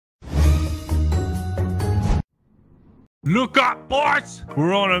Look up, boys.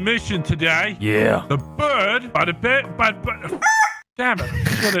 We're on a mission today. Yeah. The bird, but damn it.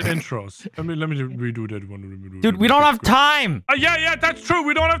 What are intros? Let me redo that one. Dude, we don't have time. Yeah, that's true.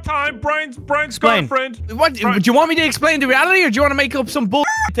 We don't have time. Brian's Explain. girlfriend. What? Do you want me to explain the reality, or do you want to make up some bull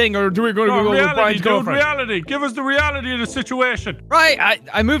thing, or do we go with reality, Brian's dude, girlfriend? reality. Give us the reality of the situation. Right,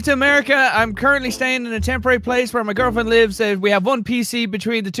 I moved to America. I'm currently staying in a temporary place where my girlfriend lives. We have one PC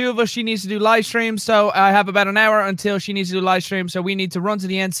between the two of us. She needs to do live streams, so I have about an hour until she needs to do live streams. So we need to run to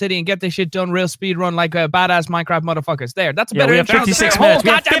the end city and get this shit done real speed run like a badass Minecraft motherfuckers. There, that's a better we have intro. 56 than minutes. the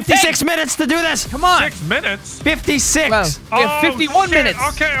We whole have 56 minutes to do this. Come on. 6 minutes? 56. Well, we have 51 shit. minutes.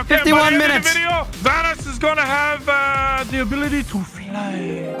 Okay. 51 by the end minutes. Of the video, Vanoss is gonna have the ability to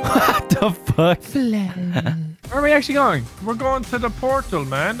fly. What the fuck? Where are we actually going? We're going to the portal,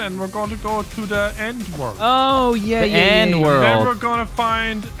 man, and we're going to go to the end world. Oh, yeah, The end Then world. we're gonna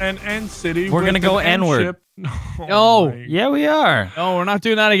find an end city. We're gonna go N-word. Oh. my- Yeah, we are. No, we're not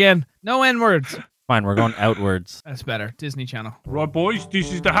doing that again. No N-words. Fine, we're going outwards. That's better. Disney Channel. Right, boys,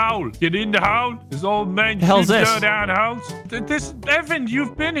 this is the howl. Get in the howl. This old man The hell's shoots this? down howls. This, Evan,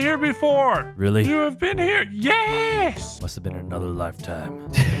 you've been here before. Really? You have been here. Yes. Must have been another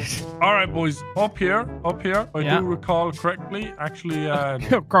lifetime. All right, boys. Up here. I Yeah. do recall correctly. Actually,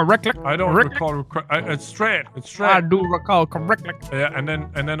 Correctly. I don't Correctly. recall. It's straight. It's straight. I do recall correctly. Yeah, and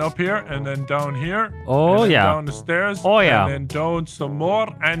then up here, and then down here. Oh, and then yeah. Down the stairs. Oh, yeah. And then down some more.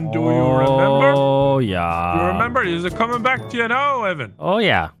 And do you remember? Oh, yeah. You remember? Is it coming back to you now, Evan? Oh,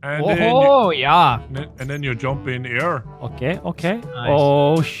 yeah. And then Oh, yeah. and then you jump in here. Okay. Nice.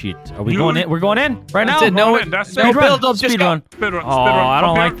 Oh, shit. Are we You- going in? We're going in right now? That's it. No, That's no speed run. build up. Just Speed go. run. Speedrun. Oh, I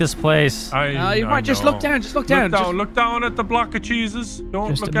don't like this place. You might just look down. Just look down. Look down at the block of cheeses. Don't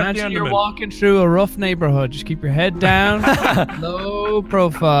Just look at the imagine end you're of it. walking through a rough neighborhood. Just keep your head down, low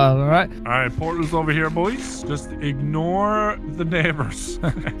profile. All right. All right, portal's over here, boys. Just ignore the neighbors.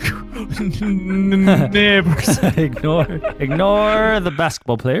 Neighbors. Ignore the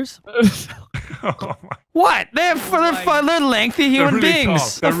basketball players. What? They're lengthy human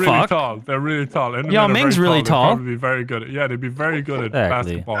beings. They're The really fuck? tall. They're really tall. And Yao they're Ming's very really tall. They'd probably be very good. They'd be very good at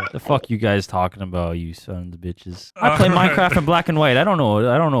Exactly. basketball. The fuck you guys talking about, you sons of bitches? I play Minecraft in black and white. I don't know.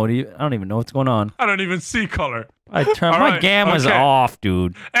 I don't even know what's going on. I don't even see color. I turned All my right, game was okay. off,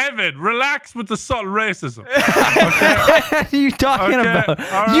 dude. Evan, relax with the subtle racism. What are you talking Okay, about?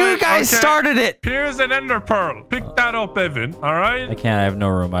 all You right, guys okay. started it. Here's an ender pearl. Pick that up, Evan. All right. I can't. I have no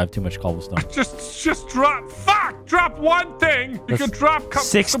room. I have too much cobblestone. Just drop. Fuck! Drop one thing. You can drop.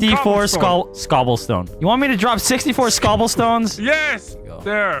 64 some scobblestone. You want me to drop 64 cobblestones? Yes.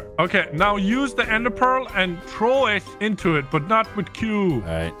 There. Okay. Now use the ender pearl and throw it into it, but not with Q. All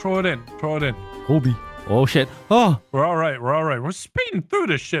right. Throw it in. Throw it in. Kobe. Oh shit. Oh. We're all right. We're speeding through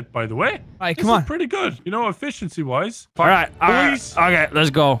this shit, by the way. All right, This come is on. pretty good. You know, efficiency-wise. All right. Boys. Okay.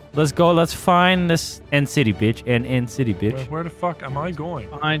 Let's go. Let's find this end city, bitch. End city, bitch. Where the fuck am I going?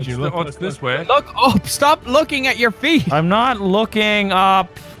 Behind you. It's this way. Look up. Stop looking at your feet. I'm not looking up.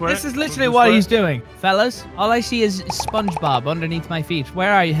 This is literally what he's doing. Fellas, all I see is SpongeBob underneath my feet.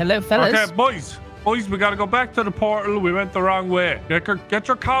 Where are you? Hello, fellas? Okay, boys, we gotta go back to the portal. We went the wrong way. Get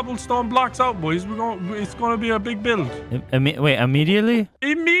your cobblestone blocks out, boys. It's gonna be a big build. Wait, immediately?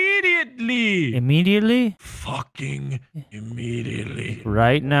 Immediately. Fucking immediately.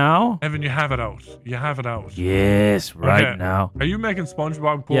 Right now? Evan, you have it out. Yes, right Okay. now. Are you making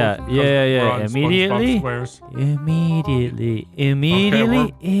SpongeBob pools? Yeah. Because we're on Immediately. SpongeBob squares.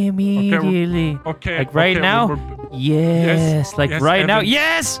 Immediately. Okay. Like right okay, now? we're- Yes. Like yes, right now? Evan.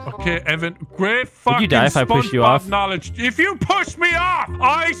 Yes! Okay, Evan. Great fucking Would you die if I push you SpongeBob off? knowledge. If you push me off,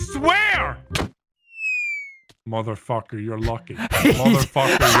 I swear. Motherfucker, you're lucky.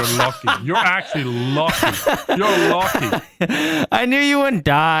 Motherfucker, you're lucky. You're actually lucky. You're lucky. I knew you wouldn't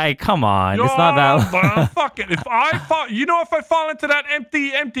die. Come on. It's not that. Fuck it. If I fall, if I fall into that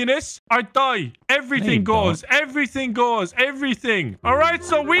emptiness, I die. Everything you goes. Everything goes. Everything. All right.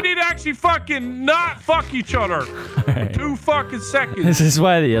 So we need to actually fucking not fuck each other. Right. 2 fucking seconds. This is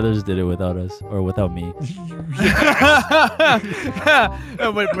why the others did it without us or without me.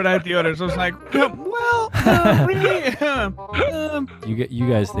 Without the others, I was like, well, really? You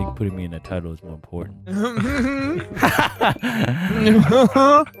guys think putting me in a title is more important?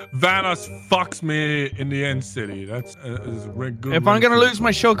 Vanoss fucks me in the end city. That's is a good. If I'm gonna lose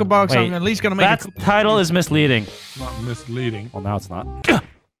my shulker box, I'm Wait, at least gonna make that title is misleading. not misleading. Well, now it's not.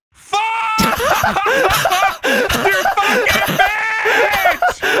 Fuck! You fucking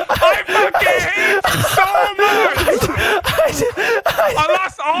bitch! I fucking hate you so much! I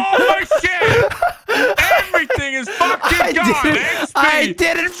lost all my shit! Everything is fucking my God, XP. I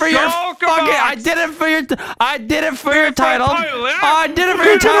did it for your fucking. I did it for your. I did it for your title. I did it for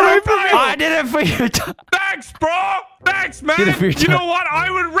your title. I did it for your title. Thanks, bro. Thanks, man. You know what? I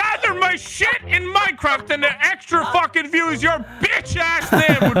would rather my shit in Minecraft than the extra fucking views your bitch ass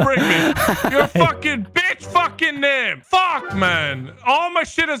name would bring me. Your fucking bitch fucking name. Fuck, man. All my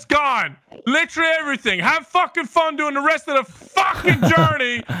shit is gone. Literally everything. Have fucking fun doing the rest of the fucking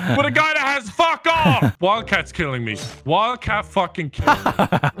journey with a guy that has fuck all. Wildcat's killing me. Wildcat fucking killing me.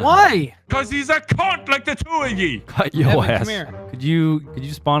 Why? Because he's a cunt like the two of ye. Cut your Evan, ass. come here. Could you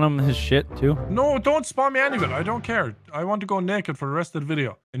spawn him his shit too? No, don't spawn me any of it. I don't care. I want to go naked for the rest of the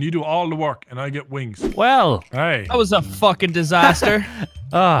video. And you do all the work and I get wings. Well. Hey. That was a fucking disaster.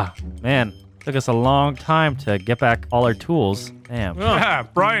 Ah, man. Took us a long time to get back all our tools. Damn. Yeah,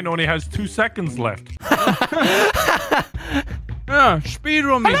 Brian only has 2 seconds left. Speed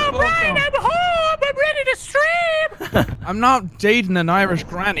run me. Hello, Brian. I'm home. I'm ready to stream. I'm not dating an Irish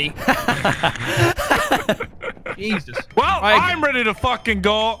granny. Jesus. Well, I'm ready to fucking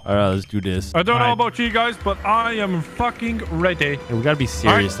go. All right, let's do this. I don't know about you guys, but I am fucking ready. Hey, we gotta be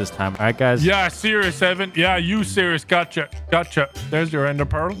serious this time. All right, guys? Yeah, serious, Evan. Yeah, you serious. Gotcha. Gotcha. There's your ender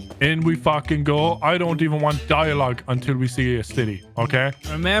pearl. In we fucking go. I don't even want dialogue until we see a city, okay?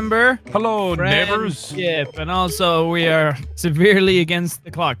 Remember? Hello, neighbors. Yep, and also we are severely against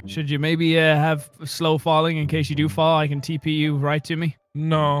the clock. Should you maybe have slow falling in case you do fall? I can TP you right to me.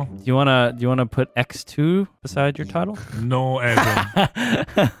 No. Do you wanna put X2 beside your title? No, Evan.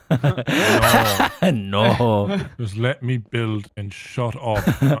 No. No. Just let me build and shut up.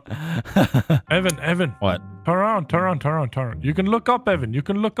 Evan. What? Turn around. You can look up, Evan. You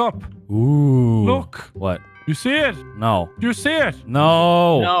can look up. Ooh. Look. What? You see it? No. You see it?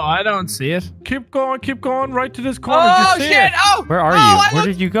 No. No, I don't see it. Keep going right to this corner. Oh, you see shit! It? Oh! Where are you? Where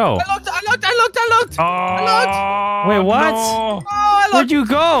did you go? I looked! Oh, Wait, what? No. Where'd you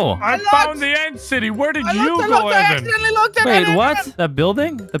go? I found the end city. Where did you go, I Evan? accidentally looked at Wait, it. what? That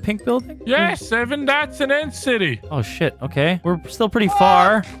building? The pink building? Yes, Evan, that's an end city. Oh, shit. Okay. We're still pretty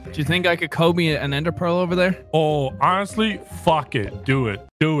far. Do you think I could code me an ender pearl over there? Oh, honestly, fuck it. Do it.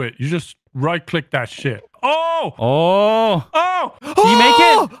 You just right-click that shit. Oh! Can you make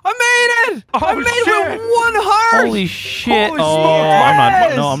it? I made it! I made shit. it with 1 heart! Holy shit. Holy I'm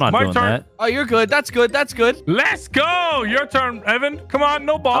not My doing turn. that. Oh, you're good. That's good. Let's go! Your turn, Evan. Come on,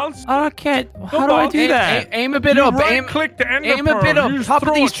 no balls. I can't. How do I do that? Aim a bit You up. right-click the ender Aim a bit pearl. up. You just Top of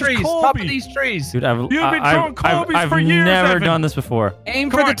throw these it to trees. Kobe. Top of these trees. Dude, I've been throwing Kobe's for years, never Evan. done this before.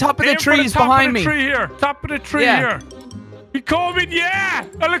 Aim Come for the on, top of the aim for trees top behind of the me. Tree here. Top of the tree Yeah. here. He Kobe, yeah!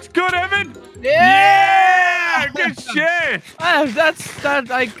 That looks good, Evan. Yeah! Good shit. That.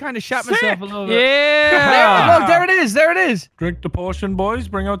 I kind of shot myself a little bit. Yeah. Look, there it is. There it is. Drink the potion, boys.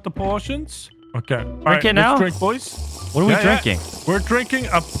 Bring out the potions. Okay. Drink it now? Let's drink, boys. What are we drinking? We're drinking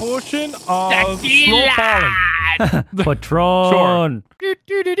a potion of slow falling. Patron.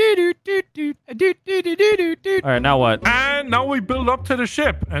 All right, now what? And now we build up to the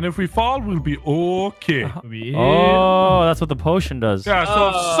ship. And if we fall, we'll be okay. Oh, that's what the potion does. Yeah, so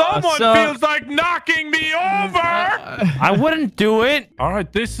if someone feels like knocking me over. I wouldn't do it. All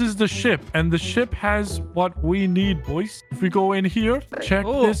right, this is the ship. And the ship has what we need, boys. If we go in here, check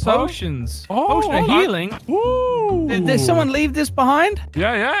this potions. out. Potion of healing. Ooh. Did someone leave this behind?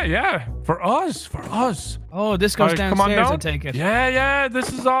 Yeah. For us. Oh, this goes Come on downstairs, down. I take it. Yeah.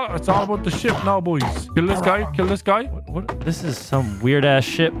 This is all. It's all about the ship now, boys. Kill this guy. What? This is some weird ass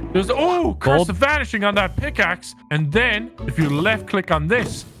ship. There's curse of vanishing on that pickaxe, and then if you left click on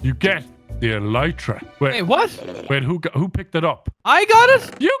this, you get the elytra. Wait, what? Wait, who picked it up? I got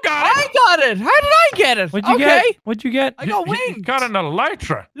it. You got it. I got it. How did I get it? What'd you get? What'd you get? I got You wings. got an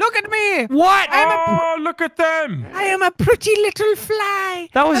elytra. Look at me. What? Look at them. I am a pretty little fly.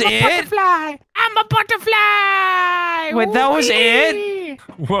 That was I'm a it? butterfly. I'm a butterfly. Wait, that was it?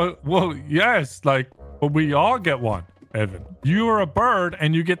 Well, yes, but we all get one. Evan, you are a bird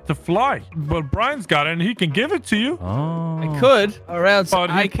and you get to fly. But Brian's got it and he can give it to you. Oh. I could, or else But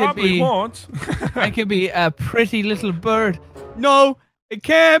I he could probably be. won't. I could be a pretty little bird. No, it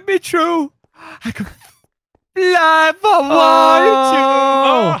can't be true. I could fly if I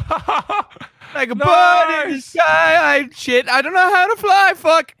wanted to. Like a bird in the sky. I don't know how to fly.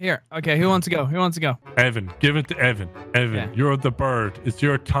 Fuck. Here. Okay, who wants to go? Evan, give it to Evan. Evan, you're the bird. It's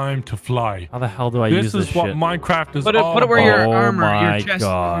your time to fly. How the hell do I use this This is what shit? Minecraft is Put all it where about. your Oh armor, my your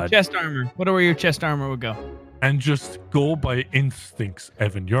God. chest armor. Put it where your chest armor would go. And just go by instincts,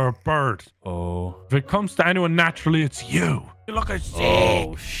 Evan. You're a bird. Oh. If it comes to anyone naturally, it's you. You look at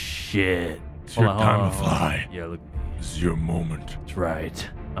Oh, shit. It's your time to fly. Yeah, look. This is your moment. That's right.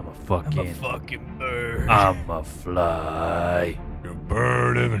 I'm a fucking bird. I'm a fly. You're a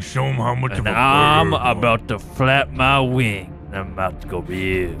bird, Evan. Show him how much of a bird. I'm about to flap my wing. I'm about to go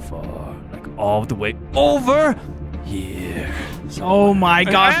real far. Like all the way over here. Oh my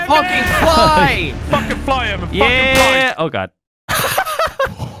God. Fucking fly. Fucking fly, Evan. Yeah. Fucking fly. Oh God.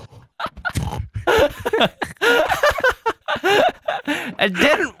 It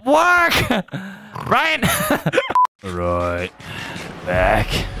didn't work. Ryan. Right. Back.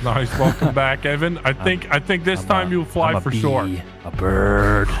 Nice. Welcome back, Evan. I think this time you'll fly for sure. A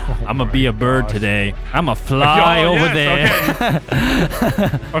bird. I'm gonna be a bird today. I'm a fly over there.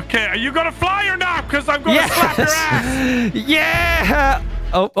 Okay. Okay, are you gonna fly or not? Because I'm gonna slap your ass. Yeah.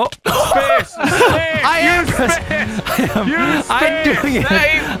 Oh. Space. I'm doing it.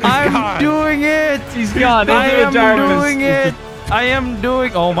 I'm doing it. He's gone. I am doing it. I am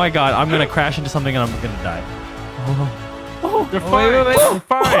doing. Oh my God. I'm gonna crash into something and I'm gonna die. You're fine. Wait. You're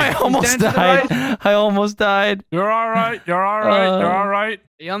fine. I almost died. I almost died. You're all right. You're all right. You're all right.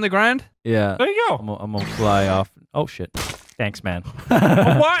 Are you on the ground? Yeah. There you go. I'm gonna fly off. Oh shit. Thanks, man.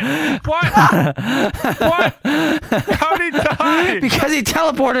 What? What? How did he die? Because he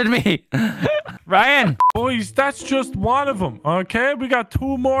teleported me. Ryan. Boys, that's just one of them. Okay, we got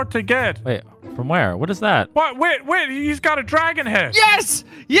 2 more to get. Wait, from where? What is that? What? Wait. He's got a dragon head. Yes.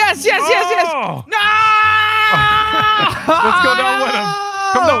 Yes. Oh. No. Let's go down with him.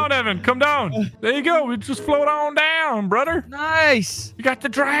 Come down, Evan. Come down. There you go. We just float on down, brother. Nice. You got the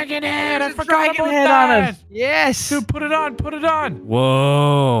dragon head. I There's a forgot dragon about head that. on it. Yes. Dude, put it on. Put it on.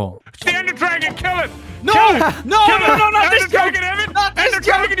 Whoa. It's the Ender Dragon. Kill it. No. Kill it. No. Kill No. it. No. Not Ender this Dragon, joke. Evan. Not this Ender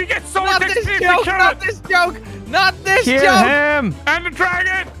joke. Dragon. You get so Not much this XP if you joke. kill Not it. this joke. Not this Kill joke. him. Ender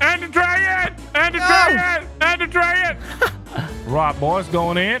Dragon. Ender Dragon. Ender Dragon. Ender Dragon. Right, boys,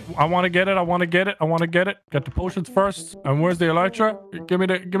 going in. I want to get it. I want to get it. I want to get it. Get the potions first. And where's the elytra? Give me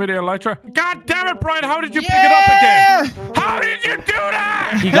the elytra. God damn it, Brian! How did you pick it up again? How did you do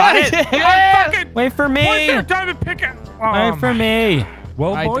that? You got it. Fucking Wait for me. Wait there, time to pick it. Wait for me.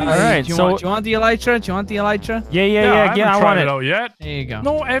 Well, boys. All right. Do you want the elytra? Do you want the elytra? Yeah. I haven't tried it out yet. There you go.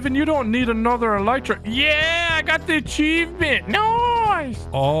 No, Evan, you don't need another elytra. Yeah, I got the achievement. Nice.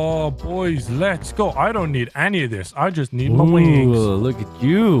 Oh, boys, let's go. I don't need any of this. I just need my wings. Look at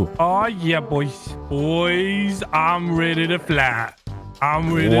you. Oh, yeah, boys. Boys, I'm ready to fly.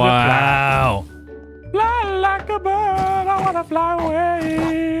 I'm ready to fly. Wow. Fly like a bird. I want to fly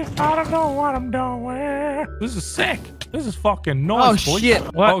away. I don't know what I'm doing. This is sick. This is fucking nice, boys. Shit.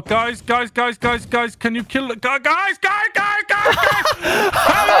 What? Oh, guys. Can you kill it? Guys. Come here.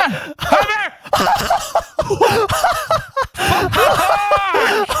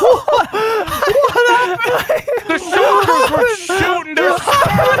 The shulkers were shooting their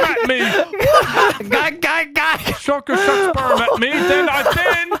sperm at me. Guy. Shulker shot sperm at me. Then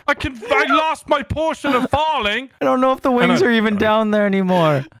I lost my potion of falling. I don't know if the wings are even down there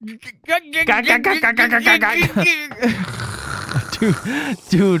anymore.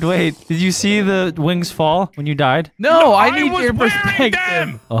 Dude, wait. Did you see the wings fall when you died? No, I need was your wearing perspective.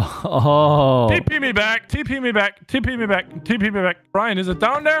 them. Oh. TP me back. Brian, is it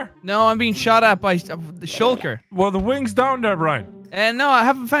down there? No, I'm being shot at by the shulker. Well, the wing's down there, Brian. And no, I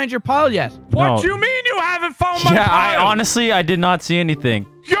haven't found your pile yet. What No. do you mean you haven't found my Yeah, pile? I did not see anything.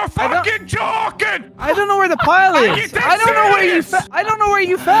 You're fucking joking! I don't know where the pile is. you dead I don't know where you serious? I don't know where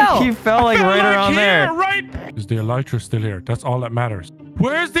you fell. He fell like Fell right like around here, there. Right? Is the elytra still here? That's all that matters.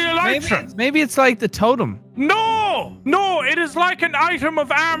 Where's the elytra? Maybe it's like the totem. No, it is like an item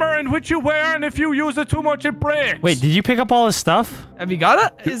of armor in which you wear, and if you use it too much, it breaks. Wait, did you pick up all his stuff? Have you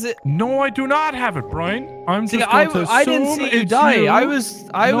got it? Is it? No, I do not have it, Brian. I'm See, just going to assume I didn't see you it's die. you. I was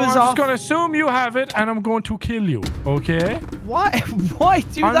I'm off. just going to assume you have it, and I'm going to kill you. Okay? Why? Why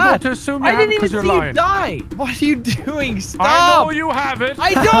do I'm that? going to assume you I have didn't it even because see you're you lying. die. What are you doing? Stop! I know you have it.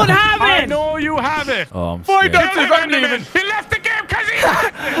 I don't have it. I know you have it. Oh, I'm Find scared. out Kill if him, I'm leaving. He left the game because he left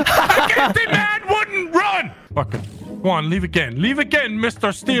it. The guilty man wouldn't run. Fucking. Go on, leave again. Leave again,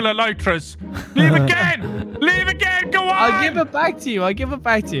 Mr. Steel Elytras. Leave again. Leave again. Go on. I'll give it back to you.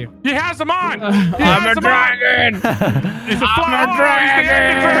 He has them on. I'm a dragon. He's a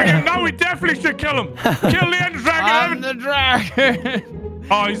dragon. No, we definitely should kill him. Kill the Ender Dragon. I'm the dragon.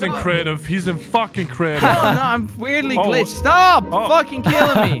 Oh, he's in creative. He's in fucking creative. No, I'm weirdly Oh. glitched. Stop Oh. fucking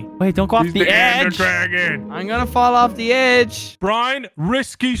killing me. Wait, don't go off He's the Ender edge. Dragon. I'm gonna fall off the edge. Brian,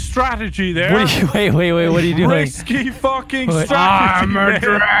 risky strategy there. What are you, wait, what are you doing? Risky fucking What? strategy. I'm a man.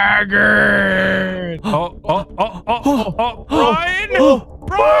 dragon. Oh, Brian!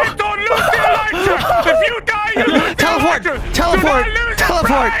 Brian, don't lose the Elytra! If you die, you lose the Teleport! Elytra! Teleport! Do not lose it, Teleport!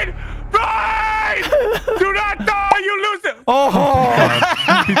 Brian! Brian! Do not die, you lose it! Oh,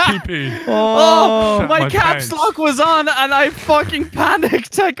 He Oh, my caps lock was on and I fucking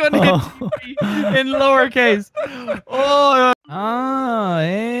panicked. I couldn't hit TP in lowercase. Oh,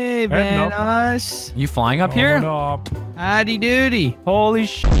 hey, Vanoss. You flying up here? Howdy doody. Holy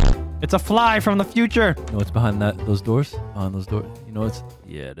shit. It's a fly from the future. You know what's behind those doors? Behind those doors. You know what's...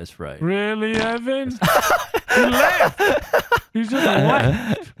 Yeah, that's right. Really, Evan? He left. He's just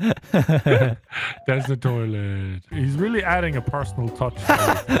left. That's the toilet. He's really adding a personal touch.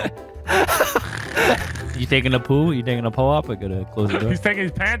 You taking a poo? You taking a poo up? I gotta close the door. He's taking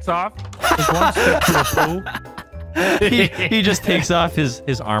his pants off. There's one step to a poo. he just takes off his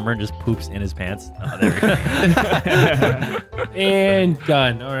armor and just poops in his pants. Oh, there we go. And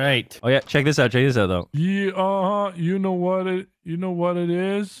done. All right. Oh yeah, check this out. Check this out though. Yeah, you know what it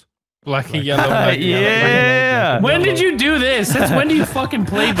is? Black and yellow. Yeah. When did you do this? Since when do you fucking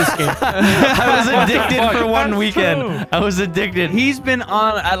play this game? I was addicted for one weekend. I was addicted. He's been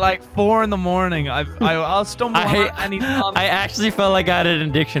on at like 4 in the morning. I'll stumble on and he's on. I actually felt like I had an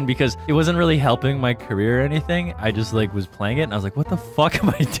addiction because it wasn't really helping my career or anything. I just like was playing it and I was like, what the fuck am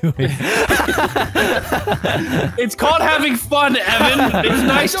I doing? It's called having fun, Evan. It's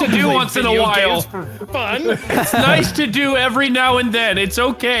nice to do once in a while. For fun. It's nice to do every now and then. It's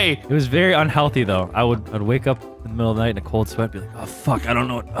okay. It was very unhealthy though. I'd wake up in the middle of the night in a cold sweat, be like, oh fuck, I don't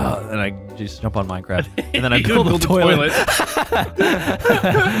know what, and I just jump on Minecraft, and then I build the toilet.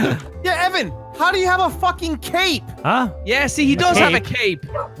 Yeah, Evan, how do you have a fucking cape? Huh? Yeah, see, he does have a cape.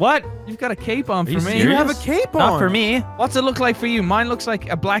 What? You've got a cape on for me. Serious? You have a cape on. Not for me. What's it look like for you? Mine looks like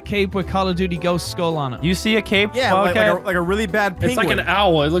a black cape with Call of Duty Ghost Skull on it. You see a cape? Yeah, like a really bad penguin. It's like an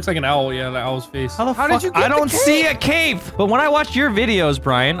owl. It looks like an owl. Yeah, the owl's face. How the fuck? Did you get I don't the cape? see a cape. But when I watch your videos,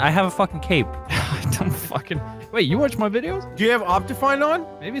 Brian, I have a fucking cape. I don't fucking... Wait, you watch my videos? Do you have Optifine on?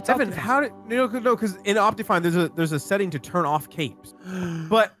 Maybe it's Evan, Optifine. how did no? Because in Optifine there's a setting to turn off capes.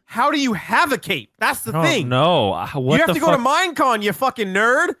 But how do you have a cape? That's the thing. No, what you have the to go to Minecon, you fucking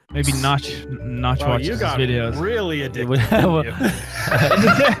nerd. Maybe Notch watches his videos. Really addicted. what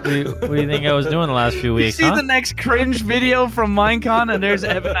do you think I was doing the last few weeks? You see the next cringe video from Minecon, and there's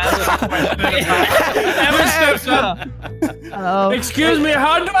Evan asking a question. Evan steps up. Excuse me,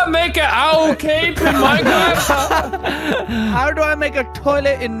 how do I make an owl cape in Minecraft? How do I make a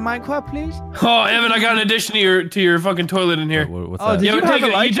toilet in Minecraft, please? Oh, Evan, I got an addition to your fucking toilet in here. What's Oh, that? did you have a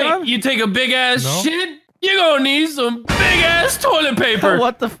light on? You take a big ass shit. You're gonna need some big ass toilet paper.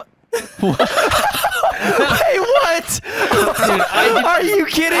 What the fuck? Wait, what? Are you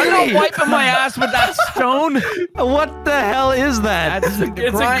kidding I'm me? not wiping my ass with that stone. What the hell is that? It's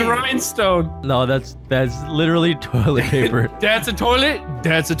a grindstone. No, that's literally toilet paper. That's a toilet.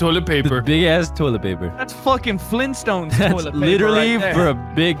 That's a toilet paper. Big ass toilet paper. That's fucking Flintstones That's toilet paper. literally right for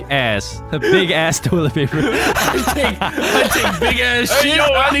a big ass. A big ass toilet paper. I take big ass shit. Yo,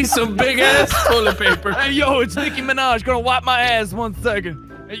 I need some big ass toilet paper. Hey, yo, it's Nicki Minaj. Gonna wipe my ass 1 second.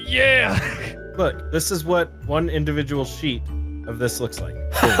 Yeah. Look, this is what one individual sheet of this looks like.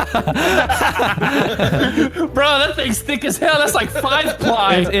 Bro, that thing's thick as hell. That's like 5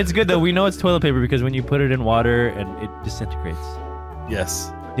 ply. It's good though. We know it's toilet paper because when you put it in water and it disintegrates.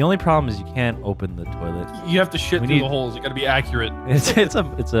 Yes. The only problem is you can't open the toilet. You have to shit through the holes. You gotta be accurate. It's a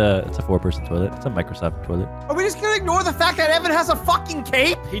 4-person toilet. It's a Microsoft toilet. Are we just gonna ignore the fact that Evan has a fucking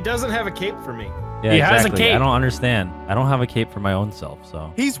cape? He doesn't have a cape for me. Yeah, He has a exactly. cape. I don't understand. I don't have a cape for my own self,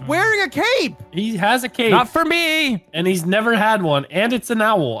 so. He's wearing a cape. He has a cape. Not for me! And he's never had one. And it's an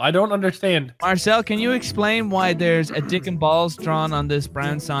owl. I don't understand. Marcel, can you explain why there's a dick and balls drawn on this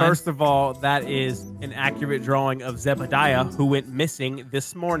brown sign? First of all, that is an accurate drawing of Zebediah, who went missing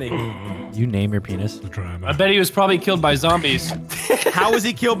this morning. You name your penis. I bet he was probably killed by zombies. How was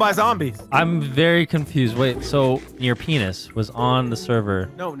he killed by zombies? I'm very confused. Wait, so your penis was on the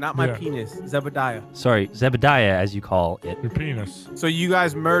server. No, not my penis. Zebediah. Sorry, Zebediah, as you call it. Your penis. So you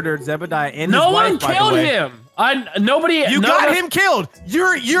guys murdered Zebediah and No his wife, one by the killed way. him. Nobody. You got him killed.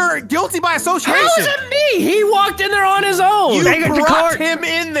 You're guilty by association. How is it me? He walked in there on his own. You Take it to brought court. him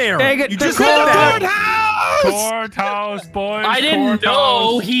in there. Take it You to just said that. Courthouse, boys. I didn't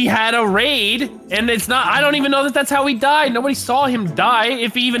know he had a raid, and it's not. I don't even know that that's how he died. Nobody saw him die,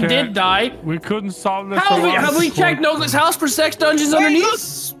 if he even did die. We couldn't solve this. How have we checked Nogla's house for sex dungeons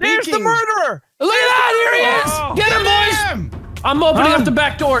underneath? There's the murderer. Look at that! Here he is! Oh. Get him, boys! I'm opening up the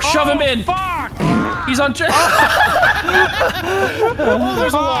back door. Shove him in. Fuck! He's on check. Oh,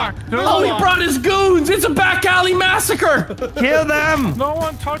 there's a lock. Oh, he brought his goons. It's a back alley massacre. Kill them! No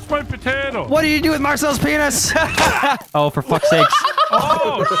one touched my potato. What do you do with Marcel's penis? Oh, for fuck's sakes.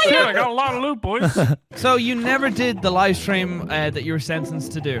 Oh, shit. I got a lot of loot, boys. So you never did the live stream that you were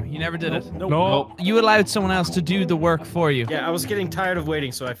sentenced to do. You never did it. No. You allowed someone else to do the work for you. Yeah, I was getting tired of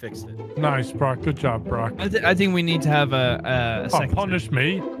waiting, so I fixed it. Nice, Brock. Good job, Brock. I think we need to have a second. Punish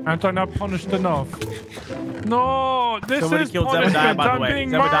me? Aren't I not punished enough? No, this Somebody is killed punishment. Zebediah, by the I'm way. being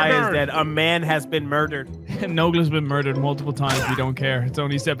Zebediah is murdered. dead. A man has been murdered. Nogla's been murdered multiple times. We don't care. It's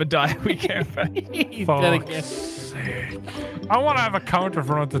only Zebediah we care about. Fuck's sake. I want to have a counter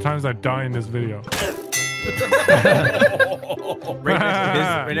for the times I die in this video.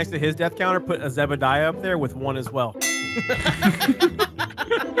 Right next to his death counter, put a Zebediah up there with 1 as well.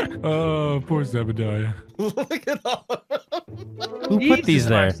 Oh, poor Zebediah. Look at all. Who put these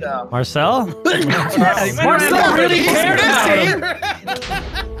there? Marcel? Marcel really cared about him.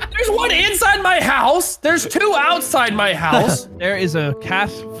 There's one inside my house. There's 2 outside my house. There is a cat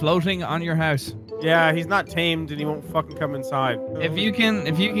floating on your house. Yeah, he's not tamed and he won't fucking come inside. If you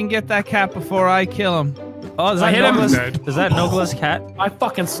can get that cat before I kill him. Oh, is I that hit him. Nogla's? Is that Nogla's cat? I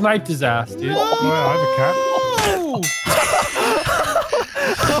fucking sniped his ass, dude. Oh, yeah, I have a cat.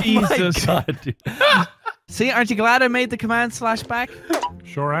 Jesus. Oh my God, dude. See, aren't you glad I made the command /back?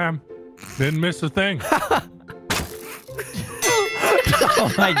 Sure am. Didn't miss a thing.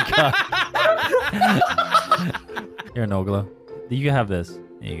 Oh my God. Here, Nogla. You can have this.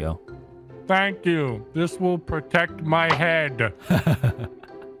 There you go. Thank you. This will protect my head.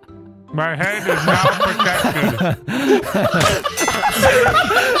 My head is now protected.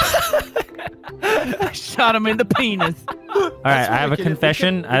 I shot him in the penis. All right, I have a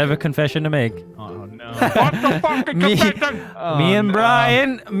confession. I have a confession to make. Oh no. What the fucking confession? Me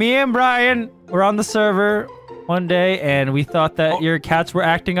and Brian were on the server one day, and we thought that your cats were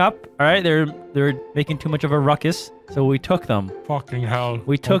acting up. All right, they're making too much of a ruckus, so we took them. Fucking hell.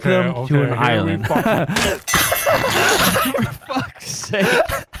 We took them to an island. For fuck's sake.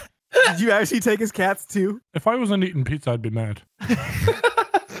 Did you actually take his cats too? If I wasn't eating pizza, I'd be mad.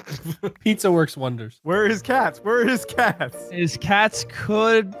 Pizza works wonders. Where are his cats? Where are his cats? His cats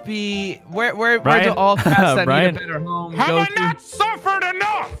could be where do Brian? all cats that Brian? need a better home Have go I to? not suffered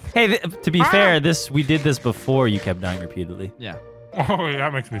enough? Hey, to be fair, we did this before you kept dying repeatedly. Yeah. Oh, yeah,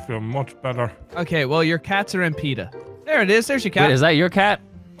 that makes me feel much better. Okay, well your cats are in PETA. There it is. There's your cat. Wait, is that your cat?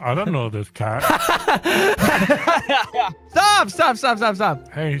 I don't know this cat. Stop.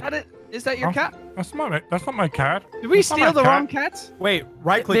 Hey, Is that your cat? that's not my cat. Did we That's not steal my the cat. wrong cats? Wait,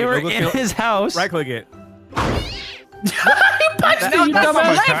 right click They it. were Go in kill- his house. Right click it. That's not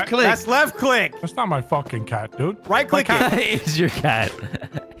my left cat. click. That's left click. That's not my fucking cat, dude. Right click it. It's your cat.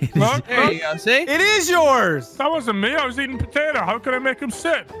 Look, There look, you go. See? It is yours. that wasn't me. I was eating potato. How could I make him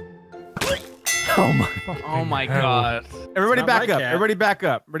sit? Oh my. Oh my hell. god. Everybody not back my up. cat. Everybody back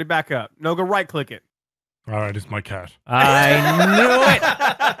up. Everybody back up. No, go right click it. All right, it's my cat. I knew it.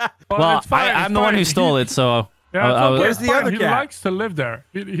 But Well, it's fine, I'm the one who stole it, so. Yeah, it's I was- okay. Where's the Fine. other He cat? likes to live there.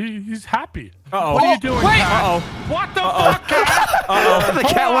 He's happy. Uh-oh. What are you doing, cat? Uh-oh. What the fuck, cat? The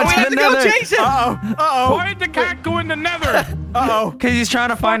cat went We to have the to go nether. chase him. Uh-oh. Why did the cat go in the nether? Uh-oh. Because he's trying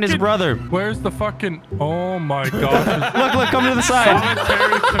to find his Fucking- brother. Where's the fucking... Oh my god. Look, come to the side.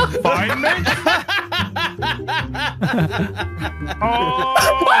 Solitary confinement? Oh,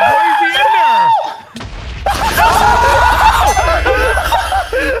 why is he in there?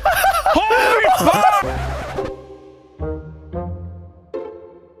 Holy fuck!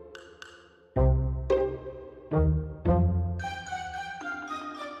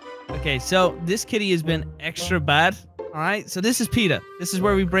 Okay, so this kitty has been extra bad. All right, so this is PETA. This is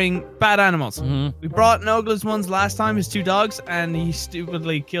where we bring bad animals. Mhm. We brought Nogla's ones last time, his 2 dogs, and he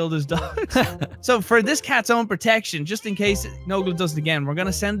stupidly killed his dogs. So for this cat's own protection, just in case Nogla does it again, we're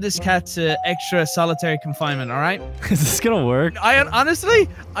gonna send this cat to extra solitary confinement. All right? Is this gonna work? Honestly,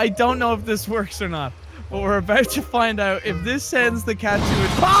 I don't know if this works or not, but we're about to find out if this sends the cat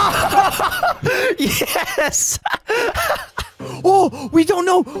to Yes. Oh, we don't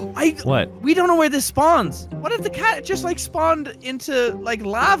know. What? We don't know where this spawns. What if the cat just like spawned into like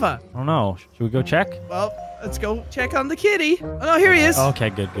lava? I don't know. Should we go check? Well, let's go check on the kitty. Oh no, here he is.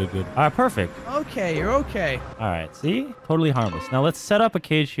 Okay, good. All right, perfect. Okay, you're okay. All right, see? Totally harmless. Now let's set up a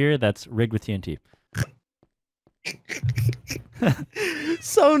cage here that's rigged with TNT.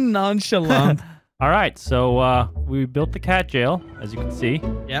 So nonchalant. All right, so we built the cat jail, as you can see.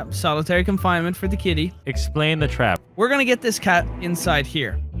 Yep, solitary confinement for the kitty. Explain the trap. We're gonna get this cat inside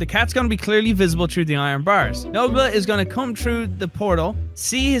here. The cat's going to be clearly visible through the iron bars. Nogla is going to come through the portal,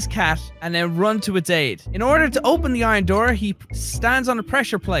 see his cat, and then run to its aid. In order to open the iron door, he stands on a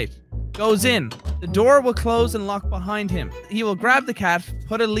pressure plate, goes in. The door will close and lock behind him. He will grab the cat,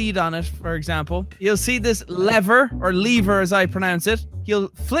 put a lead on it, for example. You'll see this lever, or lever as I pronounce it. He'll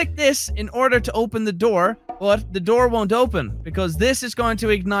flick this in order to open the door, but the door won't open because this is going to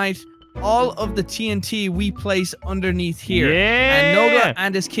ignite all of the TNT we place underneath here. Yeah. And Nogla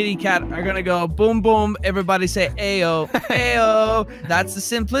and his kitty cat are going to go boom, boom. Everybody say ayo, ayo. That's the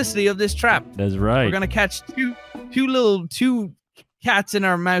simplicity of this trap. That's right. We're going to catch two cats in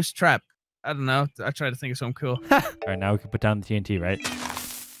our mouse trap. I don't know. I try to think of something cool. All right, now we can put down the TNT, right?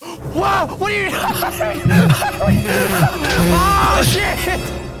 Wow! What are you? Oh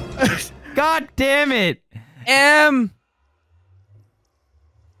shit! God damn it!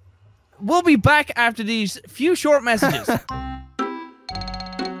 We'll be back after these few short messages. Oh,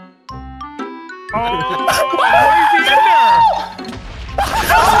 why is he in there?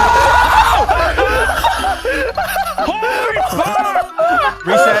 Holy fuck!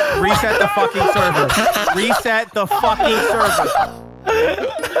 Reset the fucking server. Reset the fucking server. I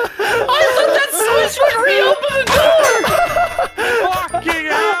thought that switch would reopen the door! Fucking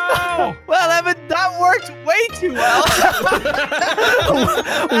hell! Well, Evan, that worked way too well.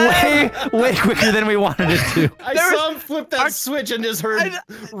 way quicker than we wanted it to. I saw him flip that switch and just heard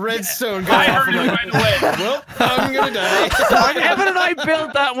redstone go I off. heard it right away. Well, I'm gonna die. Evan and I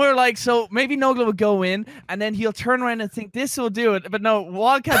built that. We're like, so maybe Nogla would go in, and then he'll turn around and think this will do it. But no,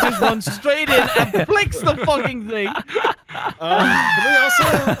 Wildcat just runs straight in and flicks the fucking thing. Did we also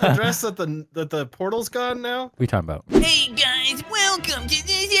address that the portal's gone now? What are you talking about? Hey guys, welcome to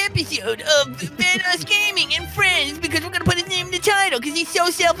this episode of VanossGaming and Friends, because we're gonna put his name in the title because he's so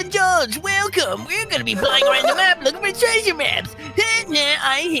self-indulged. Welcome, we're gonna be flying around the map looking for treasure maps.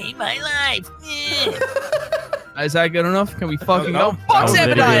 I hate my life. Is that good enough? Can we fucking go? That Fuck was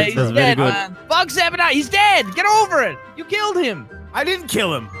very Zebediah, good. he's That was very dead, good. man. Fuck Zebediah, he's dead. Get over it. You killed him. I didn't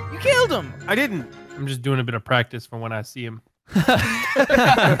kill him. You killed him. I didn't. I'm just doing a bit of practice for when I see him.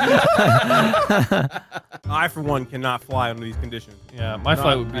 I, for one, cannot fly under these conditions. Yeah, my Not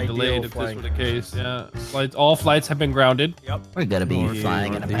flight would be ideal delayed if this flying were the case. Yeah, all flights have been grounded. We're gonna be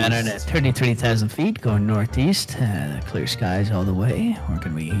flying at about 33,000 feet, going northeast. Clear skies all the way. We're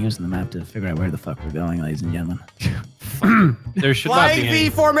gonna be using the map to figure out where the fuck we're going, ladies and gentlemen. There should not Flying be V any.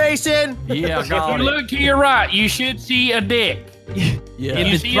 formation. Yeah, If you look to your right, you should see a dick. yeah. If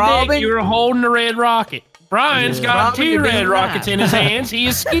you It's see a Robin. dick, you're holding a red rocket. Brian's got Robin, two you're red being rockets in his hands. He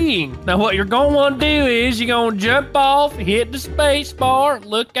is skiing. Now, what you're going to want to do is you're going to jump off, hit the space bar,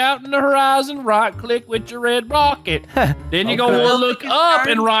 look out in the horizon, right-click with your red rocket. Then you're going to want to look up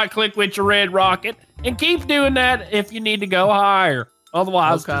and right-click with your red rocket, and keep doing that if you need to go higher.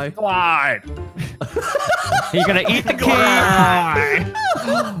 Otherwise, just glide. You're gonna eat the Glide.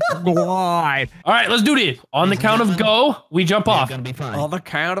 Glide. All right, let's do this. On the count of go, we jump We're off. gonna be fine. the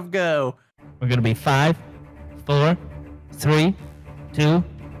count of go. We're gonna be 5, 4, 3, 2,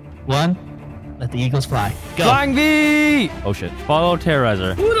 1. Let the eagles fly. Go. Flying V! Oh shit. Follow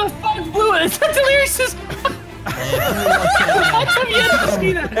Terrorizer. Who the fuck blew it? Is that Delirious? How come you didn't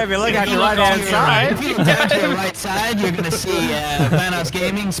see that? If you look at your right-hand side. If you look down to your right side, you're gonna see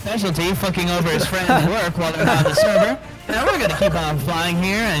VanossGaming specialty fucking over his friend's work while they're on the server. Now we're gonna keep on flying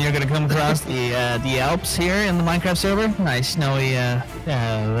here, and you're gonna come across the Alps here in the Minecraft server. Nice snowy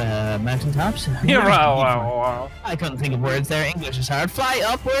mountaintops. Yeah, wow. I couldn't think of words there. English is hard. Fly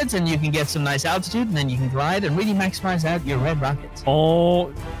upwards, and you can get some nice altitude, and then you can glide and really maximize out your red rockets.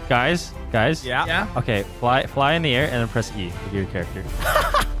 Oh, guys. Yeah. Yeah. Okay, fly in the air and then press E with your character.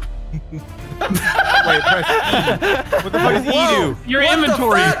 Wait, press E. What the fuck does E do? Your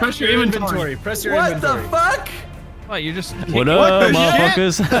inventory. Press your inventory. Press your inventory. fuck? What, you just What up,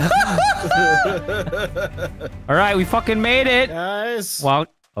 motherfuckers? All right, we fucking made it. Guys. Wow.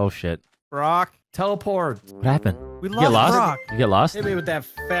 Oh shit. Brock. Teleport. What happened? We You get lost lost? Brock. You get lost? Hit me with that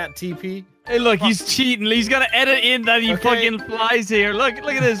fat TP. Hey, look, he's cheating. He's gonna edit in that he fucking flies here. Look at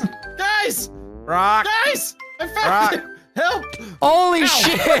this. Guys! Brock. Guys! I found it! Help! Holy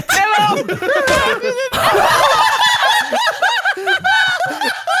shit! Hello.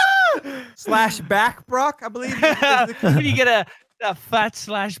 Slash back, Brock, I believe. Can you get a fat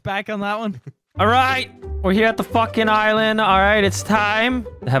slash back on that one? All right, we're here at the fucking island. All right, it's time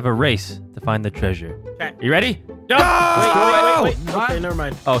to have a race to find the treasure. Okay. You ready? Wait. Okay, never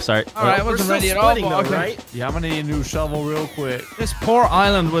mind. Oh, sorry. All right, I We're wasn't still ready at all. splitting but though, okay. right? Yeah, I'm gonna need a new shovel real quick. This poor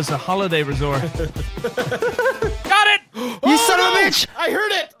island was a holiday resort. Got it! You son of a bitch! I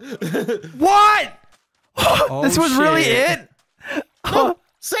heard it! What? Oh, This was really shit. it?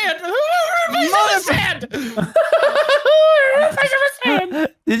 Sand! Sand! Sand!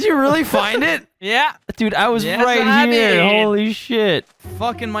 Did you really find it? Yeah. Dude, I was Yes, right I here. did. Holy shit.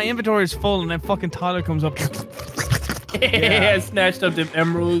 Fucking my inventory is full, and then fucking Tyler comes up. Yeah, snatched up them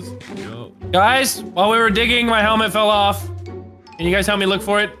emeralds. Guys, while we were digging, my helmet fell off. Can you guys help me look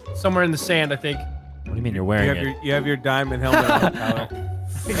for it? Somewhere in the sand, I think. What do you mean you're wearing it? You have your diamond helmet on, Tyler.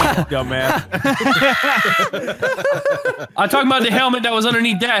 Dumbass. I'm talking about the helmet that was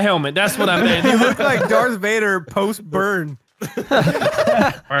underneath that helmet. That's what I meant. You look like Darth Vader post burn.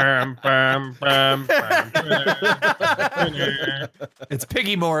 It's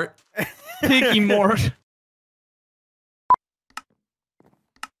Piggy Mort. Piggy Mort.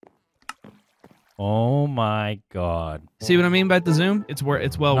 Oh my god. See what I mean about the zoom? It's well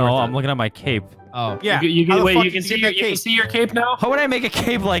No, worth it. I'm looking at my cape. Oh. Yeah. Wait, How the you fuck can did see get your, that you can cape? see your cape now? How would I make a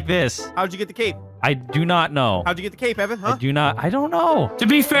cape like this? How'd you get the cape? I do not know. How'd you get the cape, Evan? Huh? I don't know. To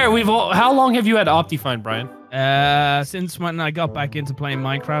be fair, how long have you had Optifine, Brian? Since when I got back into playing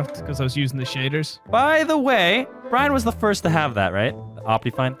Minecraft because I was using the shaders. By the way, Brian was the first to have that, right? The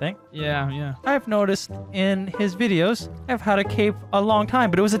Optifine thing. Yeah. I've noticed in his videos, I've had a cape a long time,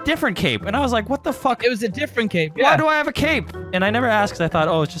 but it was a different cape. And I was like, what the fuck? It was a different cape. Why do I have a cape? And I never asked because I thought,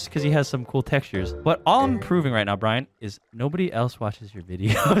 oh, it's just because he has some cool textures. But all I'm proving right now, Brian, is nobody else watches your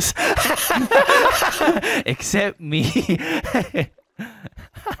videos. Except me.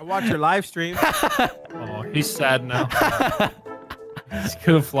 I watch your live stream. Oh, he's sad now. He's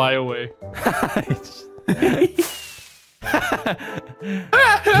gonna fly away. He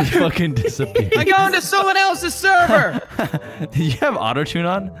fucking disappeared. I'm going to someone else's server. Did you have auto tune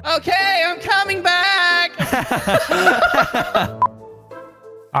on? Okay, I'm coming back.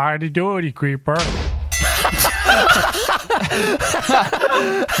 Howdy doody, creeper.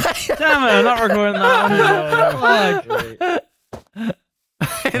 Damn it, I'm not recording that one. Fuck.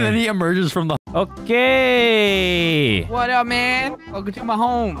 And then he emerges from the... Okay. What up, man? Welcome to my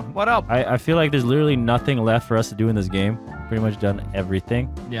home. What up? I feel like there's literally nothing left for us to do in this game. Pretty much done everything.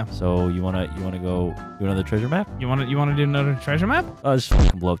 Yeah. So you wanna go do another treasure map? You want to do another treasure map? Just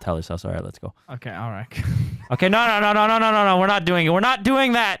fucking blow up Tyler's house. All right, let's go. Okay, all right. Okay, no. We're not doing it. We're not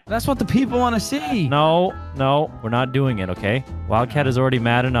doing that. That's what the people want to see. No, we're not doing it. Okay. Wildcat is already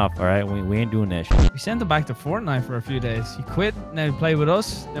mad enough. All right, we ain't doing that shit. We sent him back to Fortnite for a few days. He quit, and then he played with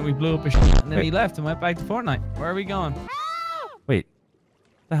us. Then we blew up his shit, and then he left and went back to Fortnite. Where are we going? Wait,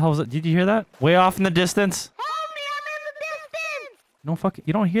 the hell was that? Did you hear that? Way off in the distance. Help me, I'm in the distance. No fucking.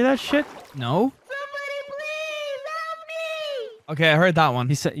 You don't hear that shit? No. Somebody please help me. Okay, I heard that one.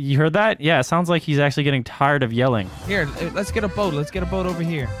 He said. You heard that? Yeah. It sounds like he's actually getting tired of yelling. Here, let's get a boat. Let's get a boat over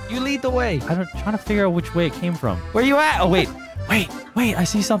here. You lead the way. I'm trying to figure out which way it came from. Where you at? Oh wait. I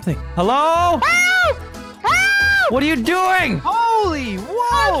see something. Hello? Help! Help! What are you doing? Holy,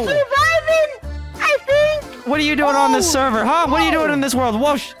 whoa! Surviving, I think. What are you doing on this server, huh? What are you doing in this world?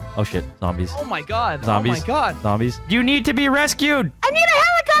 Whoa! Oh shit! Zombies. Oh my god. Zombies. Oh my god. Zombies. You need to be rescued. I need a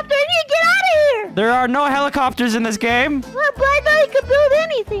helicopter. I need to get out of here. There are no helicopters in this game. Well, but I thought you could build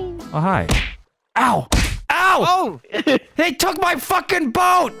anything. Oh hi. Ow! Ow! Oh! They took my fucking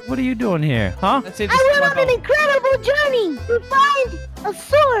boat! What are you doing here, huh? Let's see if I this is went my on an boat. incredible journey to find a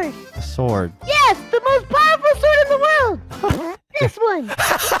sword. A sword. Yes, the most powerful sword in the world. This one.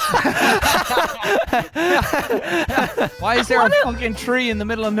 Why is there a fucking tree in the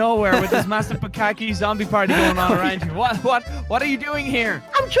middle of nowhere with this massive Pukaki zombie party going on around you? What are you doing here?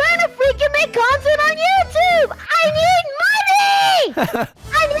 I'm trying to freaking make content on YouTube. I need money.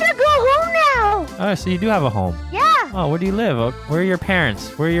 I need to go home now. Oh, so you do have a home. Yeah, Oh, where do you live? Oh, where are your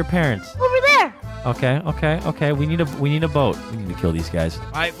parents? Where are your parents? over there. Okay. We need a boat. We need to kill these guys.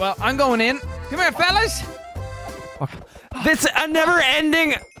 All right, well, I'm going in. Come here, fellas. Fuck. It's a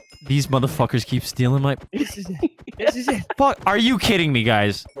never-ending. These motherfuckers keep stealing my. This is it. This is it. Fuck. Are you kidding me,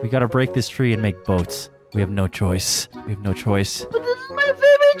 guys? We gotta break this tree and make boats. We have no choice. But this is my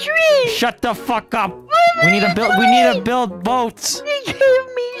favorite tree. Shut the fuck up. We need to build boats. They gave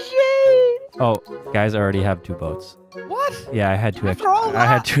me shade. Oh, guys, I already have 2 boats. What? Yeah, I had 2 After extra. all I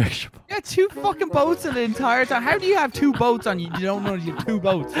had that? 2 extra. You had 2 fucking boats in the entire time. How do you have 2 boats on you? You don't know you have 2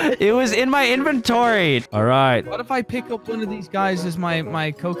 boats. It was in my inventory. All right. What if I pick up one of these guys as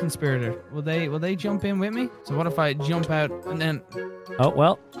my co-conspirator? Will they jump in with me? So what if I jump out and then? Oh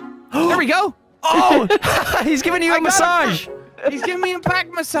well. There we go. Oh, he's giving you I a got massage. He's giving me a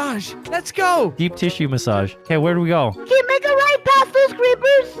back massage. Let's go. Deep tissue massage. Okay, where do we go? Okay, make a right past those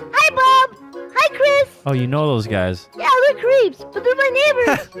creepers. Hi, Bob. Hi, Chris. Oh, you know those guys. Yeah, they're creeps, but they're my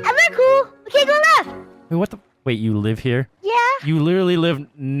neighbors. And they're cool. Okay, go left. Wait, what the? Wait, you live here? Yeah. You literally live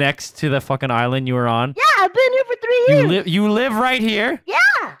next to the fucking island you were on? Yeah, I've been here for 3 years. You live right here? Yeah.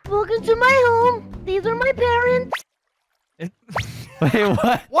 Welcome to my home. These are my parents. Wait,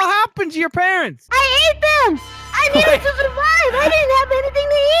 what? What happened to your parents? I ate them. I needed to survive. I didn't have anything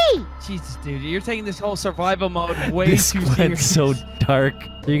to eat. Jesus, dude, you're taking this whole survival mode way This too went serious. so dark.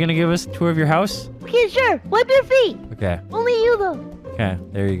 So you're gonna give us a tour of your house? Okay, sure. Wipe your feet. Okay. Only you, though. Okay,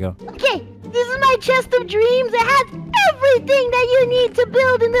 there you go. Okay, this is my chest of dreams. It has everything that you need to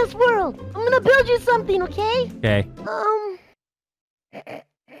build in this world. I'm gonna build you something, okay? Okay.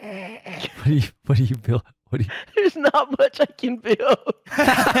 What do you build? There's not much I can build.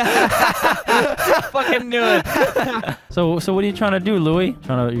 Fucking knew it. So what are you trying to do, Louis?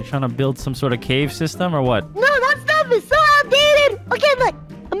 You trying to build some sort of cave system or what? No, that stuff is so outdated. Okay, look.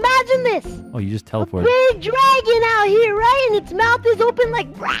 Imagine this. Oh, you just teleported. Big dragon out here, right? And its mouth is open like...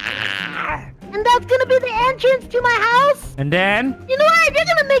 And that's gonna be the entrance to my house. And then? You know what? You're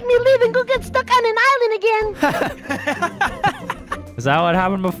gonna make me leave and go get stuck on an island again. Is that what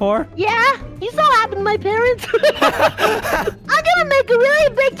happened before? Yeah, you saw what happened to my parents. I'm gonna make a really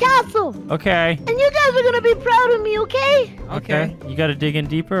big castle. Okay. And you guys are gonna be proud of me, okay? Okay. You gotta dig in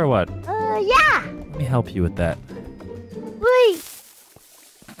deeper or what? Yeah. Let me help you with that. Wait.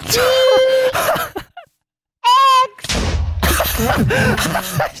 X.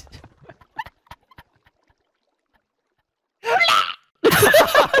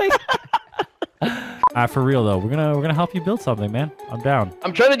 For real though, we're gonna help you build something, man. I'm down.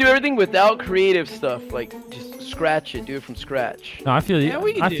 I'm trying to do everything without creative stuff, like just scratch it, do it from scratch. No, I feel you. Yeah,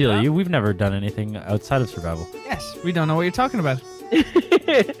 we can I do feel that. you. We've never done anything outside of survival. Yes, we don't know what you're talking about.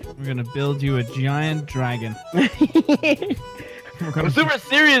 We're gonna build you a giant dragon. I'm super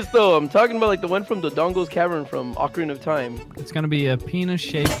serious though. I'm talking about like the one from the Dongo's Cavern from Ocarina of Time. It's gonna be a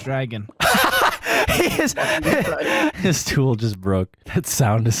penis-shaped dragon. His tool just broke. That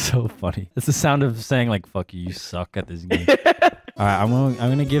sound is so funny. It's the sound of saying like "fuck you, you suck" at this game. All right, I'm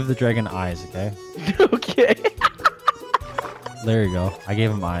gonna give the dragon eyes. Okay. Okay. There you go. I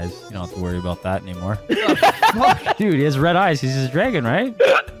gave him eyes. You don't have to worry about that anymore. Dude, he has red eyes. He's a dragon, right?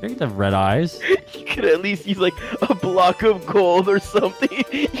 Dragons have red eyes. You could at least use like a block of gold or something.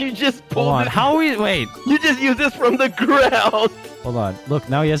 You just pull Hold on. How we wait? You just use this from the ground. Hold on. Look,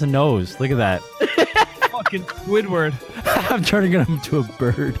 now he has a nose. Look at that. Fucking Squidward. I'm turning him into a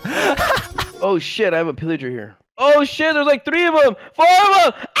bird. Oh shit! I have a pillager here. Oh shit! There's like 3 of them, 4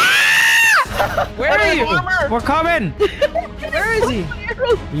 of them. Ah! Where are you? We're coming. Where is he?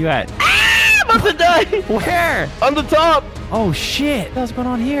 Where you at? Ah! I'm about to die. Where? On the top. Oh shit! What's going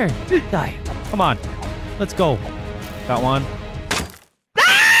on here? Die. Come on. Let's go. Got one.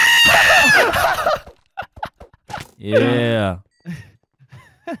 Yeah.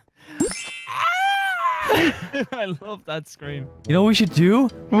 I love that scream. You know what we should do?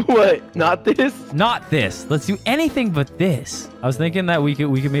 What? Not this? Not this. Let's do anything but this. I was thinking that we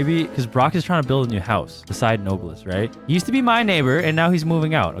could maybe, because Brock is trying to build a new house beside Nogla's, right? He used to be my neighbor, and now he's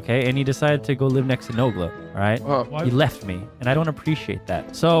moving out, okay? And he decided to go live next to Nogla, all right? He left me, and I don't appreciate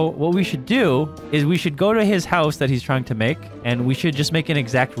that. So what we should do is we should go to his house that he's trying to make, and we should just make an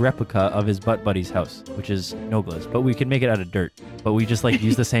exact replica of his butt buddy's house, which is Nogla's. But we can make it out of dirt. But we just like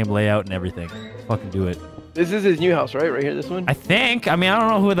use the same layout and everything. Let's fucking do it. This is his new house, right? Right here, this one? I think. I mean, I don't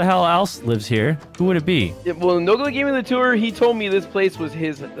know who the hell else lives here. Who would it be? Yeah, well, Nogla gave me the tour. He told me this place was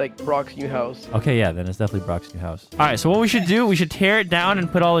his, like, Brock's new house. Okay, yeah, then it's definitely Brock's new house. All right, so what we should do, we should tear it down and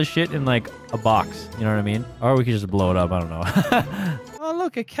put all his shit in, like, a box. You know what I mean? Or we could just blow it up. I don't know. Oh,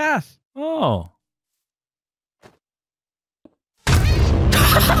 look, a cat. Oh.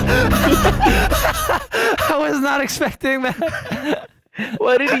 I was not expecting that.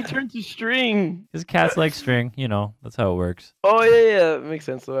 Why did he turn to string? His cats like string, you know, that's how it works. Oh yeah, it makes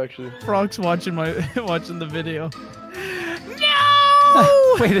sense though, actually. Frog's watching watching the video.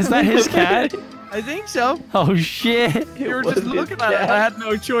 No! Wait, is that his cat? I think so. Oh shit. You were just looking at it. I had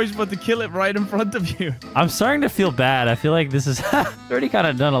no choice but to kill it right in front of you. I'm starting to feel bad. I feel like this is already kind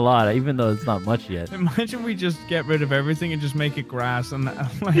of done a lot, even though it's not much yet. Imagine we just get rid of everything and just make it grass and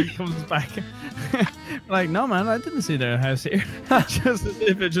like it comes back. Like, no man, I didn't see their house here. Just as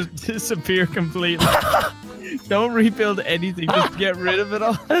if it just disappeared completely. Don't rebuild anything, just get rid of it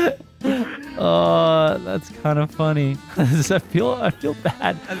all. Oh, that's kind of funny. I feel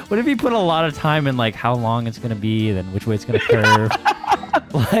bad. What if you put a lot of time in like how long it's gonna be, then which way it's gonna curve?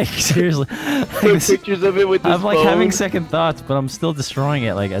 Like seriously, like, pictures of it with this I'm like phone. having second thoughts, but I'm still destroying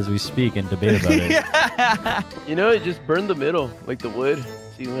it like as we speak and debate about it. Yeah. You know, just burn the middle, like the wood.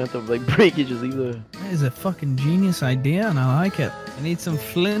 So you don't have to like break it, just leave the... That is a fucking genius idea and I like it. I need some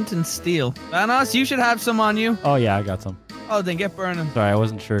flint and steel. Vanos, you should have some on you. Oh yeah, I got some. Oh, then get burning. Sorry, I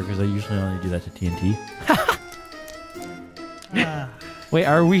wasn't sure because I usually only do that to TNT. Wait,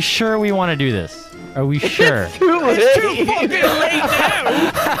 are we sure we want to do this? Are we sure? It's too late. It's too fucking late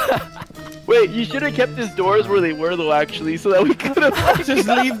now. Wait, you should have kept his doors where they were though, actually, so that we could have Just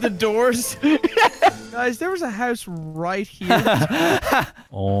leave the doors. Guys, there was a house right here.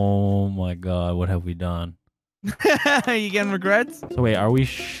 Oh my god, what have we done? You getting regrets? So wait, are we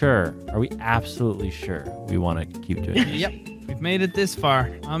sure? Are we absolutely sure we want to keep doing this? Yep. We've made it this far.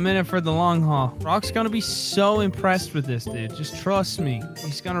 I'm in it for the long haul. Brock's gonna be so impressed with this, dude. Just trust me.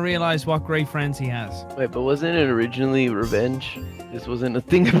 He's gonna realize what great friends he has. Wait, but wasn't it originally revenge? This wasn't a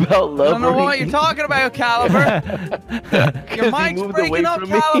thing about love. I don't know what you're talking about, Caliber. Your mic's breaking up,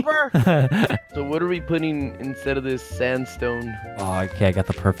 Caliber. So what are we putting instead of this sandstone? Oh, okay, I got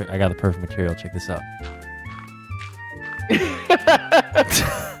the perfect material. Check this out.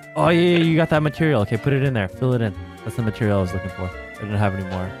 Oh yeah, you got that material. Okay, put it in there. Fill it in. That's the material I was looking for. I didn't have any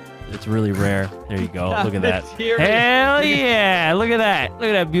more. It's really rare. There you go. Look at that. Hell yeah! Look at that. Look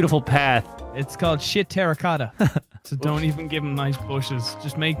at that beautiful path. It's called shit terracotta. So don't even give them nice bushes.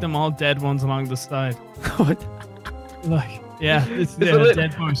 Just make them all dead ones along the side. What? Like, yeah, it's a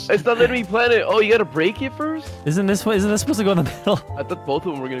dead bush. It's not letting me plant it. Oh, you gotta break it first? Isn't this supposed to go in the middle? I thought both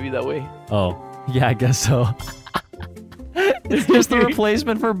of them were gonna be that way. Oh, yeah, I guess so. It's just the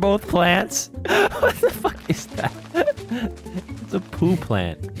replacement for both plants. What the fuck is that? It's a poo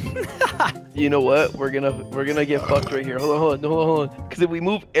plant. You know what? We're gonna get fucked right here. Hold on. Because if we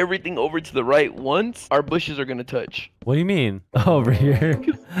move everything over to the right once, our bushes are gonna touch. What do you mean? Over here?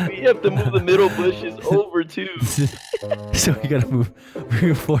 We have to move the middle bushes over too. So we gotta move.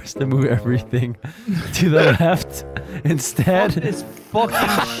 We're forced to move everything to the left instead. Fuck this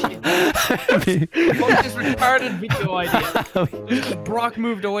fucking shit. Fuck this retarded video idea. Just Brock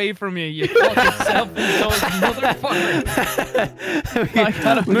moved away from you, you fucking self-indulged motherfucker.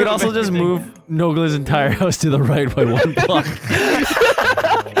 We could also just move Nogla's entire house to the right by 1 block.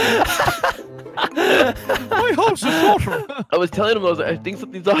 My house is shorter. I was telling him, I think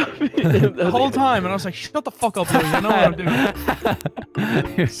something's off. The whole time, and I was like, shut the fuck up, Louis. I know what I'm doing.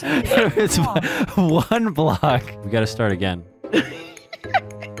 It's 1 block. We gotta start again.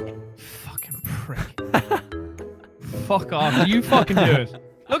 Fucking prick. Fuck off. You fucking do it.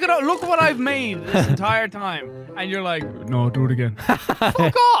 Look what I've made this entire time. And you're like, no, do it again.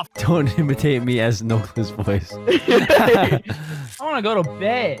 Fuck off. Don't imitate me as Nogla's voice. I want to go to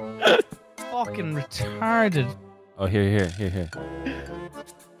bed. Fucking retarded. Oh, here.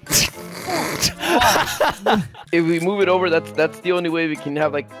 If we move it over, that's the only way we can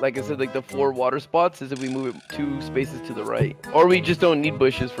have like I said, like the 4 water spots is if we move it 2 spaces to the right. Or we just don't need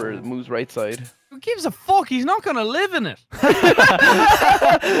bushes for Moo's right side. Who gives a fuck? He's not gonna live in it.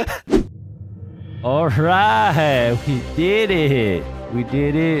 All right, we did it. We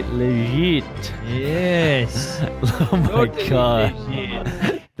did it legit. Yes. Oh my god.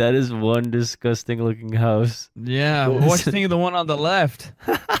 That is one disgusting looking house. Yeah, what do you think of the one on the left?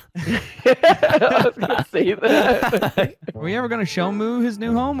 I was gonna say that. Are we ever gonna show Moo his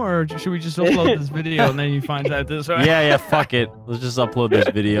new home, or should we just upload this video and then he finds out this? Right? Yeah, fuck it. Let's just upload this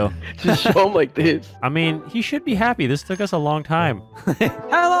video. Just show him like this. I mean, he should be happy. This took us a long time.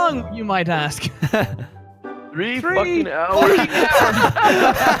 How long, you might ask? 3 fucking hours.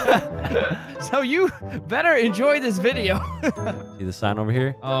 So you better enjoy this video. See the sign over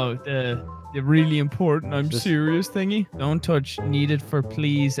here? Oh, the really important I'm serious thingy. Don't touch, needed for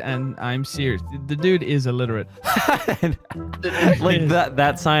please, and I'm serious. The dude is illiterate. Like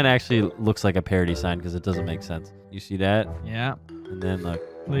that sign actually looks like a parody sign because it doesn't make sense. You see that? Yeah. And then look.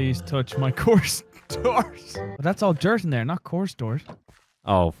 Please touch my course doors. But that's all dirt in there, not course doors.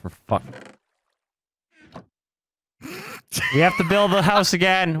 Oh, for fuck. We have to build the house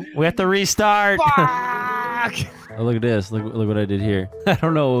again. We have to restart. Fuck! Oh, look at this. Look what I did here. I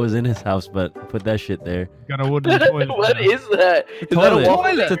don't know what was in his house, but I put that shit there. Got a wooden toilet. What is that? Is that a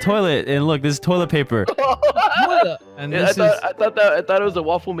toilet? It's a toilet. And look, this is toilet paper. And I this thought it was a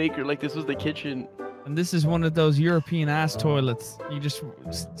waffle maker. Like this was the kitchen. And this is one of those European ass toilets. You just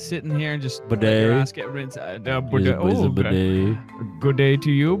sit in here and just bidet. let your ass get rinsed. Bidet. Oh, bidet. Good day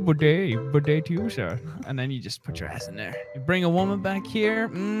to you, bidet. Bidet to you, sir. And then you just put your ass in there. You bring a woman back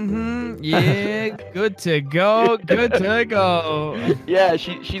here. Yeah, good to go. Good to go. Yeah,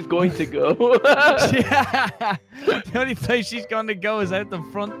 she's going to go. Yeah. The only place she's going to go is out the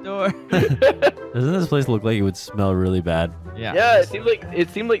front door. Doesn't this place look like it would smell really bad? Yeah. Yeah, it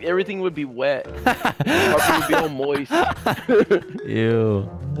seemed like everything would be wet. Carpet would be all moist. Ew.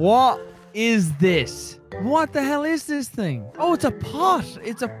 What is this? What the hell is this thing? Oh, it's a pot.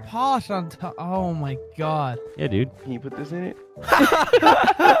 It's a pot on top. Oh my god. Yeah, dude. Can you put this in it?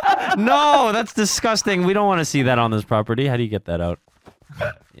 No, that's disgusting. We don't want to see that on this property. How do you get that out?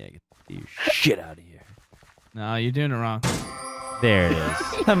 Yeah, get your shit out of here. No, you're doing it wrong. There it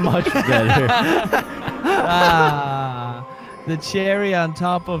is. Much better. The cherry on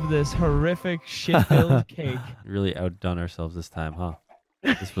top of this horrific shit-filled cake. Really outdone ourselves this time, huh?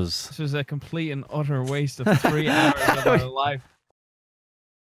 This was a complete and utter waste of 3 hours of our life.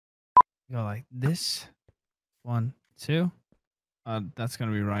 Go like this. 1, 2. That's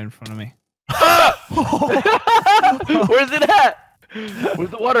gonna be right in front of me. Where's it at?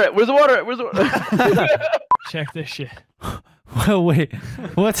 Where's the water at? Where's the water at? Where's the water? Check this shit. Well, wait,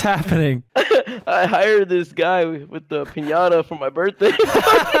 what's happening? I hired this guy with the piñata for my birthday.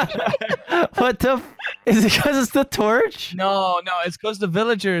 What the? Is it because it's the torch? No, it's because the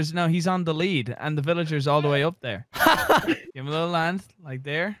villagers. No, he's on the lead, and the villagers all the way up there. Give him a little land, like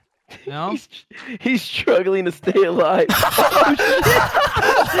there. No, he's struggling to stay alive.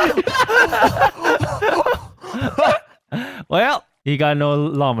 Well, he got no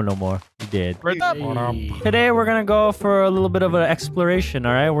llama no more. He did. Today we're gonna go for a little bit of an exploration.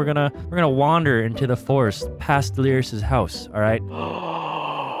 All right, we're gonna wander into the forest past Delirious' house. All right.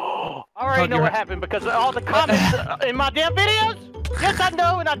 I already know what happened because of all the comments in my damn videos. Yes, I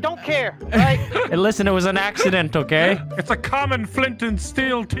know, and I don't care. Right? Hey, listen, it was an accident, okay? It's a common flint and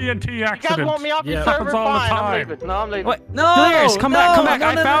steel TNT accident. You guys want me off your server? Happens all the Fine, time. I'm leaving. No, I'm leaving. What? no, Delirious, come back!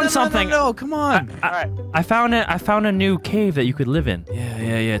 I found something. No, come on. All right. I found a new cave that you could live in. Yeah.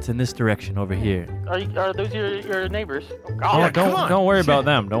 It's in this direction over here. Are those your neighbors? Oh, yeah, don't worry about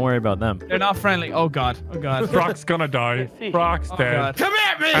them. Don't worry about them. They're not friendly. Oh god. Brock's gonna die. Brock's dead. God. Come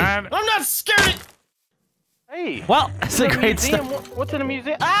at me! And I'm not scared. Hey. Well, it's a great museum. start. What's in the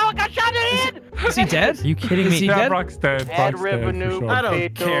museum? Ow! I got shot in the head. Is he dead? Are you kidding me? Is he yeah, dead? Brock's dead. Ad Brock's dead for revenue. sure. I don't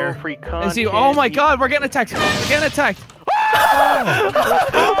potato, care. Free content. Is he? Oh my god, we're getting attacked. We're getting attacked.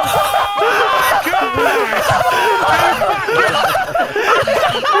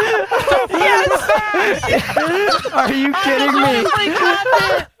 Are you kidding me?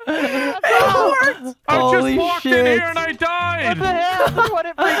 I Holy just walked in shit. here and I died. What the hell? What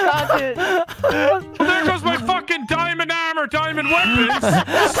free content? There goes my fucking diamond armor, diamond weapons.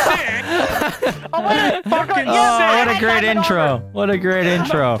 Sick. Oh wait! Fucking Oh, what a sick. great intro. What a great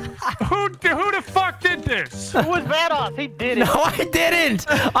intro. Who the fuck did this? Who was Vanos? He did it. No, I didn't.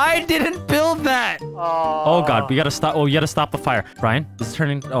 I didn't build that. Oh god, we gotta stop. Oh, we gotta stop the fire. Brian, this is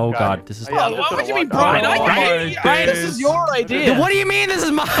turning. Oh god, this is. Yeah, I'm Why just would you gonna mean, walk Brian? my This is your idea. What do you mean this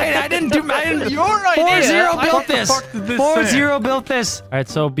is mine? I didn't do. I didn't. Your idea. 4-0 built this. fuck did this 4-0 built this. All right,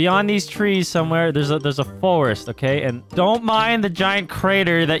 so beyond these trees somewhere, there's a forest, okay? And don't mind the giant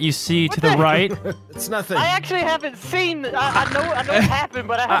crater that you see to the right. It's nothing. I actually haven't seen. I know it happened,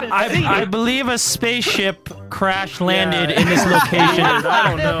 but I haven't seen I it. believe a spaceship crash landed in this location. I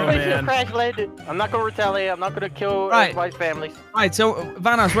don't know, man. Crash landed. I'm not gonna retaliate. I'm not gonna kill everybody's families. Right, so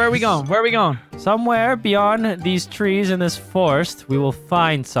Vanos, where are we going? Where are we going? Somewhere beyond these trees in this forest, we will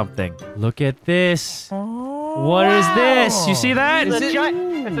find something. Look at this. What is this? You see that? It's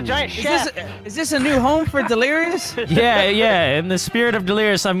a giant shaft. Is this a new home for Delirious? Yeah. In the spirit of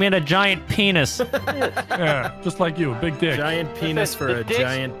Delirious, I made a giant penis. Yeah, just like you, big dick. Giant penis for a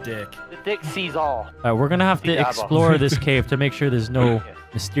giant dick. The dick sees all. We're gonna have to Diablo. explore this cave to make sure there's no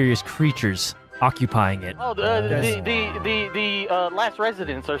mysterious creatures occupying it. Oh, the last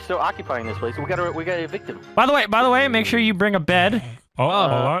residents are still occupying this place. We gotta evict them. By the way, make sure you bring a bed. Oh,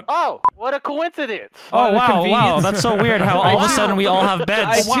 hold on. Oh, what a coincidence! Oh wow, that's so weird how all of a sudden we all have I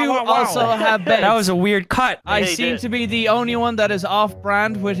beds. too also have beds. That was a weird cut. I Hey, seem dude. to be the only one that is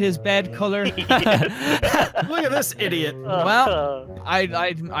off-brand with his bed color. Look at this idiot. Well,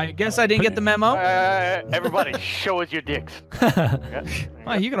 I guess I didn't get the memo. Everybody, show us your dicks.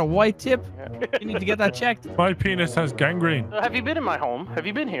 Oh, you got a white tip? You need to get that checked. My penis has gangrene. Have you been in my home? Have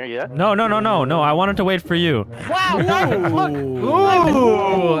you been here yet? No. I wanted to wait for you. Wow! Look!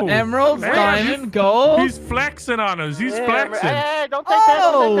 Ooh, emeralds, diamond, gold. He's flexing on us. He's flexing. Hey, don't take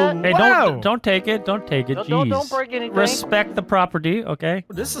that! Don't take that! Hey, Wow. don't take it. Don't take it. Don't Jeez. break anything. Respect the property, okay?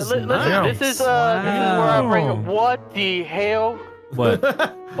 This is Listen, nice. this is where I bring. What the hell? What?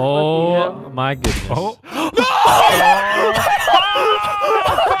 Oh my goodness. Oh.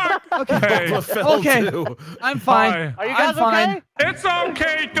 Okay. Hey, Fell Okay. too. I'm fine. Hi. Are you guys I'm fine. okay? it's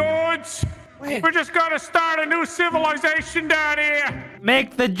okay, dudes. Wait. We're just gonna start a new civilization down here.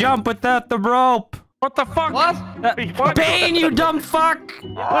 Make the jump without the rope. What the fuck? What? Bane, you dumb fuck! Put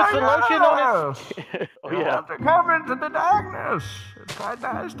some lotion on his. Oh yeah. To come into the darkness. It's quite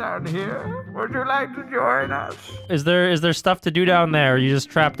nice down here. Would you like to join us? Is there stuff to do down there, or are you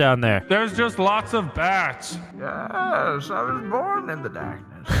just trapped down there? There's just lots of bats. Yes, I was born in the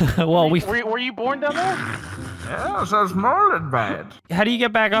darkness. Well, Were you born down there? Yes, I was molded by it. How do you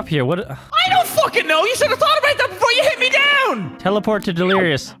get back up here? What? I don't fucking know. You should have thought about that before you hit me down. Teleport to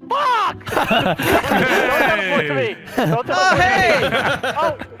Delirious. Fuck! Don't teleport to me. Don't teleport to me.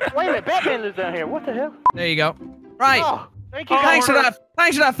 Oh, wait a minute. Batman lives down here. What the hell? There you go. Right. Oh, thank you. Thanks for that.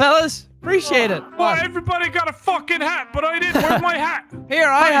 Thanks for that, fellas. Appreciate it. Well, everybody got a fucking hat, but I didn't. Where's my hat? Here,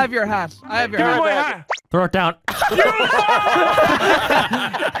 I have your hat. I have your Give me hat. my hat. Throw it down.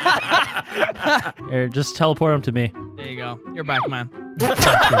 Here, just teleport him to me. There you go. You're back, man.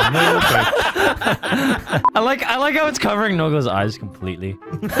 I like how it's covering Nogla's eyes completely.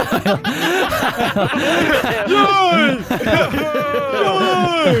 I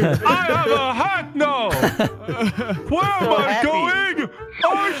have a hat now. Where am I going?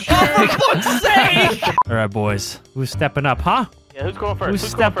 Oh shit! For fuck's sake! All right, boys. Who's stepping up, huh? Yeah, who's going first?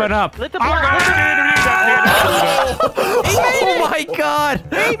 Who's stepping up? Let the Oh my God!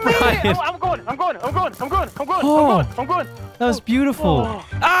 Brian. I'm going. That was beautiful.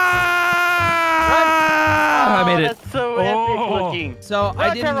 I made it. That's so epic looking. So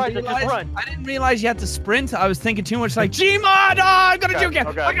I didn't realize you had to sprint. I was thinking too much like, Gmod! Oh, I gotta juke it!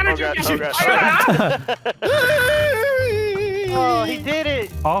 I gotta juke it! Oh, he did it!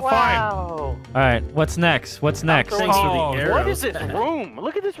 All fine. All right, what's next? What's next? Thanks for the arrows. What is this room?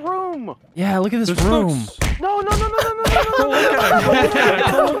 Look at this room! Yeah, look at this room. No! Go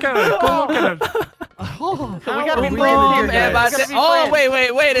look at it. So we gotta be Oh, friends here, man, guys. oh, wait a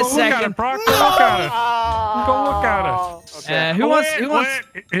Go look at second. it, Brock. Go look at it. Go look at it. Okay. Who wants? Wait.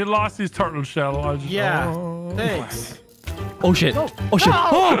 He lost his turtle shell. Yeah. Thanks. Oh shit! Oh shit!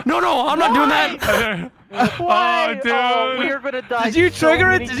 Oh no! I'm not doing that. Why? dude. Oh, we are gonna die. Did you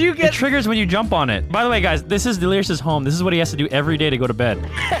trigger it? Did you It get? triggers when you jump on it. By the way, guys, this is Delirious's home. This is what he has to do every day to go to bed.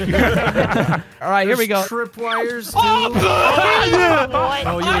 All right, here we go. Tripwires. Oh,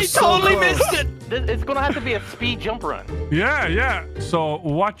 I totally missed it. It's gonna have to be a speed jump run. Yeah. So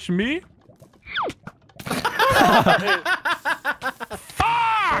watch me.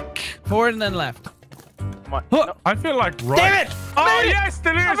 Fuck! Forward and then left. I feel like right. Damn it! Oh yes,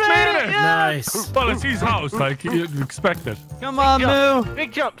 Delirious made it. Nice. Well, it's his house, like you'd expect it. Come on, Moo.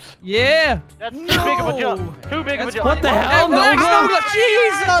 Big jumps. Yeah. That's too big of a jump. Too big of a jump. What the hell?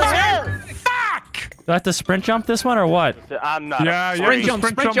 Jesus! Fuck! Do I have to sprint jump this one or what? I'm not. Yeah, Sprint you jump,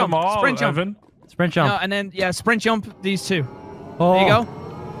 sprint sprint jump them jump, all, sprint jump. Evan. Sprint jump. No, and then sprint jump these two. Oh. There you go.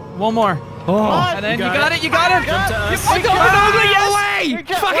 One more. Oh. And then you got it. You got it. Jump to us. You fucking ugly. Yes. Away!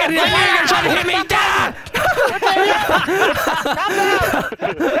 Fucking you're gonna try to hit me.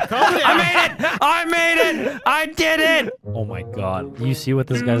 I made it! I did it! Oh my God. You see what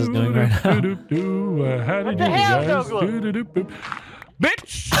this guy's doing right now? What the hell,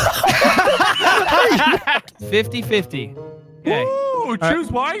 Bitch! 50-50. Okay. Ooh,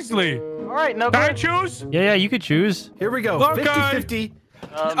 choose wisely. All right, no. Can I choose? Yeah, you could choose. Here we go. Okay. 50-50.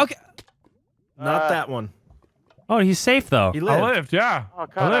 Okay. Not that one. Oh, he's safe though. He I lived. lived, yeah. Oh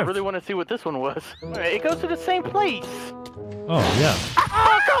God, I really want to see what this one was. All right, it goes to the same place. Oh, yeah.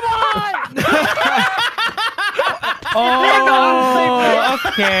 Oh, come on! Oh,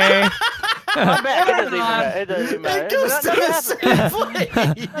 okay. I'm back. It doesn't even matter. It goes to the same place.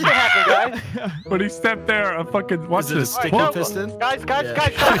 Nothing happened, guys. When he stepped there, I fucking watch Is it a this. sticky Whoa. piston? Guys, Yeah.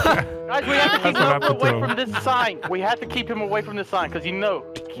 guys, we have to keep That's what him happened to away him. from this sign. We have to keep him away from this sign because he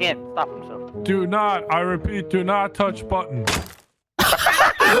can't stop himself. Do not, I repeat, do not touch button.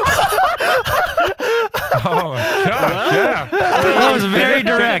 Oh, gosh, yeah. That was very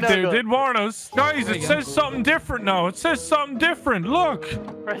direct. They did warn us. Guys, it says something different now. It says something different. Look.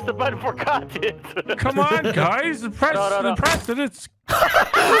 Press the button for content. Come on, guys. Press, No. press it. It's...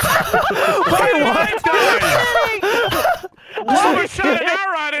 Someone shot an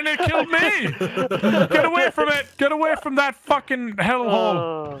arrow at it and it killed me. Get away from it. Get away from that fucking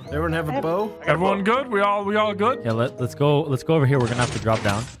hellhole. Everyone have a bow? Everyone good? We all good? Yeah, let's go over here. We're gonna have to drop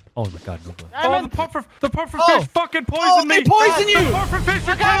down. Oh my God, no. Oh, the puffer fish fucking poisoned me. They poisoned you. The puffer fish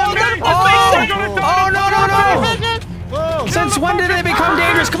are killing me. Oh, no. Whoa! Since when did they become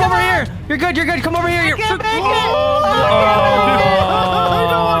dangerous? Come over here. You're good. Come over here.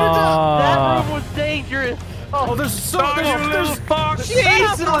 That room was dangerous. Oh, there's so Die, you little fuck.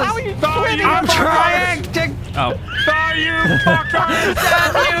 Jesus. How are you swimming? I'm trying to. Oh. Die, you fuckers.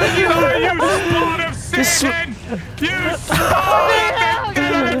 You spawn of Satan. You spawn of the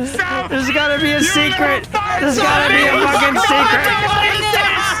good south. There's gotta be a secret. There's gotta be a fucking secret. What is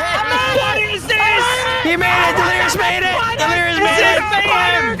this? What is this? He made it. Delirious made it. Delirious made it.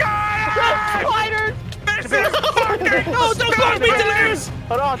 Spiders! This is fucking No, don't close me, Delirious.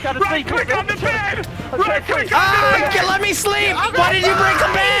 Hold on, gotta Right sleep. click on the bed! Right click on Ah, let me sleep. Why did you break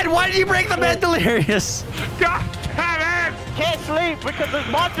the bed? Why did you break the bed, Delirious? God damn it! Can't sleep because there's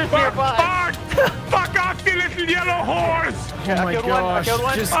monsters Fuck, nearby. fuck off, you little yellow horse! Okay, I killed one. I killed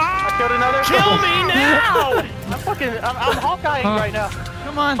one. just- I killed another. Kill me now. I'm Hawkeyeing right now.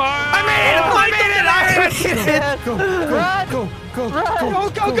 Come on. I made it. I made it. I made it. Yes. Run! Go. Go,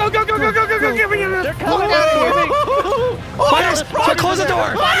 go. Give me They're coming at me. Spiders, close the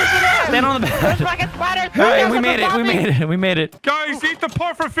door. Stand on the bed. Fucking spiders! All right, we made it. We made it. We made it. Guys, eat the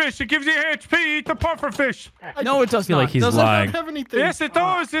pufferfish. It gives you HP. Eat the pufferfish. No, it does I feel not. like he's Does it? lying. Have anything. Yes, it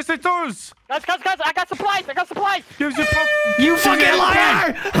does. Yes, it does. Guys, I got supplies. Gives you You fucking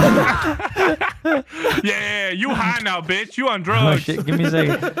liar! Yeah, you high now, bitch. You on Oh drugs. shit! Give me a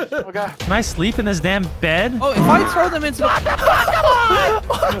second. Okay. Can I sleep in this damn bed? Oh, if I throw them into the...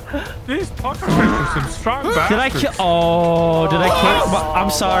 These pufferfish are some strong bastards. Did I kill? Oh, did I kill? I'm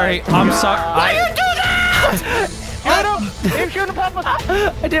sorry. I'm sorry. Why you do that? Shoot him! Shoot him, Papa!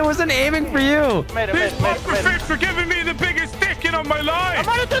 I wasn't aiming for you. Made it. These pufferfish are giving me the biggest dick in on my life. I'm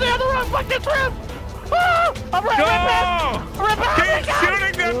running to the other room. Fuck this room! Oh, I'm right past. Go! I'm right past. Keep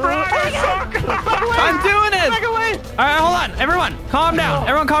shooting them, Brian. Suck. I'm doing it. Back away. All right, hold on. Everyone, calm down.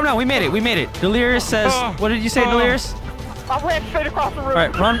 Everyone, calm down. We made it. We made it. Delirious says. What did you say, Delirious? I ran straight across the room. All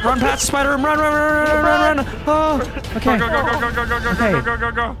right, run past the spider room. Run. Oh, okay.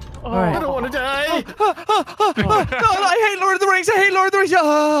 Go. All right. I don't want to die. No, I hate Lord of the Rings. I hate Lord of the Rings. I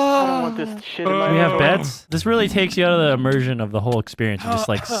don't want this shit in my We have head. beds. This really takes you out of the immersion of the whole experience. You just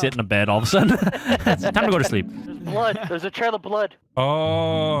like sit in a bed all of a sudden. It's time to go to sleep. There's blood. There's a trail of blood.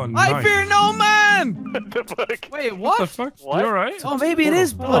 Oh, nice. I fear no man. The fuck? Wait, What the what? fuck? What? You alright? Oh, maybe it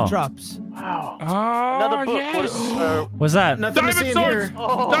is blood Oh. drops. Wow. Oh, Another book. yes. What's that? Nothing to see Diamond in swords! here.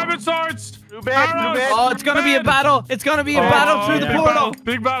 Oh. Diamond swords! Too bad. Arrows! Oh, it's gonna be a battle. It's gonna be a battle through the big portal. battle,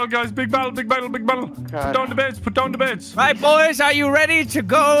 big battle, guys. Big battle. Put down the beds. Put down the beds. Right, boys, are you ready to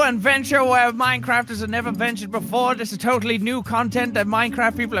go and venture where Minecrafters have never ventured before? This is totally new content that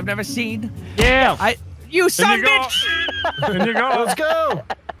Minecraft people have never seen. Yeah. You son you go. bitch! In you go. Let's go.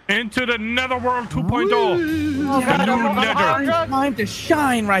 Into the Netherworld 2.0. Oh, The new Nether. time to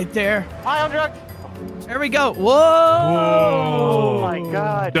shine right there. Hi, I'm drunk. There we go. Whoa! Whoa. Oh my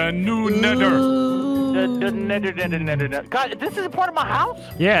god. The new Nether. The nether. God, this is a part of my house?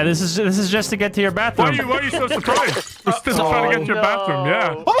 Yeah. This is just to get to your bathroom. Why are you so surprised? We're still trying to get to your bathroom,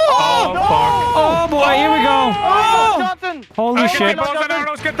 yeah. Oh, fuck. Oh boy, here we go. Oh, Johnson! Holy Get shit. the bows and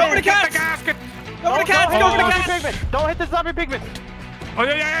arrows. Get Go for the the cats. gasket. Go for the cats! Go for the cats! Pigment. Don't hit the zombie pigment. Oh,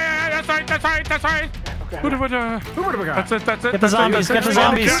 yeah. That's right. That's it. Get the zombies. Get the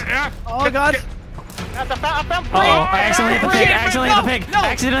zombies. Yeah. Oh god! I found Oh, I accidentally hit the pig. No.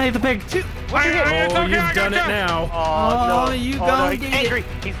 Accidentally hit the pig. What'd you hit? It's Oh, okay, I you've done gotcha. it now. Oh, no. you Oh, go no. He's get it. angry.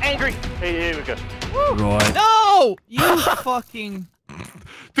 He's angry. Hey, here we go. Roy. No! You fucking.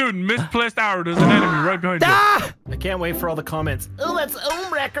 Dude, misplaced arrow. There's an enemy right behind you. Ah! I can't wait for all the comments. Oh, that's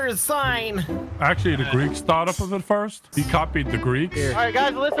Umwrecker's sign. Actually, the Greeks thought up of it first. He copied the Greeks. All right,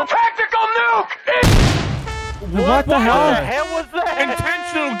 guys, listen. Tactical nuke! What the What hell? the hell was that?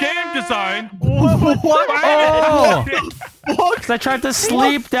 Intentional game design. What? Oh! Because I tried to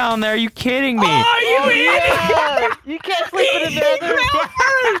sleep down there. Are you kidding me? Yeah. You can't sleep in the nether.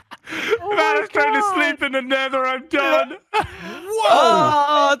 Man, I was trying to sleep in the nether. I'm done.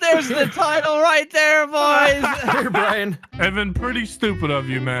 Oh, there's the title right there, boys. Here, Brian. Evan, pretty stupid of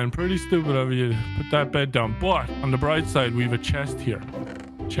you, man. Pretty stupid of you to put that bed down. But on the bright side, we have a chest here.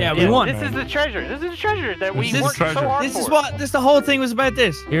 Yeah, we won. This is the treasure. This is the treasure that we This is worked treasure. so hard This for. is what. This the whole thing was about.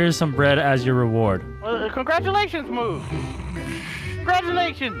 This. Here's some bread as your reward. Congratulations, Move.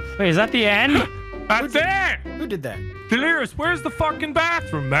 Congratulations. Wait, is that the end? That's it. Who did that? Delirious, where's the fucking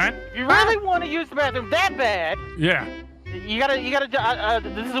bathroom, man? You really want to use the bathroom that bad? Yeah. You gotta.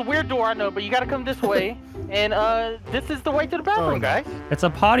 This is a weird door, I know, but you gotta come this way, and this is the way to the bathroom, guys. It's a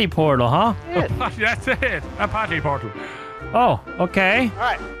potty portal, huh? Yes. That's it. A party portal. Oh, okay. All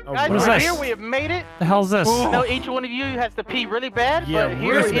right, guys, what is right this? here we have made it. The hell's this? I know each one of you has to pee really bad, Yeah, but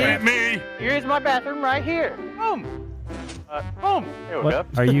here where's is that? Me. here's my bathroom right here. Boom. Boom. There we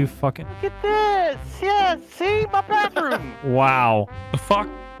What go. are you fucking? Look at this. Yeah, see my bathroom. Wow. The fuck?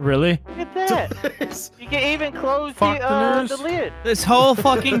 Really? Look at that. You can even close Fuck the lid. This whole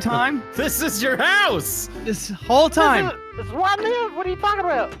fucking time. This is your house. This whole time. This is where I live. What are you talking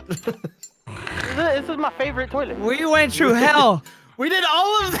about? This is my favorite toilet. We went through hell. We did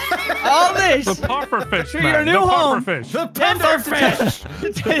all of that. All this. The pufferfish, To man. your new the home. pufferfish. The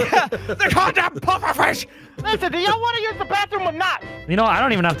pufferfish. They're called that pufferfish. Listen, do y'all want to use the bathroom or not? You know, I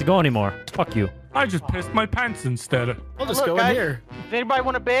don't even have to go anymore. Fuck you. I just pissed my pants instead. I'll just Look, go guys, in here. Does anybody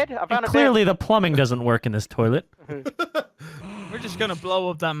want a bed? I found a Clearly, the plumbing doesn't work in this toilet. We're just gonna blow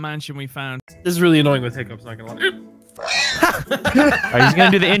up that mansion we found. This is really annoying with hiccups. Not gonna lie. Alright, he's gonna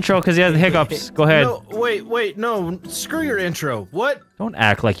do the intro because he has the hiccups. Go ahead. No, wait, no. Screw your intro. What? Don't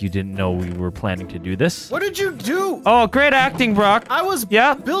act like you didn't know we were planning to do this. What did you do? Oh, great acting, Brock. I was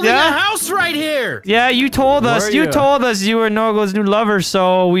yeah. building a house right here. Yeah, you told us. You told us you were Norgo's new lover,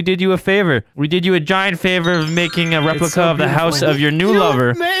 so we did you a favor. We did you a giant favor of making a replica of the house of your new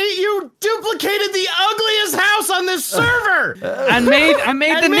lover. You duplicated the ugliest house on this server. And made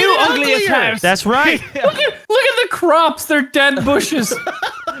the new ugliest house. That's right. Look at the crops. They're dead bushes.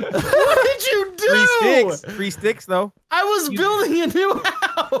 What did you do? Free sticks, though. I was building a new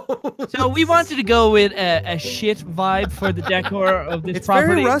house. So we wanted to go with a shit vibe for the decor of this It's property.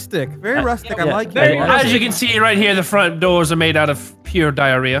 very rustic. Very rustic. I like very it. rustic. As you can see right here, the front doors are made out of pure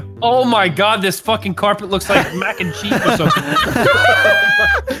diarrhea. Oh my god, this fucking carpet looks like mac and cheese or something.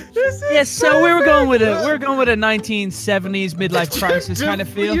 Yes, so we were going with a 1970s midlife crisis kind of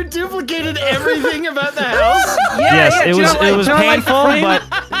feel. You duplicated everything about the house. Yes, yeah, it was painful, like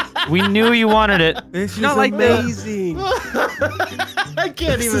but we knew you wanted it. This is not like amazing. I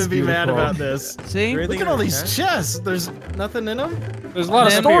can't even be mad about this. See? Look at all these chests. There's nothing in them. There's a lot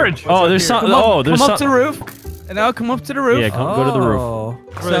of Then- storage. Oh, there's some. Come up, Oh, there's come up some. to the roof, and I'll come up to the roof. Yeah, go to the roof.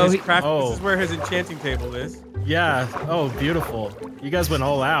 So This he- this is where his enchanting table is. Yeah. Oh, beautiful. You guys went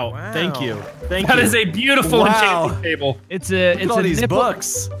all out. Wow. Thank you. Thank That you. is a beautiful enchanting table. it's a Look at all these nipple.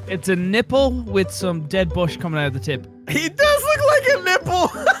 books. It's a nipple with some dead bush coming out of the tip. He does look like a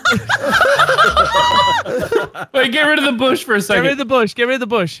nipple. Wait, get rid of the bush for a Get second. rid of the bush. Get rid of the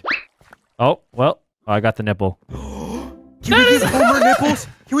bush. Oh, well, I got the nipple. Can we give Homer nipples?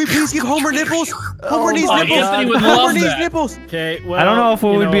 Can we please give Homer nipples? Homer needs my nipples. God. Would Homer love needs that. nipples. Okay. Well, I don't know if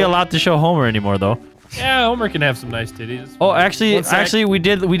we you would be know, allowed to show Homer anymore, though. Yeah, Homer can have some nice titties. Oh, actually, One sec. we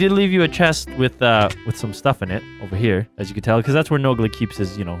did leave you a chest with some stuff in it over here, as you can tell, because that's where Nogla keeps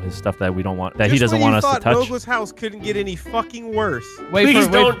his his stuff that we don't want, that he Just doesn't when want you us to thought touch. Nogla's house couldn't get any fucking worse. Please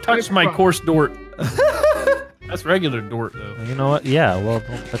don't touch my coarse dort. That's regular dort, though. You know what? Yeah, well,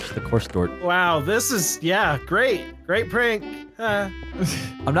 don't touch the coarse dort. Wow. This is great. Great prank. I'm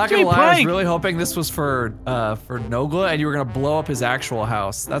not gonna lie, I was really hoping this was for Nogla and you were gonna blow up his actual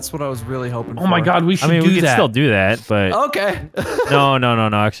house. That's what I was really hoping for. Oh my god, we should I mean, do we could that. still do that, but Okay. no.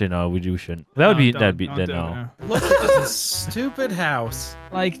 Actually, no, we shouldn't. That would be don't no. do it now. Look at this stupid house.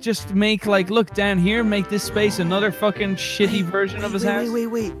 Like, just make, look down here, make this space another fucking shitty version of his house.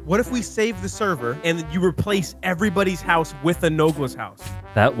 Wait. What if we save the server and then you replace everybody's house with a Nogla's house?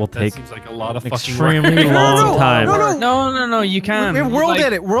 That will That take seems like a lot of an fucking extremely work. long time. No, you can.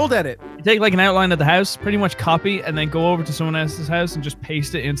 World edit. You take like an outline of the house, pretty much copy, and then go over to someone else's house and just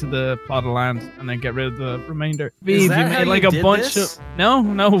paste it into the plot of land, and then get rid of the remainder. Is that how like you a did bunch this? of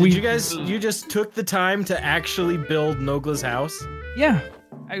no, Did we you guys? You just took the time to actually build Nogla's house? yeah,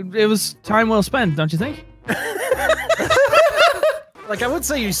 it was time well spent, don't you think? Like I would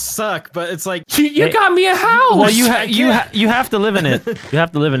say you suck, but it's like You got me a house. Well, you have to live in it. You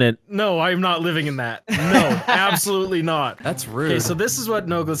have to live in it. no, I'm not living in that. No, absolutely not. That's rude. Okay, so this is what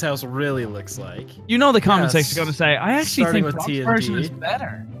Nogla's house really looks like. You know the comment Yes. section's gonna say, I actually Starting think with Brock's TNT. version is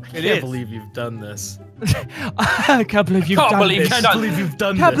better. I can't believe you've done this. I can't believe you've done this. Can't believe you've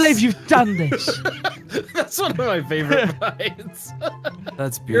done Can't this. believe you've done this. That's one of my favorite fights.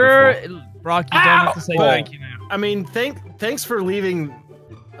 That's beautiful. Brock, you don't have to say But, thank you now. I mean, thanks for leaving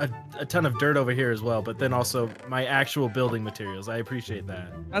a ton of dirt over here as well, but then also my actual building materials. I appreciate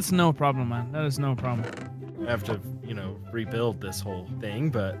that. That's no problem, man. That is no problem. I have to, rebuild this whole thing,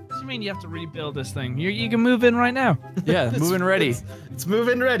 but What do you mean you have to rebuild this thing? You can move in right now. Yeah, moving ready. It's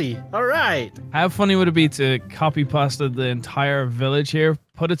moving ready. All right. How funny would it be to copy pasta the entire village here,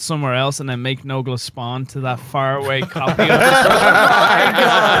 put it somewhere else, and then make Nogla spawn to that faraway copy of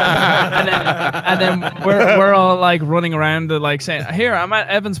and then we're all like running around like saying, "Here, I'm at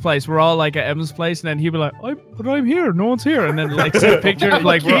Evan's place." We're all like at Evan's place, and then he'll be like, "But I'm here. No one's here." And then like take a picture of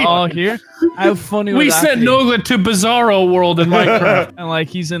like we're all here. How funny would We that sent be? Nogla to Bizarro World in Minecraft. And like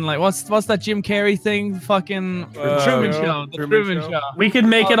he's in like what's that Jim Carrey thing? Fucking Truman Show. The Truman Show. We could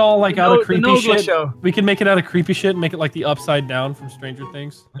make it all like out of creepy Nogla shit. Show. We could make it out of creepy shit and make it like the Upside Down from Stranger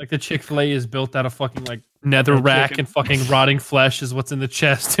Things. Like the Chick-fil-A is built out of fucking like nether rack and fucking rotting flesh is what's in the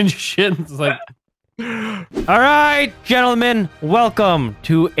chest and shit. It's like All right, gentlemen, welcome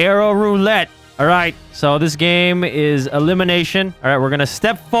to Arrow Roulette. All right, so this game is elimination. All right, we're gonna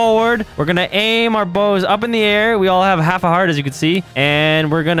step forward. We're gonna aim our bows up in the air. We all have half a heart, as you can see.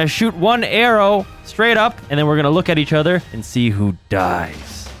 And we're gonna shoot one arrow straight up, and then we're gonna look at each other and see who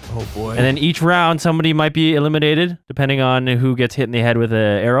dies. Oh boy. And then each round, somebody might be eliminated, depending on who gets hit in the head with an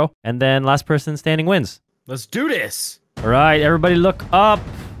arrow. And then last person standing wins. Let's do this. All right, everybody look up.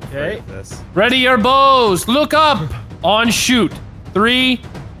 Okay. Ready your bows. Look up. On shoot. 3,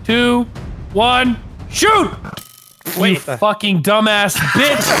 2, 1, shoot! Wait, fucking dumbass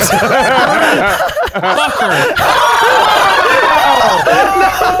bitch! Fucker!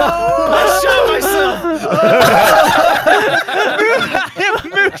 I shot myself!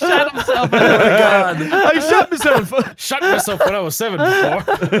 Moose shot himself. Oh my god. I shot myself. Shot myself when I was 7 before.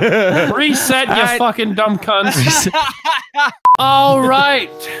 Reset, you fucking dumb cunts. All right.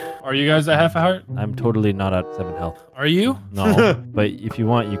 Are you guys at half a heart? I'm totally not at 7 health. Are you? No, but if you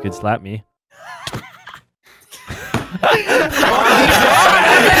want, you could slap me.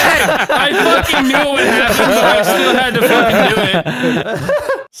 I fucking knew it would happen, but I still had to fucking do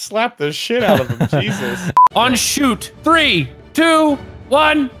it. Slap the shit out of him, Jesus. On shoot. 3, 2,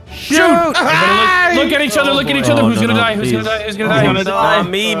 1, shoot! Everybody look at each other, look at each other. Who's gonna die? Who's gonna die? Who's gonna die? Who's gonna die?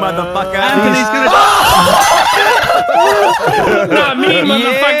 Me, motherfucker. Anthony's gonna die. Not me,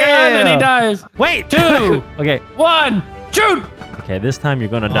 motherfucker. And then he dies. Wait. 2, Okay. 1, shoot! Okay, this time you're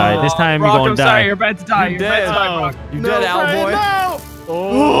gonna die. This time Brock, you're gonna I'm die. sorry, you're about to die. You're about to die, Brock. You dead, Owlboy.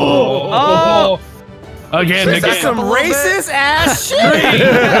 Oh! Again. That's some racist ass shit.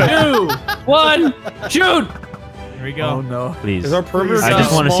 3, 2, 1, shoot! Here we go. Oh no. Please. Is our perimeter I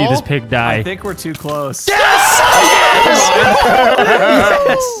just want to see this pig die. I think we're too close. Yes!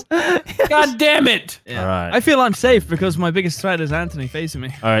 God damn it! All right. I feel unsafe because my biggest threat is Anthony facing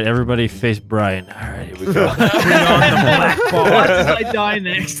me. All right, everybody face Brian. All right, here we go. Bring on the black ball. What does I die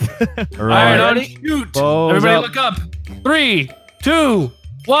next? All right. All right, shoot! Bows Everybody up. look up. 3, 2,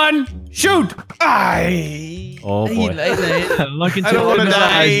 1, shoot! Oh boy. Look into his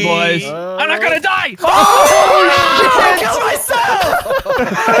eyes, boys. I'm not gonna die! I killed myself!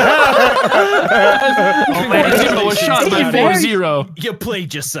 4-0 was shot by 4-0. You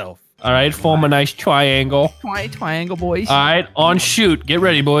played yourself. All right, form a nice triangle. Triangle, boys. All right, on shoot. Get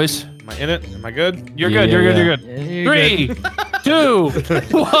ready, boys. Am I in it? Am I good? You're good. You're good. You're good. You're 3, 2,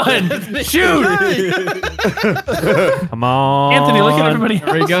 1, shoot! Come on. Anthony, look at everybody.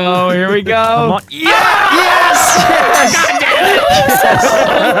 Here we go. Here we go. Come on. Yes!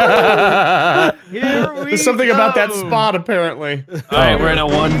 There's something about that spot, apparently. All right, we're in a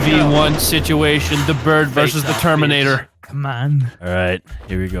 1v1 situation. The bird versus the Terminator. Come on. All right,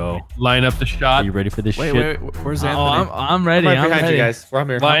 here we go. Line up the shot. Are you ready for this Wait, shit? where's Oh, Anthony? I'm ready. Right I'm behind ready. you guys. I'm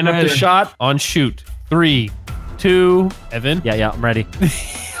here. Line up the shot. On shoot. 3, 2, Evan. Yeah, I'm ready.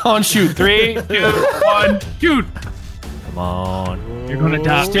 On shoot. 3, 2, 1, shoot! Come on. You're gonna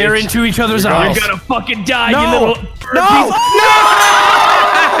die. Stare into each other's eyes. You're gonna fucking die, you No! little No!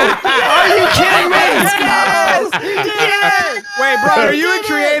 Are you kidding me? Yes! Wait, bro, are you in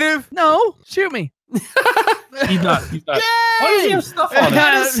creative? No, shoot me. He's not. Why does he have stuff on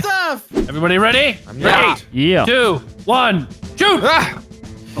him? Stuff. Everybody ready? not. 3, Yeah. 2, 1, shoot!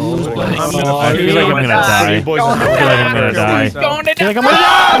 I feel like I'm gonna die. I feel like I'm gonna die. I feel like I'm gonna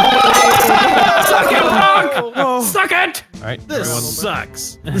die. Suck it, Brock! Suck it! All right, This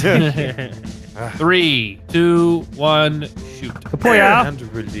sucks. 3, 2, 1, shoot. Kapoya. And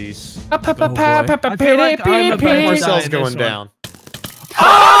release. I feel like I'm about More to die cells in going this one. down.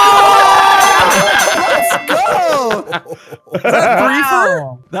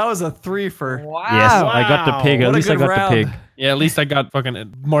 That was a threefer. Wow. Yes, I got the pig. At What a least I good got round. the pig. Yeah, at least I got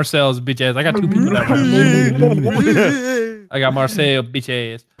fucking Marcel's bitch ass. I got 2 people that round. I got Marcel bitch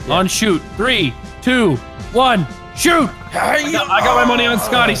ass. On shoot. 3, 2, 1, shoot! I got my money on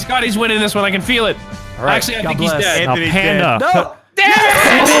Scotty. Scotty's winning this one. I can feel it. right. Actually, I God think he's bless. dead. Now, Panda. No!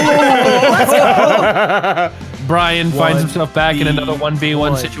 Brian finds himself back in another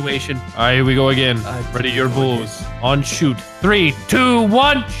 1v1 situation. All right, here we go again. Ready your bulls. On shoot. 3, 2,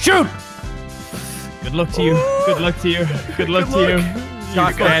 1, shoot! Good luck to you. Good luck to you. Good luck to you.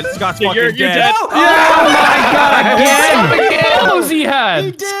 Scott's dead. Scott's fucking You're dead. dead. Oh my god, again! How many kills he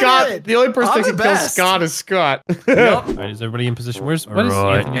had? Scott, the only person I'm that can the kill best. Scott is Scott. All right, is everybody in position? What is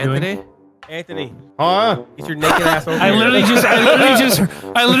Right. Anthony doing? Anthony. Huh? Get your naked ass over I here. literally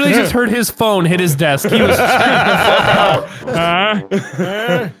just heard his phone hit his desk. He was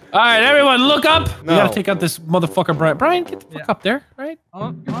All right, everyone, look up. We No. gotta take out this motherfucker, Brian. Brian, get the fuck up there, right?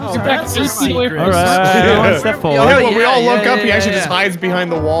 You're back. That's Just a see where- secret. All right, one step Yeah, forward. when we all look up, he yeah, actually yeah. just hides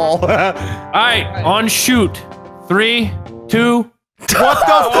behind the wall. All right, on shoot. 3, 2, What the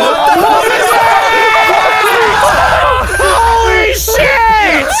fuck? Holy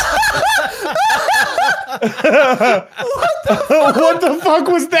shit! What the fuck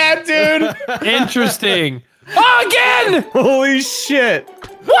was that, dude? Interesting. Oh, again! Holy shit.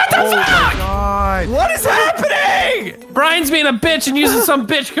 What the fuck? God. What is happening? Brian's being a bitch and using some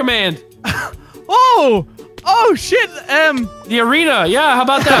bitch command. Oh shit. The arena. Yeah, how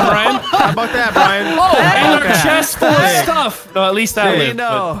about that, Brian? How about that, Brian? Oh, and our chest full of stuff. No, at least I live.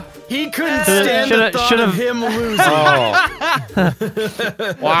 No. He couldn't stand the thought of him losing.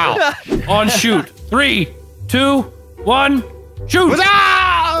 Wow. On shoot. 3, 2, 1, shoot!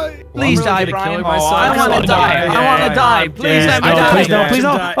 Please die, Brian. I want to die. I want to die. Please let me die. Please don't. Please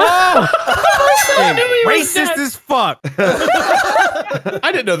don't. Oh! Racist as fuck.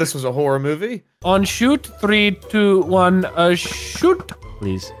 I didn't know this was a horror movie. On shoot. 3, 2, 1, shoot.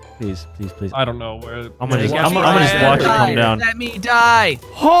 Please. Please, please, please. I don't know where. I'm gonna just watch it come down. Let me die.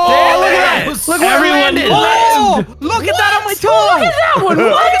 Oh, look at that! Look where Everyone it landed. Oh, look at that on my tongue. Look at that one.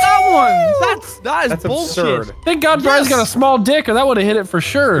 Look at that one. That is bullshit. Absurd. Thank God Brian's got a small dick, or that would have hit it for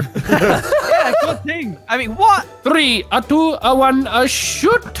sure. Yeah, good thing. I mean, what? 3, 2, 1,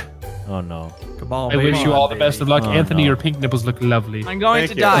 shoot. Oh no. Come on, I wish you all the best of luck. Oh, Anthony, no. your pink nipples look lovely. I'm going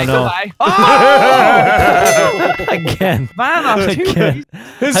Thank to you. die. Oh, no. Goodbye. Again. Vanos, Again.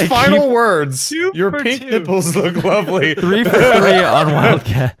 His I final words. 2 Your for pink 2. nipples look lovely. 3 for 3 on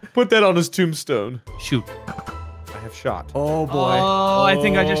Wildcat. Put that on his tombstone. Shoot. I have shot. Oh boy. Oh, I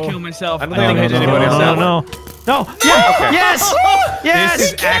think I just killed myself. I don't I think think I I did just anybody killed else. myself. No. Yeah. Yes. Yes.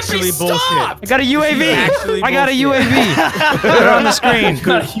 This is actually bullshit. I got a UAV. actually I got a bullshit. UAV. Put it on the screen.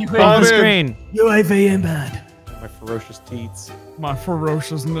 On the screen. UAV inbound. My ferocious teats. My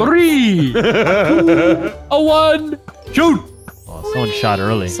ferocious 3, 2, 1, shoot. Oh, someone shot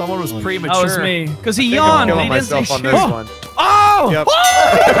early. Someone was premature. That was me. Because he I'm yawned. killing He didn't say myself on shoot. this one. Oh! Yep.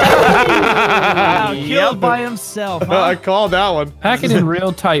 Wow, killed by himself. Huh? I called that one. Pack it in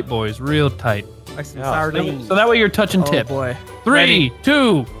real tight, boys. Real tight. Like some sardines. So that way you're touching tip. boy. 3,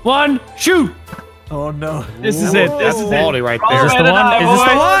 2, 1, shoot. Oh no. This is it. This is it. Quality right Is there. this the one? Is this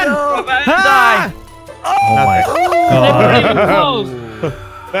the one? Die. Oh my god.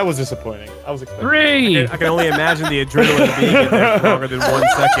 That was disappointing. I was expecting. 3, I can only imagine the adrenaline being in there for longer than 1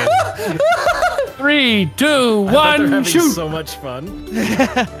 second. 3, 2, I bet they're 1, having shoot. so much fun.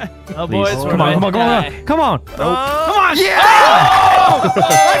 Oh, Please. boys, Come on, come on, come on. Come on. Come on. Yeah!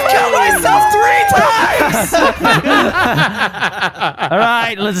 I've killed myself 3 times! All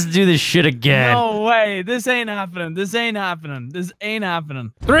right, let's do this shit again. No way. This ain't happening. This ain't happening. This ain't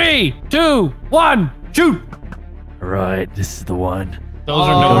happening. 3, 2, 1, shoot. All right, this is the one. Those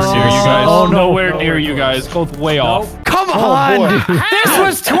are nowhere near you guys. Oh, no. Nowhere near you guys. Both way off. Come on. This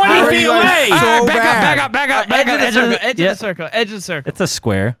was 20 feet away. Back up. Edge of the circle. Edge Yeah. of the circle. Edge of the circle. It's a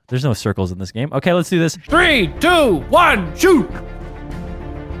square. There's no circles in this game. Okay, let's do this. 3, 2, 1, shoot.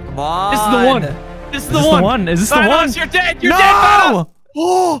 Come on. This is the one. This is the one. Is this the one? Vanos, you're dead. You're dead, No!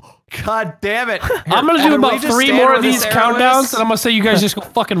 Oh, god damn it. I'm gonna do about 3 more of these countdowns, and I'm gonna say you guys just go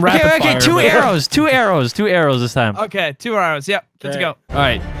fucking rapid fire. Okay, 2 arrows. 2 arrows. 2 arrows this time. Okay, 2 hours. Yep. Good to go. All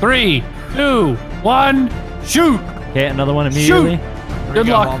right, 3, 2, 1, shoot. Okay, another one immediately. Good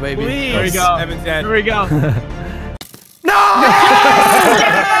luck. Come on, baby. Please. There we go. Evan's dead. Here we go.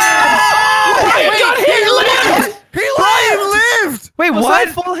 Brian lived! Wait, Was what?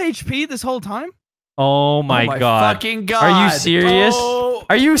 I full HP this whole time? Oh my, my god. fucking god. Are you serious? Oh.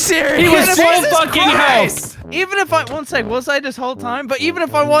 Are you serious? He was full Jesus fucking Christ. health. Even if I was I this whole time? But even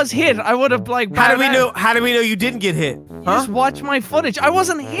if I was hit, I would have like. How do we know? How do we know you didn't get hit? Just watch my footage. I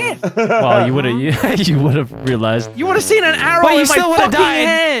wasn't hit. Well, you would have you would have realized. You would have seen an arrow But you in my still would have fucking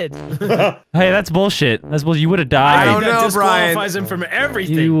died. head. Hey, that's bullshit. That's bullshit. You would have I died. think that no, disqualifies him from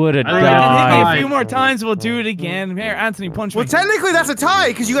everything. You would have Hit me a died. few more times. We'll do it again. Here, Anthony, punch Well, me. technically that's a tie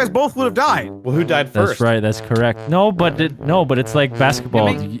because you guys both would have died. Well, who died first? That's right. That's correct. No, but it's like basketball.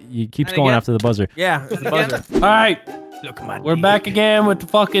 Hit me. You keeps And going again. after the buzzer. Yeah, it's the buzzer. All right, we're back again with the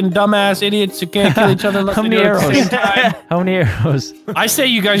fucking dumbass idiots who can't kill each other unless How they many do it at the arrows? same time. How many arrows? I say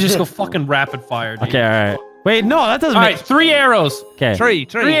you guys just go fucking rapid fire, dude. Okay, all right. Wait, no, that doesn't All make. right, 3 arrows. Okay. Three.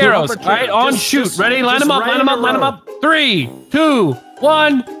 3 arrows. All right, on shoot. Ready? Line them up. Line them up. Line them up. 3, 2,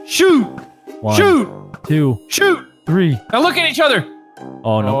 1, shoot. 1, Shoot. 2, Shoot. 3. Now look at each other.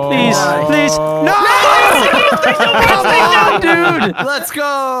 Oh no! Please, please, no! Come on, dude! Let's go.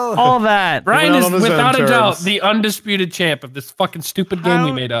 All that. Brian Even is on his own without a doubt terms. the undisputed champ of this fucking stupid game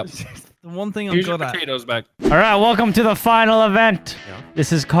we made up. The one thing I'm Here's your good at. potatoes back. All right, welcome to the final event.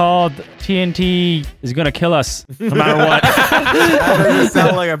 This is called TNT is gonna kill us no matter what. That doesn't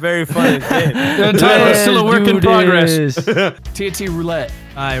sound like a very funny thing. The title is still a work in progress. TNT roulette.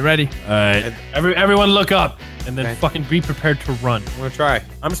 All right, ready? All right. Everyone look up and then fucking be prepared to run. I'm gonna try.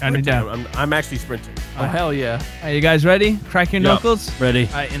 I'm sprinting. down. I'm actually sprinting. Oh, hell yeah. Are you guys ready? Crack your Yeah. knuckles. Ready.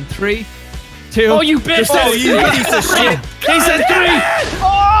 All right, in 3, 2. Oh, you bitch! Oh, you piece of shit. He said 3!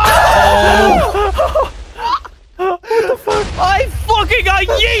 I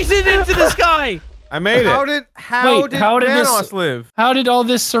yeeted into the sky. I made it. How did Vanos live? How did all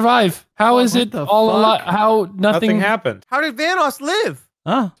this survive? How is it all alive? How Nothing happened. How did Vanos live?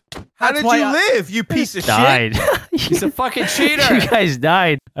 Huh? How did you live, you piece of Died. He's a fucking cheater. You guys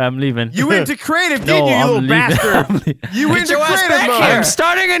died. I'm leaving. You went to creative, No, didn't you, you I'm little leaving. bastard? You went into creative mode. I'm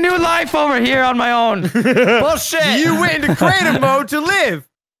starting a new life over here on my own. Bullshit. You went into creative mode to live.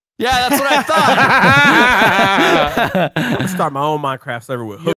 Yeah, that's what I thought. I'm gonna start my own Minecraft server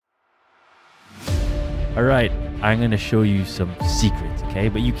with hook. All right, I'm gonna show you some secrets, okay?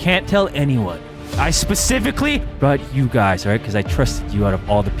 But you can't tell anyone. I specifically brought you guys, all right? Because I trusted you out of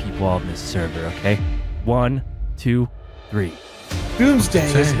all the people on this server, okay? 1, 2, 3.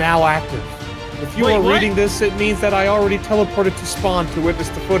 Doomsday is now active. If you are reading this, it means that I already teleported to spawn to witness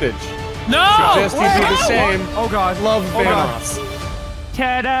the footage. No! Suggest you do the same. Oh god. Love Vanos.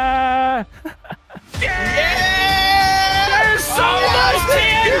 Ta-da! There's so much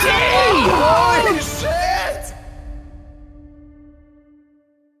TNT! Holy shit!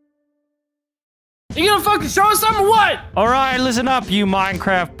 You gonna fucking show us something or what? All right, listen up, you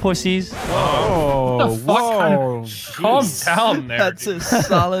Minecraft pussies. Oh, whoa. Calm down there. That's a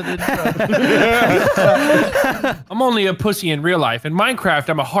solid intro. I'm only a pussy in real life. In Minecraft,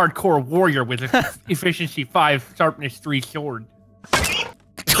 I'm a hardcore warrior with an efficiency 5, sharpness 3 sword.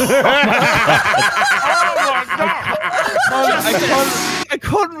 I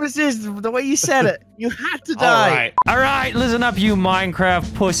couldn't resist the way you said it. You had to die. All right, listen up, you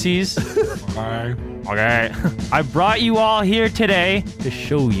Minecraft pussies. Okay. I brought you all here today to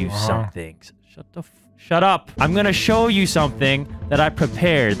show you something. Shut up. I'm gonna show you something that I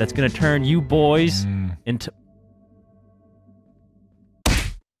prepared that's gonna turn you boys into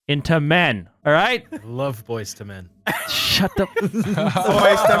men. All right? Love Boys to Men. Shut the Boys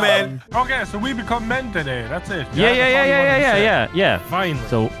to men. Okay, so we become men today. That's it. Yeah. Finally.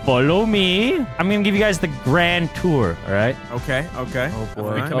 So follow me. I'm gonna give you guys the grand tour. All right? Okay. Oh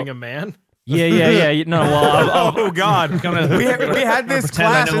boy. Becoming a man? Yeah. No, well, oh god. We had this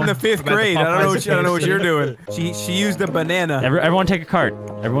class in the 5th grade. I don't know what you're doing. She used a banana. Everyone take a cart.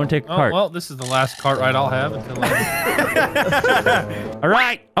 Everyone take a cart. Well, this is the last cart ride I'll have until All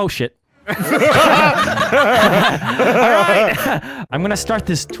right. Oh shit. All right. I'm gonna start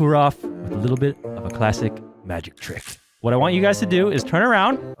this tour off with a little bit of a classic magic trick. What I want you guys to do is turn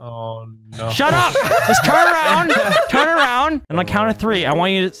around. Oh no. Shut up! Just turn around. Turn around. And on count of 3, I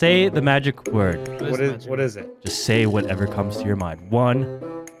want you to say the magic word. What is it? Just say whatever comes to your mind.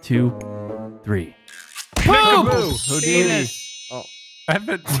 1, 2, 3. Boom! Houdini. Oh.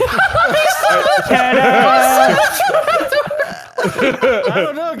 Evan. I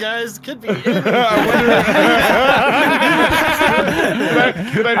don't know, guys. Could be. Did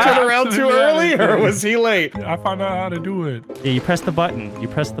I turn around too early, or was he late? I found out how to do it. Yeah, you press the button. You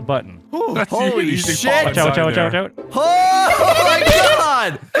press the button. Holy shit! Watch out. Oh my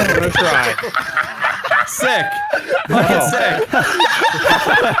god! I'm gonna try. Sick. Fucking sick.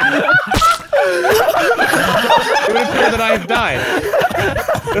 It would appear that I have died.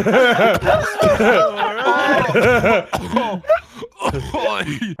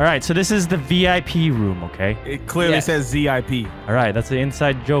 All right, so this is the VIP room, okay? It clearly says ZIP. All right, that's an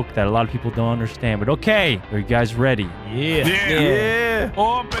inside joke that a lot of people don't understand, but okay. Are you guys ready? Yeah.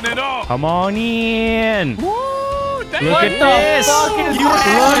 Open it up. Come on in. Look Look at this. You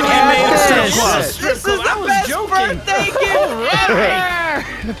actually made a strip club. This is the best birthday gift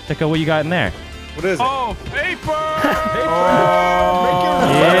ever. Check out what you got in there. What is it? Oh, paper.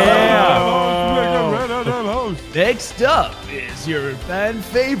 Next up is your fan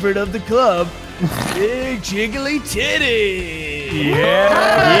favorite of the club, Big Jiggly Titty.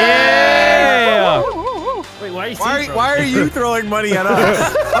 Yeah. Wait, Why are you throwing money at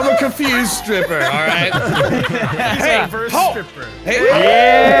us? I'm a confused stripper, all right? He's a reverse stripper.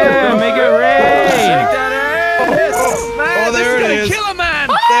 Yeah. Make it rain. Man, Oh, there it is. Kill a man.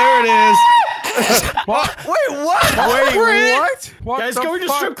 There it is. What? Wait, what? Wait, what? Guys, going to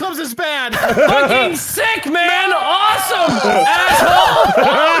strip clubs is bad. Fucking sick, man. Awesome, asshole.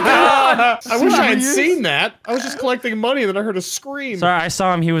 Oh, God. I wish I had seen that. I was just collecting money and then I heard a scream. Sorry, I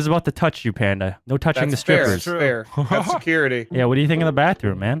saw him. He was about to touch you, Panda. No touching the strippers. Fair. That's security. Yeah, what do you think of the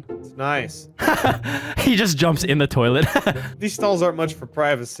bathroom, man? It's nice. He just jumps in the toilet. These stalls aren't much for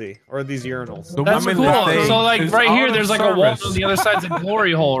privacy, or these urinals. That's cool. So like right here, there's like a wall on the other side's a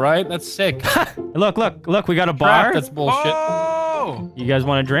glory hole, right? That's sick. Look, we got a bar. That's bullshit. Oh! You guys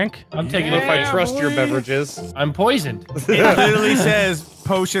want a drink? I'm taking If it. I trust your beverages. I'm poisoned. It literally says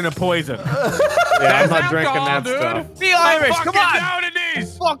potion of poison. Yeah, I'm not drinking that stuff. Be Irish, come on! Down in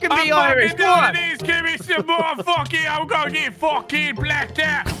these. Fucking be I'm Irish, fucking come down on! in these. Give me some more fucking. I'm gonna get fucking blacked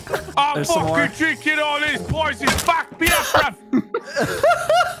out. I'm There's some more. fucking drinking all this poison. Fuck me up, bruv.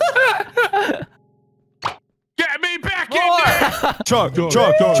 Get me back in there. Chug.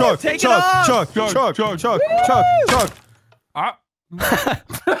 Take it off. Chug.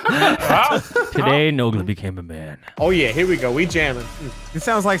 Today, Nogla became a man. Oh yeah, here we go. We jamming. This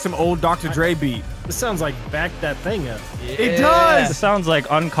sounds like some old Dr. Dre beat. This sounds like back that thing up. It does. It sounds like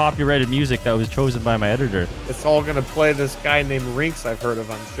uncopyrighted music that was chosen by my editor. It's all gonna play this guy named Rinks I've heard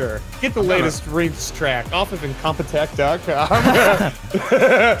of, I'm sure. Get the latest Rinks track off of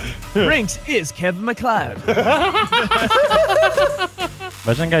Incompetech.com. Rinks is Kevin McLeod.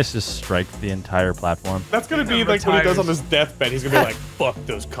 Imagine guys just strike the entire platform. That's gonna be like what he does on his deathbed. He's gonna be like, fuck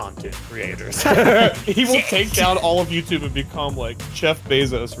those content creators. He will take down all of YouTube and become like Jeff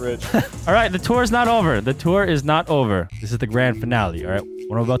Bezos rich. All right, the tour is not over. The tour is not over. This is the grand finale, all right?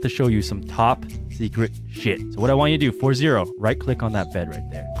 What I'm about to show you some top secret shit. So what I want you to do, 4-0, right click on that bed right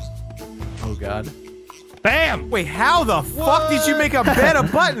there. Oh, God. Bam! Wait, how the fuck did you make a bed a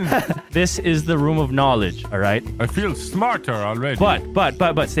button? This is the room of knowledge, all right? I feel smarter already. But,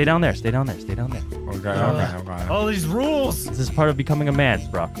 stay down there, stay down there. Okay. All these rules. This is part of becoming a man,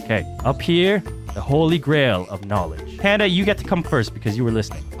 Brock, okay? Up here, the holy grail of knowledge. Panda, you get to come first because you were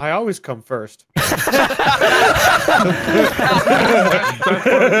listening. I always come first.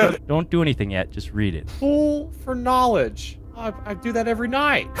 Don't do anything yet, just read it. Fool for knowledge. I do that every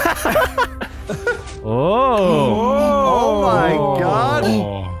night. Oh my God.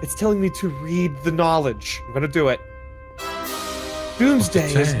 It's telling me to read the knowledge. I'm gonna do it.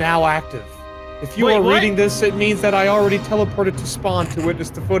 Doomsday is now active. If you are reading this, it means that I already teleported to Spawn to witness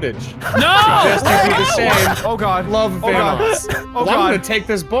the footage. No! Suggest you do the same. Oh God. Love Vanos. Oh Well, I'm God. gonna take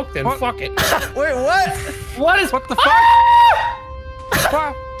this book then. Fuck it. Wait, what? What the fuck?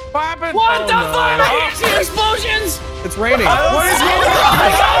 What happened? What the fuck? I hear explosions. It's raining. What is going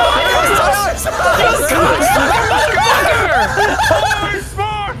Holy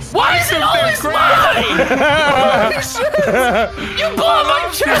smokes! Why is it always mine? You blew up my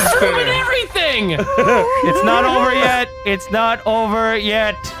chest room and everything. It's not over yet. It's not over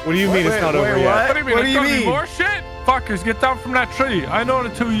yet. What do you mean it's not over yet? What do you mean? What do It's you gonna be mean? more shit? Fuckers, get down from that tree. I know the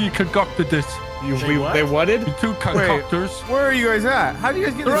two of you concocted this. They whatted? The two concoctors. Where are you guys at? How do you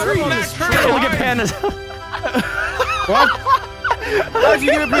guys get in the They're tree? up on that tree. Look at Panda's. What? How'd you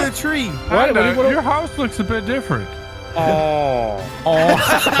get up in the tree? Panda, your house looks a bit different. Oh.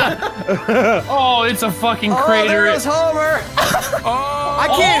 Oh, it's a fucking crater. Homer. I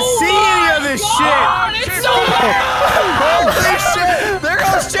can't see any of this God, shit. it's so Holy shit. There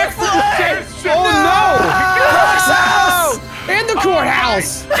goes Chick-fil-A. Oh no! Brock's house! And the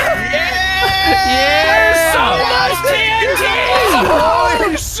courthouse! There's so much TNT.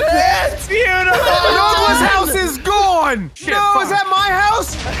 Holy shit! Beautiful! Noah's house is gone! No, is that my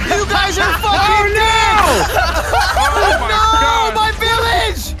house? You guys are fucking dead! Oh My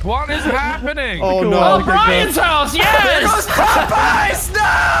village! What is happening? Oh no! Oh, Brian's house. Yes. Popeyes,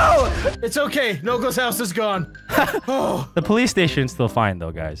 no! It's okay. Nogla's house is gone. The police station's still fine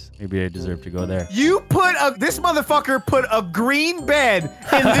though, guys. Maybe I deserve to go there. You this motherfucker put a green bed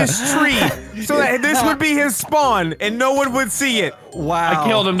in this tree so that this would be his spawn and no one would see it. Wow. I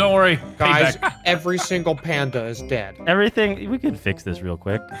killed him. Don't worry. Guys, Payback. every single panda is dead. Everything we can fix this real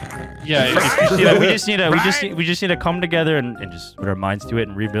quick. Yeah. we just need to come together and just put our minds to it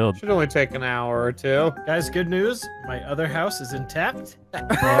and rebuild. Should only take an hour or two. Guys, good news. My other house is intact. I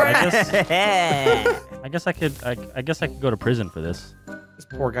guess I could go to prison for this. This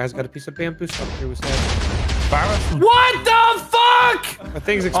poor guy's got a piece of bamboo stuck through his head. What the fuck? My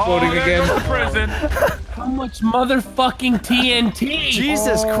thing's exploding again. Prison. How much motherfucking TNT?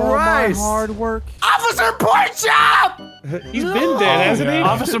 Jesus Christ. Hard work. Officer Porkchop! He's been dead, hasn't he?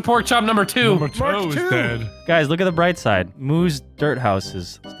 Officer Porkchop number 2. Number 2 is dead. Guys, look at the bright side. Moo's dirt house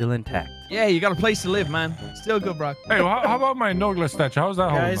is still intact. Yeah, you got a place to live, man. Still good, Brock. Hey, well, how about my Nogla statue? How's that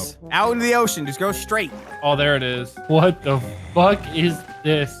holding Guys, up? out into the ocean. Just go straight. Oh, there it is. What the fuck is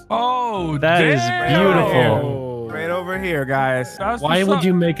this? Oh, That is beautiful. Right over here, guys. Why would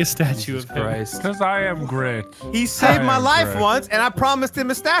you make a statue of him? Christ. Because I am great. He saved my am life great. once, and I promised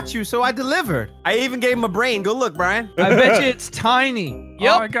him a statue, so I delivered. I even gave him a brain. Go look, Brian. I bet you it's tiny. Oh,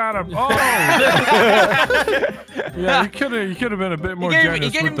 I got him. Oh. Yeah, you could have been a bit more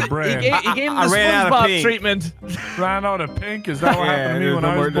generous with the brand. He gave him the I ran out of SpongeBob pink. treatment. Ran out of pink. Is that what happened to me when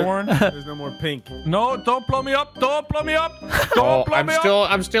I was born? There's no more pink. No, don't blow me up. Don't blow me up. Don't Oh, blow me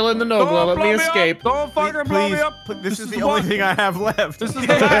up. I'm still in the Nogla. Don't Let blow me up. escape. Don't fucking blow me up. This is the only thing I have left. This is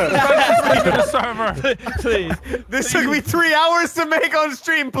the last thing in the server. Please. This took me 3 hours to make on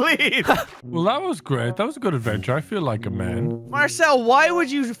stream, please. Well, that was great. That was a good adventure. I feel like a man. Marcel, why would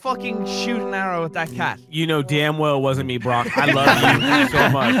you fucking shoot an arrow at that cat? You know damn well it wasn't me, Brock. I love you so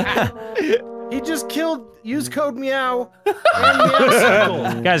much. He just killed. Use code meow. And meow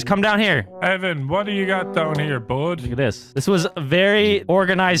circle. Guys, come down here. Evan, what do you got down here, bud? Look at this. This was a very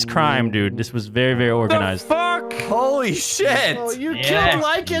organized crime, dude. This was very, very organized. The fuck? Holy shit. Oh, you killed,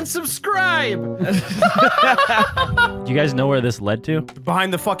 like, and subscribe. Do you guys know where this led to?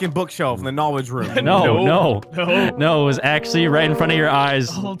 Behind the fucking bookshelf in the knowledge room. No. It was actually right in front of your eyes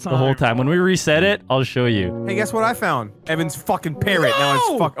the whole time. When we reset it, I'll show you. Hey, guess what I found? Evan's fucking parrot. Now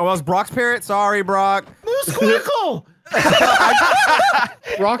it's fuck. Oh, that was Brock's parrot? Sorry, Brock. Squircle.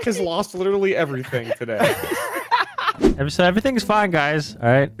 Brock has lost literally everything today. So everything's fine, guys. All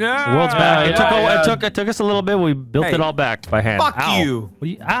right. Yeah. The world's back. Yeah, It took us a little bit. We built Hey, it all back by hand. Fuck Ow. you. What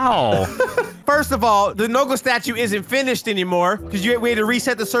are you. Ow. First of all, the Nogla statue isn't finished anymore because we had to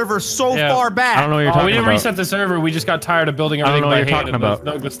reset the server so Yeah. far back. I don't know what you're Oh, talking we didn't about. reset the server. We just got tired of building I don't everything know by what you're hand.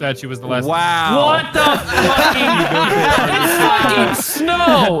 talking And the Nogla statue was the last. Wow. What the fucking? It's fucking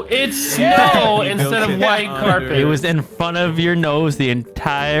snow. It's snow instead of white carpet. It was in front of your nose the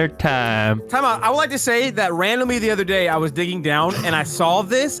entire time. Time out. I would like to say that randomly the other day I was digging down and I saw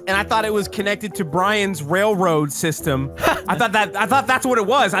this and I thought it was connected to Brian's railroad system. I thought that's what it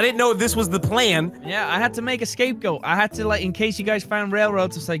was. I didn't know this was the plan. Yeah, I had to make a scapegoat. I had to, like, in case you guys found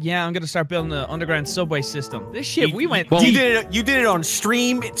railroads, it's like, yeah, I'm gonna start building the underground subway system. This shit, we went You deep. did it on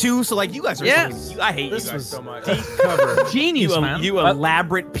stream too, so like you guys are Yes. I hate This you guys was so much. deep cover. Genius, man. You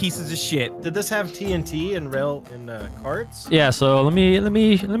elaborate pieces of shit. Did this have TNT and rail in carts? Yeah, so let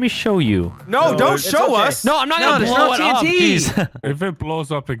me show you. No, don't it's show okay. us. No, I'm not No, gonna there's blow no it up. TNT. Jeez. If it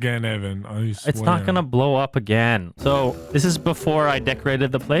blows up again, Evan, I swear. It's not gonna blow up again. So this is before I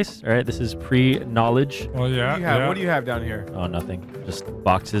decorated the place. All right, this is pre-knowledge. Oh yeah. What do you have down here? Oh, nothing. Just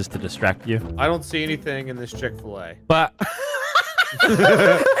boxes to distract you. I don't see anything in this Chick-fil-A. But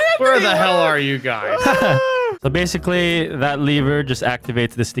Where the hell are you guys? so basically, that lever just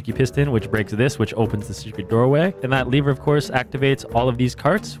activates the sticky piston, which breaks this, which opens the secret doorway. And that lever, of course, activates all of these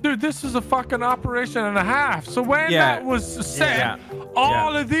carts. Dude, this is a fucking operation and a half. So when Yeah. that was set, Yeah.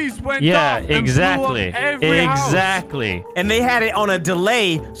 all of these went Yeah, off and blew exactly. up every house. Exactly. And they had it on a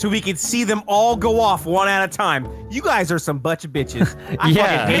delay so we could see them all go off one at a time. You guys are some bunch of bitches. I Yeah,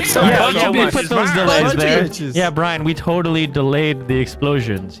 fucking hate yeah, so yeah, we much. put those Man. delays Bunch of there. bitches. Yeah, Brian, we totally delayed the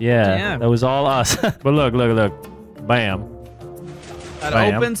explosions. Yeah, Yeah. that was all us. But look. Bam. That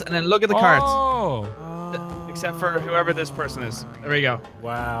Bam. opens, and then look at the carts. Oh. Except for whoever this person is. There we go.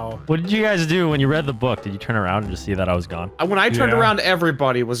 Wow. What did you guys do when you read the book? Did you turn around and just see that I was gone? When I turned around,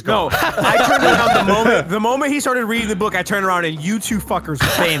 everybody was No, gone. I turned around the moment he started reading the book. I turned around and you two fuckers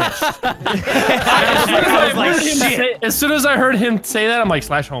vanished. I was like, shit. As soon as I heard him say that, I'm like,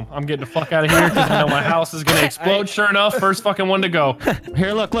 slash home. I'm getting the fuck out of here because I know my house is gonna explode. Sure enough, first fucking one to go.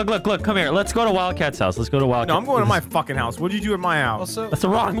 Here, look. Come here. Let's go to Wildcat's house. Let's go to Wildcat. No, I'm going to my fucking house. What did you do at my house? That's the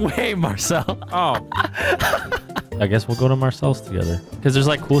wrong way, Marcel. Oh. I guess we'll go to Marcel's together. Because there's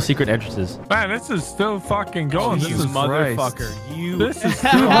like cool secret entrances. Man, this is still fucking going. You This is motherfucker. You. This is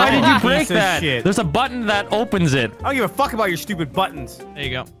Dude, why did you break piece of that? shit. There's a button that opens it. I don't give a fuck about your stupid buttons. There you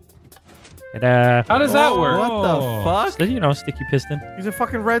go. Ta-da. How does that work? What the fuck? So, you know, sticky piston. He's a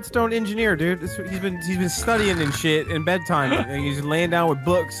fucking redstone engineer, dude. He's been studying and shit in bedtime. And he's laying down with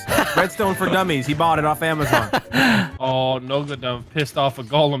books. Redstone for Dummies. He bought it off Amazon. Oh, Nogla done pissed off a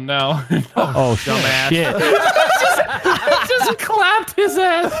golem now. Oh, dumbass. shit. Just clapped his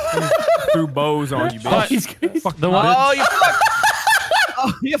ass. Threw bows on you, Oh, bitch. the one. Oh, you fuck.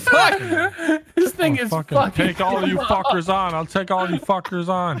 Oh, you fuck. This thing is fucking. Take all you fuckers on. I'll take all you fuckers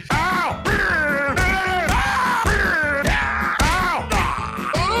on.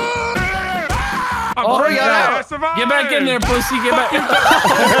 Oh, I survived. Get back in there, pussy. Get back.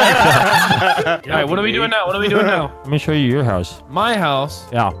 All right, what are we doing now? What are we doing now? Let me show you your house. My house.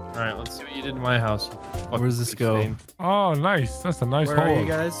 Yeah. All right, let's see what you did in my house. Where does this go? Oh, nice. That's a nice Where hole. are you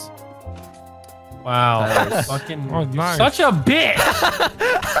guys? Wow. Nice. Fucking Oh, nice. such a bitch.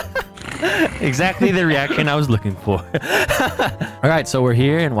 Exactly the reaction I was looking for. All right, so we're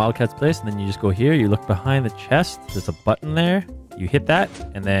here in Wildcat's place, and then you just go here. You look behind the chest. There's a button there. You hit that,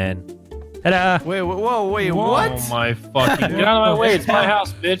 and then, ta-da! Wait, wait, what? Oh my fucking! Get out of my way! It's my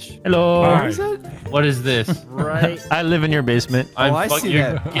house, bitch. Hello. Where is it? What is this? Right. I live in your basement. I see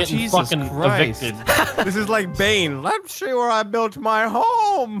you're that. getting Jesus fucking Christ. evicted. This is like Bane. Let's see where I built my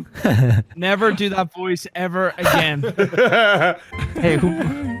home. Never do that voice ever again. Hey,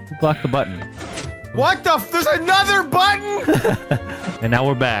 who blocked the button? What the? There's another button. And now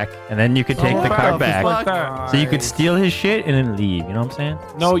we're back. And then you could take the car back. Like that. So you could steal his shit and then leave. You know what I'm saying?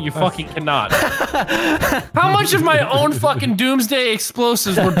 No, you fucking cannot. How much of my own fucking doomsday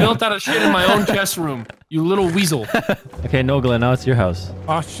explosives were built out of shit in my own chest room? You little weasel. Okay, Nogla, now it's your house.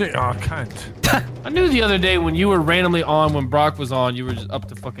 Oh shit! Oh, I can't. I knew the other day when you were randomly on when Brock was on, you were just up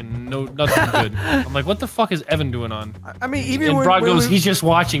to fucking nothing good. I'm like, what the fuck is Evan doing on? I mean, even And when Brock goes, we- he's just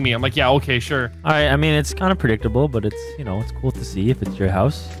watching me. I'm like, yeah, okay, sure. All right, I mean, it's kind of predictable, but it's, you know, it's cool to see if it's your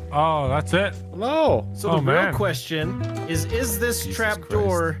house. Oh, that's it. Hello. So Oh, the real man. question is this trap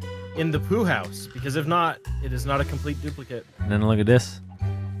door in the poo house? Because if not, it is not a complete duplicate. And then look at this.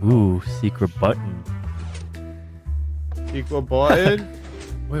 Ooh, secret button. Equal button.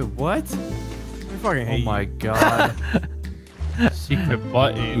 Wait, what? I fucking Oh hate my god. Secret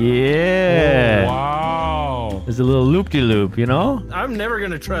button. Yeah. Oh, wow. There's a little loop-de-loop, you know? I'm never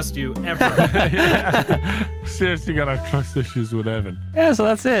gonna trust you ever. Seriously, got our trust issues with Evan. Yeah, so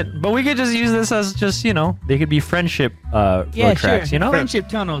that's it. But we could just use this as just, you know, they could be friendship road tracks, you know? Friendship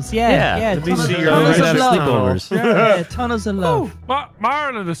tunnels. Yeah. Let me Tunnels, see your tunnels of friendship love. sleepovers. Yeah, tunnels of love.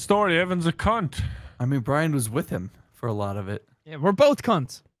 Moral of the story, Evan's a cunt. I mean, Brian was with him for a lot of it. Yeah, we're both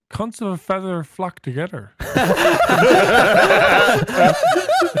cunts. Cunts of a feather flock together.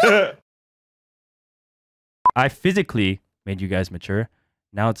 I physically made you guys mature.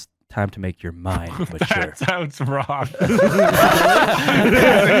 Now it's time to make your mind mature. That sounds wrong.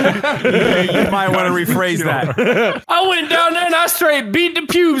 You might want to rephrase that. I went down there and I straight beat the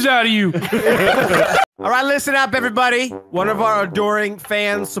pubes out of you. All right, listen up, everybody. One of our adoring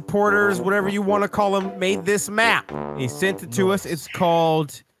fans, supporters, whatever you want to call them, made this map. He sent it to us. It's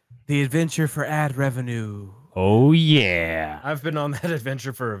called The Adventure for Ad Revenue. Oh, yeah. I've been on that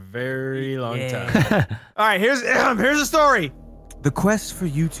adventure for a very long time. All right, here's the story. The quest for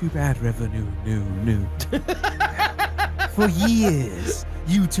YouTube ad revenue, new. For years,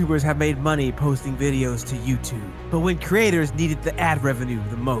 YouTubers have made money posting videos to YouTube. But when creators needed the ad revenue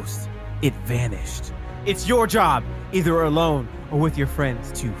the most, it vanished. It's your job, either alone or with your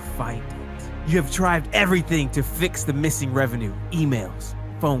friends, to find it. You have tried everything to fix the missing revenue. Emails,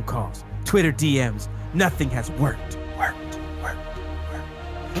 phone calls, Twitter DMs. Nothing has worked.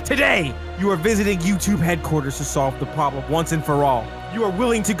 Today, you are visiting YouTube headquarters to solve the problem once and for all. You are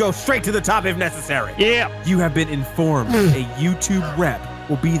willing to go straight to the top if necessary. Yeah. You have been informed a YouTube rep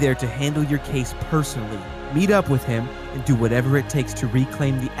will be there to handle your case personally. Meet up with him and do whatever it takes to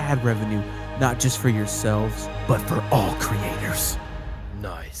reclaim the ad revenue, not just for yourselves, but for all creators.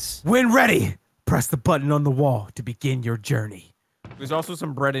 Nice. When ready, press the button on the wall to begin your journey. There's also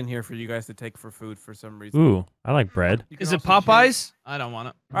some bread in here for you guys to take for food for some reason. Ooh, I like bread. Is it Popeyes? I don't want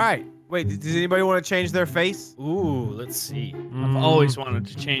it. All right. Wait, does anybody want to change their face? Ooh, let's see. I've always wanted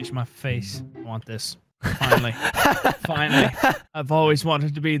to change my face. I want this. Finally. Finally. I've always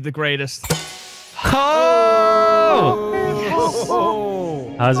wanted to be the greatest. Oh!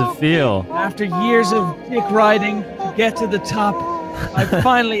 How's it feel? After years of dick riding to get to the top, I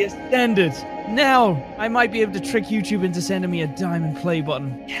finally ascended. Now, I might be able to trick YouTube into sending me a diamond play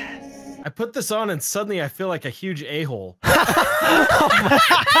button. Yes. I put this on and suddenly I feel like a huge a-hole.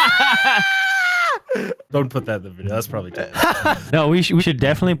 Don't put that in the video. That's probably too bad. No, we should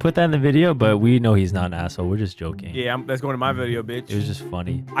definitely put that in the video, but we know he's not an asshole. We're just joking. Yeah, that's going to my video, bitch. It was just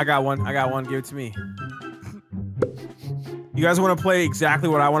funny. I got one. Give it to me. You guys want to play exactly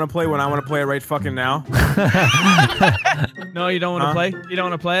what I want to play when I want to play it right fucking now? No, you don't want to play? You don't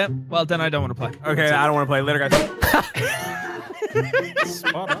want to play it? Well, then I don't want to play. Okay, I don't want to play. Later, guys.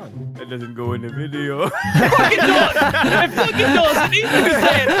 Spot on. That doesn't go in the video. It fucking does! It fucking does! It needs to be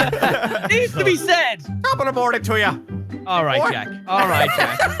said! It needs to be said! I'm gonna board it to you. All right, Jack. All right,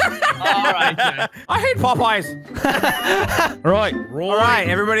 Jack. All right, Jack. I hate Popeyes. All right. All right,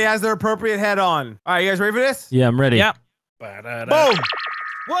 everybody has their appropriate head on. All right, you guys ready for this? Yeah, I'm ready. Yep. Boom!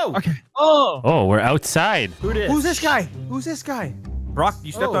 Whoa. Okay. Oh. Oh, we're outside. Who's this guy? Who's this guy? Brock,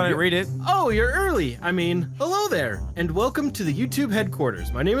 you stepped on it. Read it. Oh, you're early. I mean, hello there, and welcome to the YouTube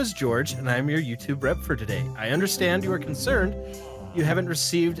headquarters. My name is George, and I'm your YouTube rep for today. I understand you are concerned. You haven't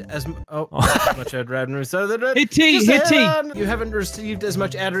received as much ad revenue. Hit T. You haven't received as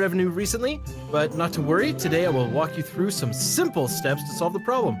much ad revenue recently, but not to worry. Today I will walk you through some simple steps to solve the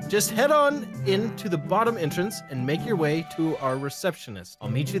problem. Just head on into the bottom entrance and make your way to our receptionist. I'll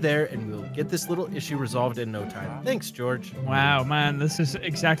meet you there, and we'll get this little issue resolved in no time. Thanks, George. Wow, man, this is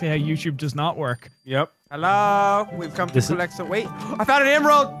exactly how YouTube does not work. Yep. Hello. We've come to collect some. Wait, I found an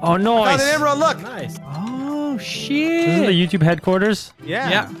emerald. Oh, nice. I found an emerald. Look. Nice. Oh shit. This is the YouTube headquarters?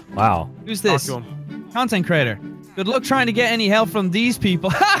 Yeah. Wow. Who's this? Content creator. Good luck trying to get any help from these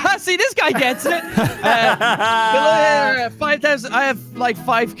people. See, this guy gets it. 5,000. I have like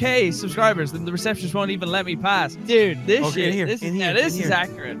 5K subscribers, and the receptionist won't even let me pass. Dude, this shit. This is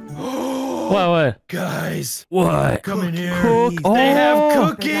accurate. What? Guys. What? Come in here. They have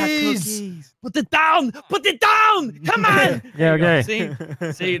cookies. Put it down! Put it down! Come on! Yeah, okay.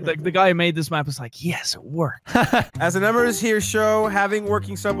 See, the guy who made this map was like, yes, it worked. As the numbers here show, having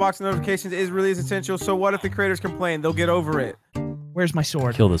working subbox notifications is really essential. So what if the creators complain? They'll get over it. Where's my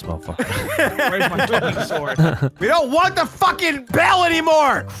sword? Kill this motherfucker. Where's my fucking sword? We don't want the fucking bell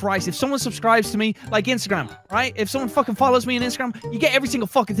anymore! Christ, if someone subscribes to me, like Instagram, right? If someone fucking follows me on Instagram, you get every single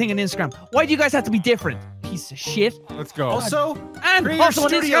fucking thing on Instagram. Why do you guys have to be different? Piece of shit. Let's go. Also, and Creator also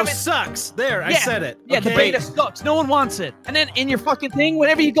Studio on Instagram, sucks. There, I said it. Yeah, the beta sucks. No one wants it. And then in your fucking thing,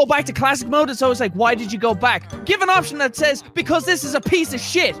 whenever you go back to classic mode, it's always like, why did you go back? Give an option that says, because this is a piece of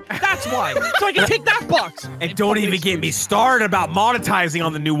shit. That's why. So I can tick that box. And don't even get me started about monetizing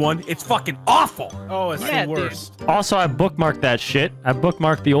on the new one. It's fucking awful. Oh, it's the worst. Dude. Also, I bookmarked that shit. I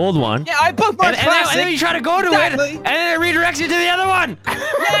bookmarked the old one. Yeah, I bookmarked classic. And then you try to go to it, and then it redirects you to the other one.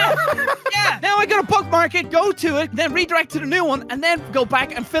 Yeah. Now I gotta bookmark it, go to it, then redirect to the new one, and then go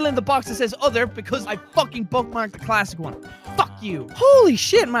back and fill in the box that says other because I fucking bookmarked the classic one. Fuck you. Holy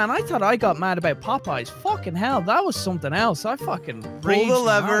shit, man. I thought I got mad about Popeyes. Fucking hell, that was something else. I fucking pull the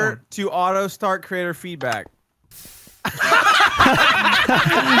lever to auto start creator feedback.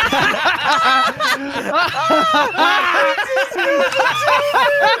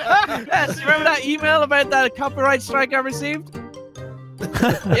 Yes, remember that email about that copyright strike I received?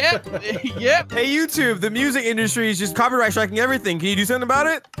 Yep. Hey YouTube, the music industry is just copyright striking everything. Can you do something about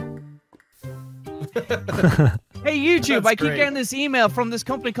it? Hey YouTube, I keep getting this email from this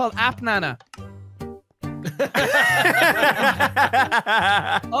company called AppNana.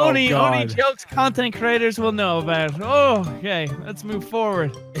 Only jokes content creators will know about. Oh, okay, let's move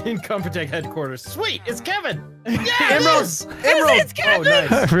forward. Incompetent headquarters. Sweet, it's Kevin. Yes, it's Kevin. Oh,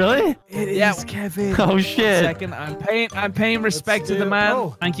 nice. Really? It is Kevin. Oh shit. Second, I'm paying respect to the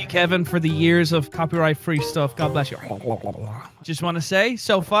man. Thank you, Kevin, for the years of copyright-free stuff. God bless you. Just want to say,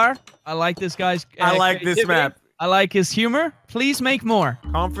 so far, I like this guy's. I like this map. I like his humor. Please make more.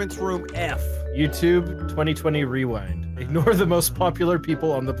 Conference room F. YouTube 2020 Rewind. Ignore the most popular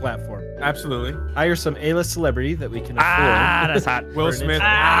people on the platform. Absolutely. Hire some A-list celebrity that we can afford. That's hot. Will Smith.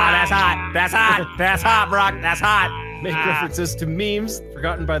 That's hot. That's hot. That's hot, Brock. That's hot. Make references to memes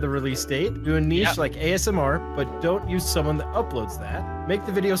forgotten by the release date. Do a niche like ASMR, but don't use someone that uploads that. Make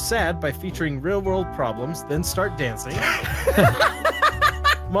the video sad by featuring real-world problems, then start dancing.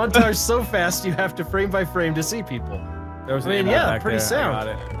 Montage so fast you have to frame by frame to see people. Pretty sound.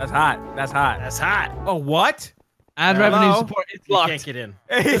 That's hot. That's hot. That's hot. Oh, what? Ad revenue support. It's locked. You can't get in.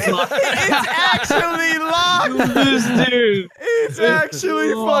 It's actually locked. Dude. It's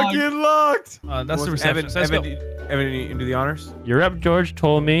actually fucking locked. That's the receptionist. Evan, you do the honors? Your rep George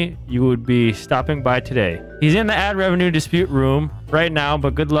told me you would be stopping by today. He's in the ad revenue dispute room right now,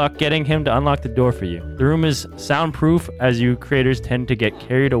 but good luck getting him to unlock the door for you. The room is soundproof, as you creators tend to get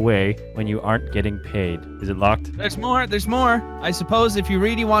carried away when you aren't getting paid. Is it locked? There's more. There's more. I suppose if you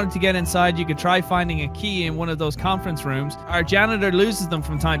really wanted to get inside, you could try finding a key in one of those conference rooms. Our janitor loses them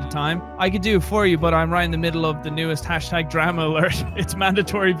from time to time. I could do it for you, but I'm right in the middle of the newest #drama alert. It's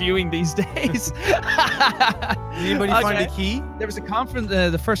mandatory viewing these days. Did anybody find a key? There was a conference,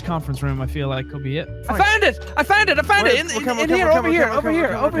 the first conference room. I feel like could be it. I found it. I found it. In here. Over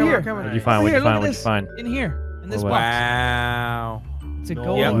here. What did you find? What did you find? In here. In this box. Wow. It's a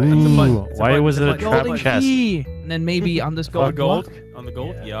gold. Yep. Why was it a trap chest? Key. And then maybe on this gold block. On the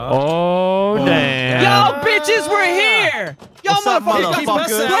gold? Yeah. Oh, damn. Yo, bitches, we're here. Y'all What's up, motherfuckers got motherfuckers?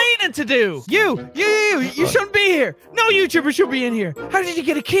 some explaining to do. You shouldn't be here. No YouTuber should be in here. How did you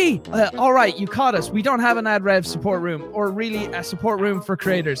get a key? All right, you caught us. We don't have an ad rev support room, or really a support room for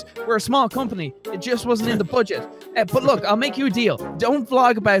creators. We're a small company. It just wasn't in the budget. But look, I'll make you a deal. Don't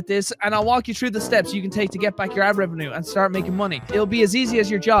vlog about this, and I'll walk you through the steps you can take to get back your ad revenue and start making money. It'll be as easy as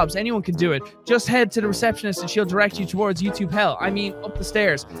your jobs. Anyone can do it. Just head to the receptionist and she'll direct you towards YouTube hell. I mean, up the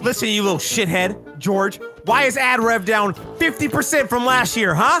stairs. Listen, you little shithead, George. Why is ad rev down 50% from last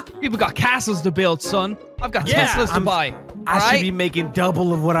year, huh? People got castles to build, son. I've got Teslas to buy. I should be making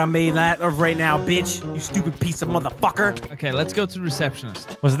double of what I made of right now, bitch. You stupid piece of motherfucker. Okay, let's go to the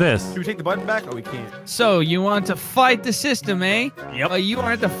receptionist. What's this? Should we take the button back? Oh, we can't. So, you want to fight the system, eh? Yep. Well, you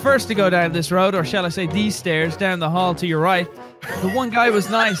aren't the first to go down this road, or shall I say these stairs, down the hall to your right. The one guy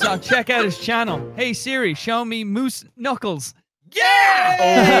was nice. I'll check out his channel. Hey, Siri, show me Moose Knuckles.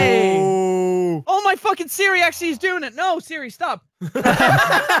 Yeah! Oh, my fucking Siri actually is doing it. No, Siri, stop. You're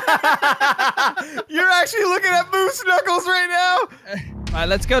actually looking at Moose Knuckles right now? All right,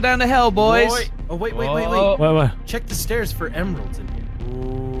 let's go down to hell, boys. Oh, wait. What? Check the stairs for emeralds in here.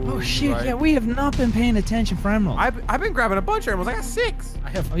 Oh, shit. Right. Yeah, we have not been paying attention for emeralds. I've been grabbing a bunch of emeralds. I got 6. I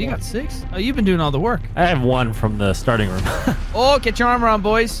have you got 6? Oh, you've been doing all the work. I have 1 from the starting room. Oh, get your armor on,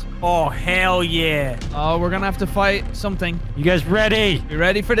 boys. Oh, hell yeah. Oh, we're going to have to fight something. You guys ready? You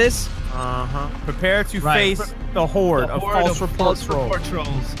ready for this? Uh-huh. Prepare to face the horde of false report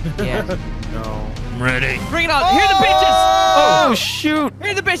trolls. Yeah. No. I'm ready. Bring it on. Here are the bitches. Oh, shoot.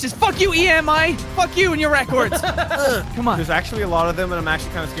 Here are the bitches. Fuck you, EMI. Fuck you and your records. Come on. There's actually a lot of them, and I'm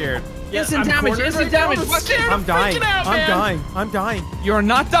actually kind of scared. Instant damage. Instant damage. I'm dying. I'm dying. You're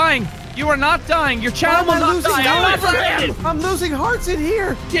not dying. You are not dying. Your channel will not die. I'm losing hearts in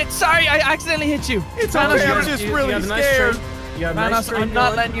here. Sorry, I accidentally hit you. It's okay. I'm just really scared. Vanos, I'm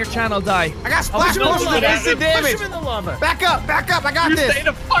not letting your channel die. I got splash potions with instant damage. Push him in the lava. Back up. I got this. Stay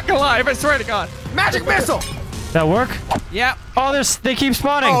the fuck alive. I swear to God. Magic missile. That work? Yeah. Oh, they keep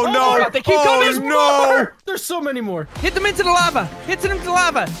spawning. Oh no! They keep coming. No! There's so many more. Hit them into the lava. Hit them into the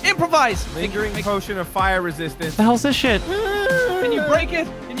lava. Improvise. Lingering potion of fire resistance. The hell's this shit? Can you break it?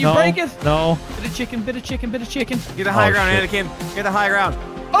 Can you break it? No. Bit of chicken. Bit of chicken. Bit of chicken. Get the high ground, Anakin. Get the high ground.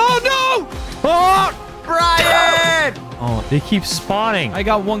 Oh no! Oh, Brian! Oh, they keep spawning. I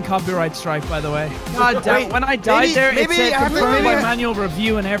got 1 copyright strike, by the way. God damn! When I died it said confirmed by manual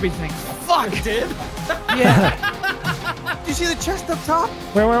review and everything. Fuck! It did? Yeah. Did you see the chest up top?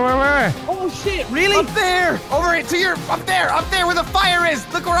 Where? Oh shit! Really? Up there! Over to your up there where the fire is!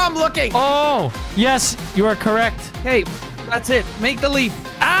 Look where I'm looking! Oh, yes, you are correct. Hey, that's it. Make the leap. Make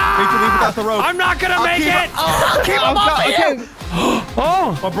the leap without the rope. I'm not gonna make it! I'll keep him off of you!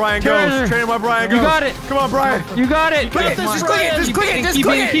 Oh! While Brian goes. Train while Brian goes. You got it. Come on, Brian. You got it. Click it. Just click it. Just click it. Just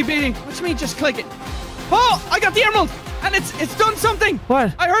click it. Keep beating. What do you mean, just click it? Oh, I got the emerald! And it's done something!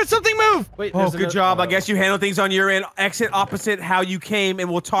 What? I heard something move! Wait, oh, good job. I guess you handle things on your end. Exit opposite how you came, and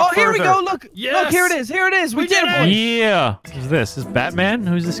we'll talk further. Oh, here we go. Look. Yes. Look, here it is. Here it is. We did it, boys. Yeah. Who's this? Is Batman?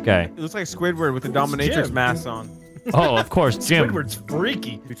 Who's this guy? It looks like Squidward with the dominatrix mask on. Oh, of course, Jim. Squidward's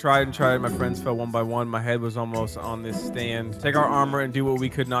freaky. We tried and tried. My friends fell one by one. My head was almost on this stand. Take our armor and do what we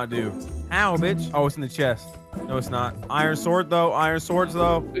could not do. Ow, bitch. Oh, it's in the chest. No, it's not. Iron sword, though. Iron swords,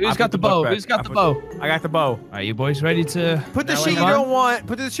 though. Who's got the bow? Who's got the bow? I got the bow. Are you boys ready to put the shit you don't want?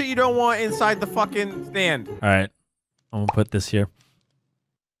 Put the shit you don't want inside the fucking stand. All right. I'm gonna put this here.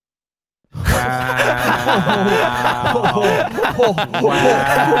 Wow.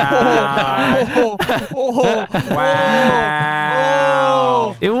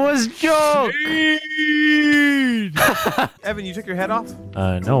 Wow. It was joke. Evan, you took your head off?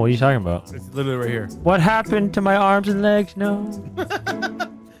 No, what are you talking about? It's literally right here. What happened to my arms and legs? No.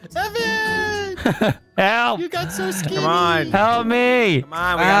 Evan! Help! You got so skinny. Come on. Help me! Come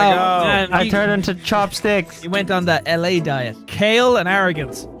on, we gotta go. Man, I turned into chopsticks. He went on the LA diet. Kale and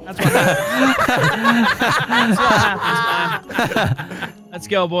arrogance. That's what happens. That's what happens, man. Let's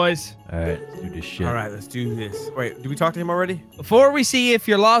go, boys. All right, let's do this shit. All right, let's do this. Wait, did we talk to him already? Before we see if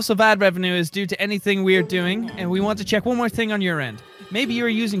your loss of ad revenue is due to anything we're doing, and we want to check one more thing on your end. Maybe you're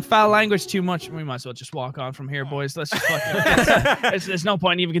using foul language too much. We might as well just walk on from here, boys. Let's just fucking... there's no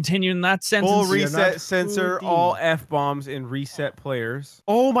point even continuing that sentence. Full reset, censor all F-bombs and reset players.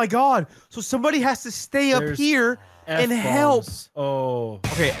 Oh my god. So somebody has to stay up here and help. Oh.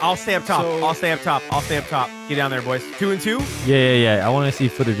 Okay, I'll stay up top. I'll stay up top. Get down there, boys. 2 and 2? Yeah. I want to see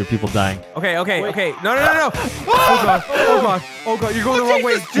footage of people dying. Okay. No. Oh god. You're going the wrong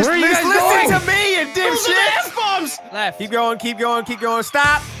way. Just where are you guys listen going? to me, you dipshit. Left. Keep going.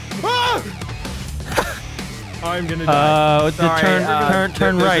 Stop. I'm gonna die. Sorry,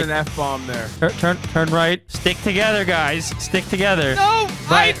 turn right. There's an F-bomb there. Turn right. Stick together, guys. Stick together. No,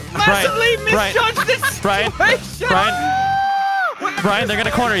 Brian, I massively misjudged this Brian, situation. Brian, they're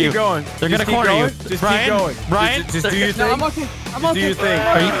gonna corner you. Keep going. They're gonna corner you. Just Brian, keep going. Brian, just do your thing. No, I'm okay. I'm okay. Do your thing.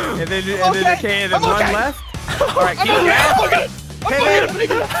 And then run left. All right, keep going. Pivot.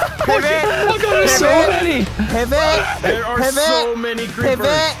 So many. Pivot. There are so many creepers.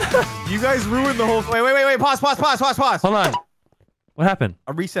 You guys ruined the whole. Wait. Pause. Hold on. What happened?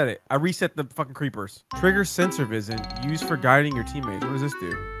 I reset it. I reset the fucking creepers. Trigger sensor vision used for guiding your teammates. What does this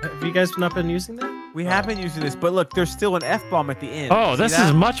do? Have you guys not been using that? We have been using this, but look, there's still an F-bomb at the end. Oh, this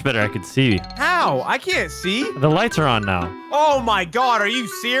is much better. I could see. How? I can't see. The lights are on now. Oh my God, are you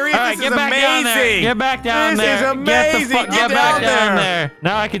serious? All right, this get is back amazing. down there. Get back down there. This is amazing. Get back down there.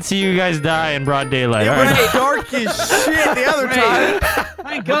 Now I can see you guys die in broad daylight. It All was right. dark as shit the other time.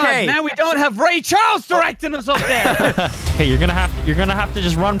 Thank God. Now we don't have Ray Charles directing us up there. Okay, you're gonna have to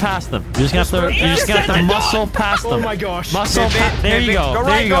just run past them. You're just gonna have to muscle past them. Oh my gosh. Muscle past. There you go. Go There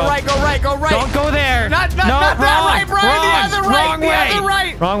right, you go go. right, go right, go right. Don't go there. Not wrong. that right, Brian. The other right. Wrong the way. other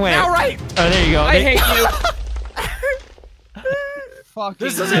right. Wrong way. Now right. Oh, there you go. I hate you. Fuck.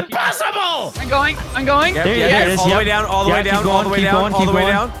 This is impossible. I'm going. There it is. All the way down, all the way down, all the way down, all the way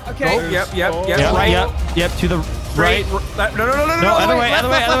down. Okay. Go. Yep. Right. Yep. To the right. No. Other way.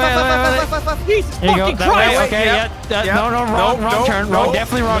 Jesus There you go. fucking That way. Christ. Okay. Yeah. No. Wrong turn. Wrong.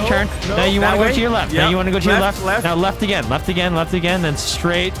 Definitely wrong turn. Now you want to go to your left. Now you want to go to your left. Now left again. Then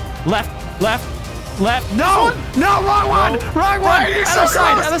straight. Left. No, wrong one. Other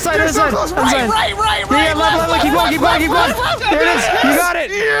side. Right. Yeah, left. Keep going. There it is. You got it.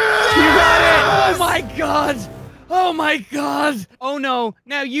 Oh my God. Oh my God. Oh no.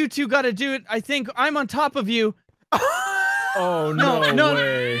 Now you two got to do it. I think I'm on top of you. Oh No,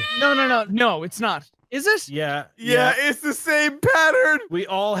 way. No, it's not. Is it? Yeah, it's the same pattern. We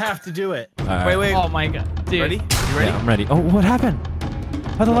all have to do it. Wait. Oh my God. Dude. Ready? You ready? Yeah, I'm ready. Oh, what happened?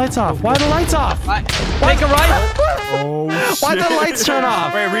 Why are the lights off? Take a right. Oh Why the lights turn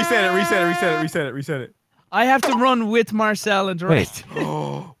off? Wait, reset it. I have to run with Marcel and direct. Wait.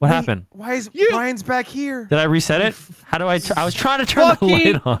 What happened? Why is Brian's back here? Did I reset it? How do I was trying to turn the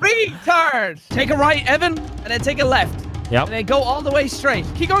light on. Retard. Take a right, Evan, and then take a left. Yep. And then go all the way straight.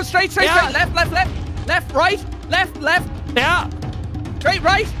 Keep going straight. Yeah. Left, right, left. Yeah. Straight,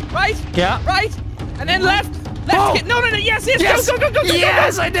 right. Yeah. Right. And then left. Oh. No. Yes. Go.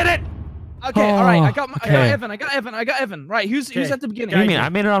 Yes, I did it. Okay, all right. I got okay. Evan. Right. Who's at the beginning? What do you mean? I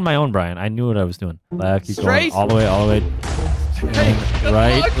made it on my own, Brian. I knew what I was doing. Left, keep Straight. going all the way.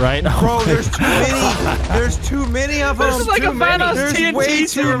 Right. Bro, there's too many. There's too many of them. This is like a Vanos There's TNT way too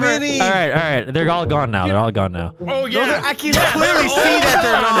server. many. All right. They're all gone now. Oh yeah. I can clearly see that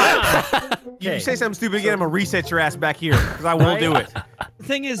they're not. You say something stupid again, I'm gonna reset your ass back here because I won't do it. The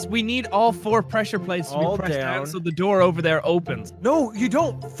thing is, we need all 4 pressure plates to All be pressed down. down so the door over there opens. No, you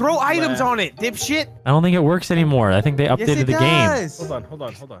don't. Throw items on it, dipshit. I don't think it works anymore. I think they updated the game. Hold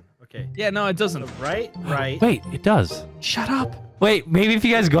on. Okay. Yeah, no, it doesn't. Right. Wait, it does. Shut up. Wait, maybe if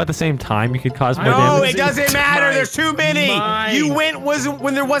you guys go at the same time, you could cause more No, damage. it doesn't matter. There's too many. Mine. You went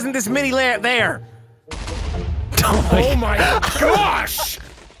when there wasn't this many there. Oh my gosh.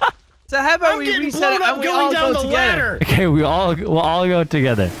 So how about we reset it and we all down go the together? ladder. Okay, we'll all go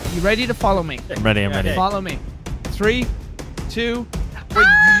together. You ready to follow me? I'm ready. Follow me. 3, 2. Wait, you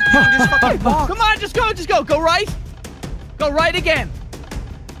can just fucking walk. Come on, just go. Go right. Go right again.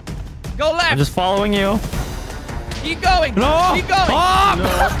 Go left. I'm just following you. Keep going. No. Keep going. Stop.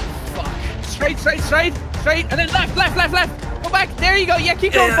 No. Fuck. Straight. And then left. Go back. There you go. Yeah,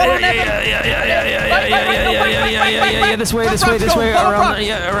 keep going. Follow Evan. Yeah. This way. Around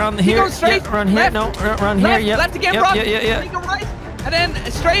here. Keep going straight. Around here. Left. No, around here. Left. Yeah. Left again, Yep, Rob. Yeah. Go right. And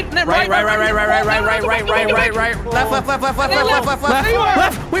then straight. And then Right. Left.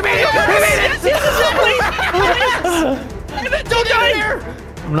 Left. We made it. Yes, exactly. Don't die here.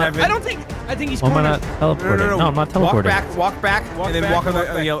 I think he's Why am I cornered. not teleporting? No, I'm not teleporting. Walk back, and then walk on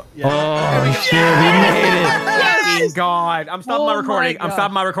the yellow. Oh shit, we made it. Yes! God, I'm stopping my recording. I'm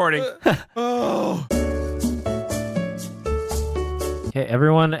stopping my recording. Okay,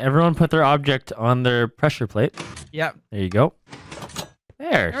 everyone put their object on their pressure plate. Yep. There you go.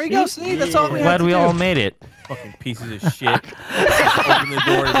 There we go. See, that's all we have Glad to we do. all made it. Fucking pieces of shit. Open the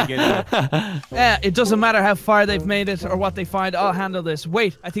door to begin with. Yeah, it doesn't matter how far they've made it or what they find. I'll handle this.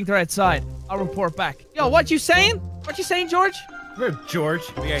 Wait, I think they're outside. I'll report back. Yo, what you saying? What you saying, George? George.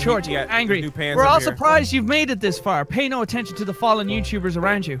 George, angry. We're all surprised you've made it this far. Pay no attention to the fallen YouTubers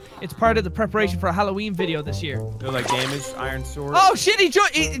around you. It's part of the preparation for a Halloween video this year. They're like damaged iron sword. Oh shit,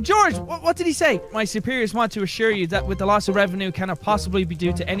 George, what did he say? My superiors want to assure you that with the loss of revenue cannot possibly be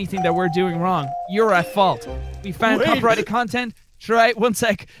due to anything that we're doing wrong. You're at fault. We found copyrighted content. Try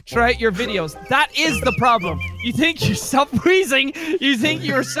your videos. That is the problem. You think you stop freezing. You think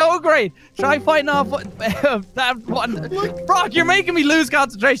you're so great. Try fighting off that one. Brock, you're making me lose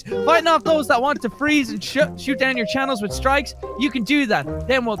concentration. Fighting off those that want to freeze and shoot down your channels with strikes. You can do that.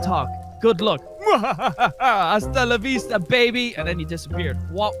 Then we'll talk. Good luck. Hasta la vista, baby. And then he disappeared.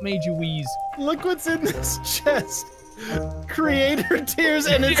 What made you wheeze? Look what's in this chest. Creator tears,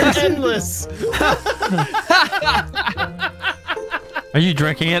 and it's endless. Are you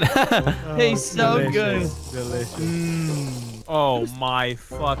drinking it? Tastes so good. Delicious. Oh my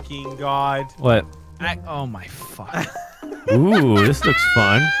fucking god. What? Oh my fuck. Ooh, this looks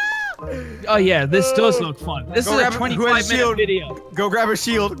fun. Oh yeah, this does look fun. This is a 25-minute video. Go grab a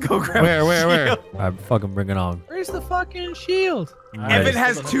shield. Go grab a shield. Where? I'm fucking bring it on. Where's the fucking shield? Evan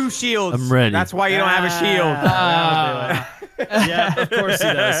has 2 shields. I'm ready. That's why you don't have a shield. Yeah, of course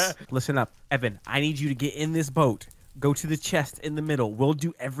he does. Listen up, Evan. I need you to get in this boat. Go to the chest in the middle. We'll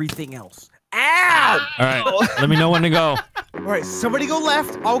do everything else. Ow! All right, let me know when to go. All right, somebody go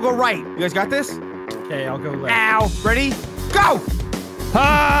left. I'll go right. You guys got this? Okay, I'll go left. Ow! Ready? Go!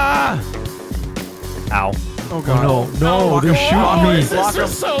 Ah! Ow. Oh god. Oh, no, they're shooting me. This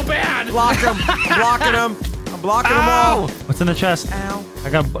is so bad. Block them. I'm blocking them. I'm blocking them all. What's in the chest? Ow.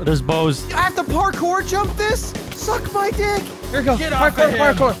 There's bows. I have to parkour jump this? Suck my dick. Here we go.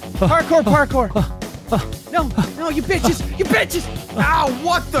 Parkour. No, you bitches. Ow,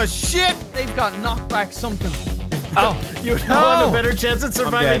 what the shit? They've got knockback something. Oh, you would have a better chance at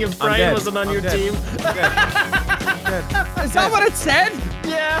surviving if Brian wasn't on your team. Is that what it said?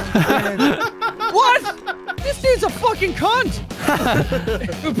 Yeah. What? This dude's a fucking cunt.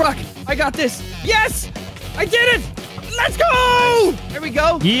 Brock, I got this. Yes, I did it. Let's go. There we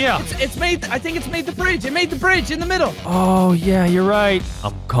go. Yeah. It's made. I think it's made the bridge. It made the bridge in the middle. Oh yeah, you're right.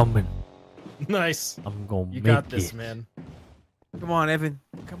 I'm coming. Nice. I'm gonna You make got this, it. man. Come on, Evan.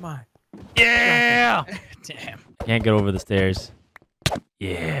 Come on. Yeah. Damn. I can't get over the stairs.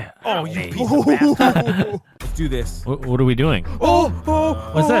 Yeah. Oh, you piece of bastard. Let's do this. What are we doing?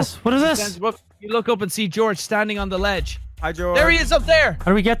 What's this? What is this? You look up and see George standing on the ledge. Hi, George. There he is up there. How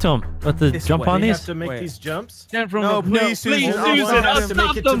do we get to him? What, the jump on We these? have to make these jumps. No, please, Susan. Susan, I'll has to make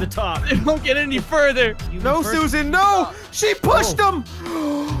stop it to them. the top. They won't get any further. No, Susan, no! She pushed him!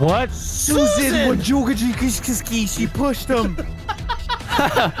 What? Susan! She pushed him!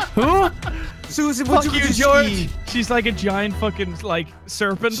 Who? Susan, Fuck you, George. She's like a giant fucking, like,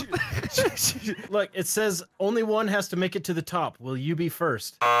 serpent. Look, it says only one has to make it to the top. Will you be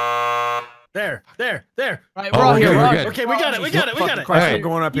first? There. Right, we're all here. We're good. Okay, we got it. Christ, Alright. I'm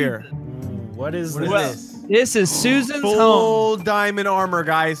going up here. What is What this? is this? This is Susan's home. Full diamond armor,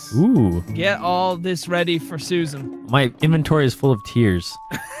 guys. Ooh. Get all this ready for Susan. My inventory is full of tears.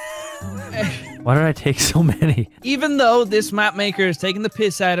 Why did I take so many? Even though this map maker is taking the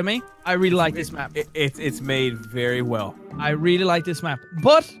piss out of me, I really like this map. It's made very well. I really like this map.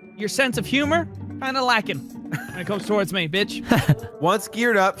 But your sense of humor, kind of lacking when it comes towards me, bitch. Once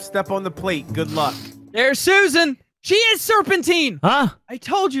geared up, step on the plate. Good luck. There's Susan. She is Serpentine. Huh? I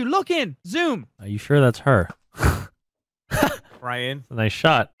told you. Look in. Zoom. Are you sure that's her? Brian. A nice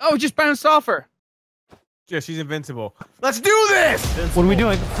shot. Oh, it just bounced off her. Yeah, she's invincible. Let's do this! What are we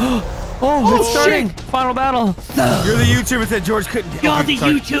doing? Oh, it's starting. Final battle. You're the YouTuber that George couldn't handle.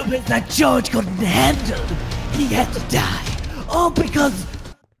 You're the YouTuber that George couldn't handle. He had to die. All because...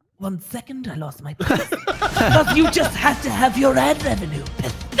 1 second, I lost my place. Because you just had to have your ad revenue.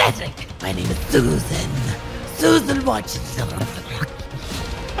 Pathetic. My name is Susan. Susan watches.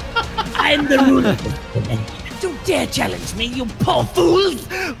 I'm the ruler. Don't dare challenge me, you poor fools!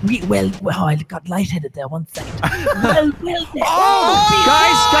 Well, I got lightheaded there. 1 second. well, Guys,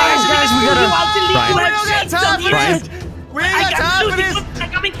 we gotta... We ain't got time for this!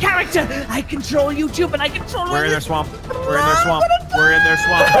 I'm in character! I control YouTube and I control... We're in their swamp. We're in their swamp. We're in their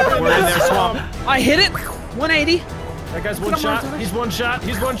swamp. We're in their swamp. I hit it. 180. That guy's one shot. He's one shot.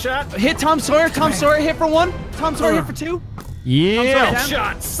 He's one shot. Hit Tom Sawyer. Tom Sawyer hit for 1. Tom Sawyer hit for 2. Yeah.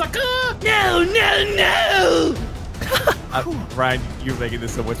 Shot, sucker! No! Ryan, you're making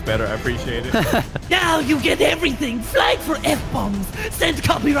this so much better. I appreciate it. Now you get everything. Flag for F-bombs. Send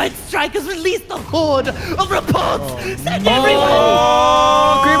copyright strikers. Release the horde of reports. Send everyone.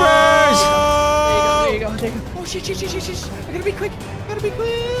 Oh, creepers! There you go. Oh, shit. I gotta be quick.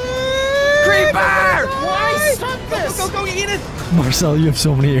 creeper! Why? Stop this! Go, eat it! Marcel, you have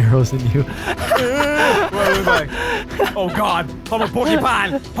so many arrows in you. Wait. Oh God! I'm a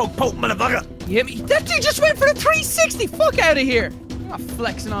porcupine! Poke, motherfucker! You hit me. That dude just went for the 360. Fuck out of here. You're not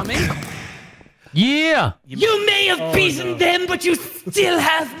flexing on me. Yeah. You may have beaten them, but you still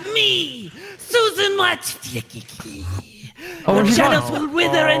have me. Susan, what? Oh, the shadows will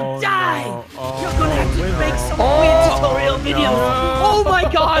wither and die. You're gonna have to make some weird tutorial videos. Oh my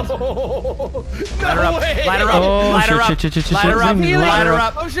God! Light her up! Light her up! Oh, Light her up! shit. Light her up! Light her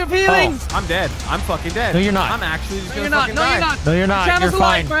up! Potion of healing. Oh, I'm dead. I'm fucking dead. No, you're not. I'm actually just No, gonna you're fucking not. No, die. you're not. No, you're not. Your channel's You're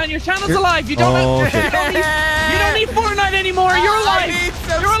alive, fine. man. Your channel's alive. You don't. Oh, shit. You don't need Fortnite anymore. You're alive. I need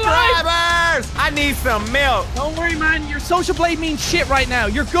You're alive. subscribers! I need some milk. Don't worry, man. Your social blade means shit right now.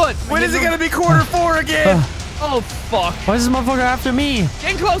 You're good. When is it gonna be quarter 4 again? Oh fuck! Why is this motherfucker after me?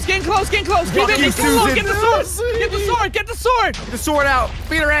 Getting close. Keep it. Get the sword. Get the sword. Get the sword. Get the sword out.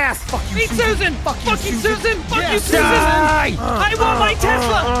 Beat her ass. Fuck you, Beat Susan. Fuck you, Susan. Fuck you, Susan. Die! I want my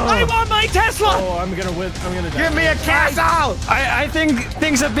Tesla. I want my Tesla. Oh, I'm gonna win. I'm gonna die. Give me a castle. I think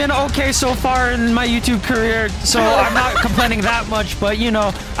things have been okay so far in my YouTube career, so I'm not complaining that much, but you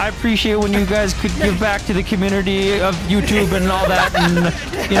know, I appreciate when you guys could give back to the community of YouTube and all that, and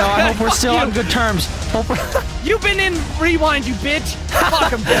you know, I hope we're still on good terms. You've been in Rewind, you bitch.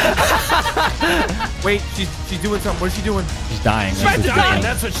 Fuck him. Wait, she's doing something. What is she doing? She's dying. She's dying.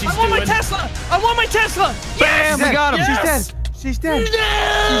 That's what she's I want doing. my Tesla. I want my Tesla. Bam! We got him. Yes. She's dead.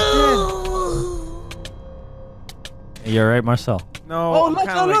 You alright, Marcel? No. Oh, I'm look,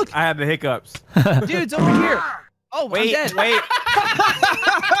 kinda oh, like, look. I had the hiccups. Dude's over here. Oh, Wait, I'm dead. wait.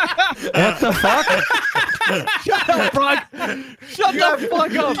 What the fuck? Shut up, Brock. Shut the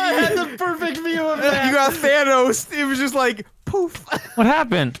fuck up. I had the perfect view of that. You got Thanos. It was just like poof. What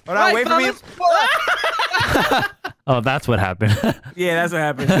happened? Hold on, wait for me. Oh, that's what happened. Yeah, that's what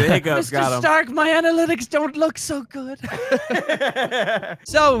happened. The hiccups Mr. got him. Stark, my analytics don't look so good.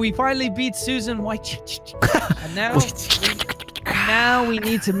 So we finally beat Susan White. And now we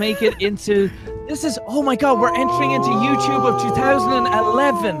need to make it into. This is, oh my God, we're entering into YouTube of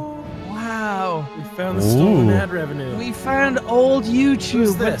 2011. Wow. We found the stolen ad revenue. We found old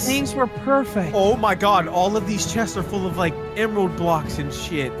YouTube, but this? things were perfect. Oh my God! All of these chests are full of like emerald blocks and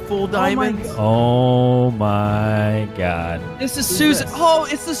shit. Full diamonds. Oh my God. This is Susan. Oh,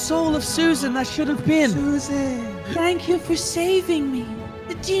 it's the soul of Susan that should have been. Susan. Thank you for saving me.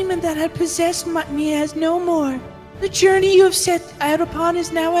 The demon that had possessed me has no more. The journey you have set out upon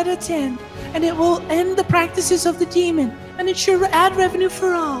is now at its end, and it will end the practices of the demon and ensure ad revenue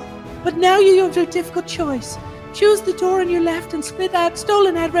for all. But now you have a difficult choice. Choose the door on your left and split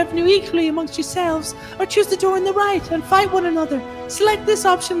stolen ad revenue equally amongst yourselves, or choose the door on the right and fight one another. Select this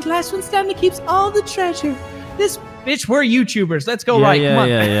option. The last one standing keeps all the treasure. This Bitch, we're YouTubers. Let's go Yeah, right.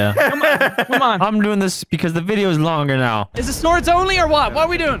 yeah, Come on. yeah. Come on. I'm doing this because the video is longer now. Is it swords only or what? What are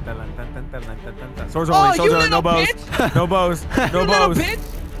we doing? Swords Oh, only. you Swords only. No little bows. bitch. No bows. You No little bows. bitch.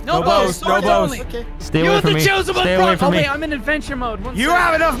 No No bows, bows. no Swords bows. only. Okay. Stay You're away from the me. chosen one. Stay away from Oh, me. wait, I'm in adventure mode. One You second.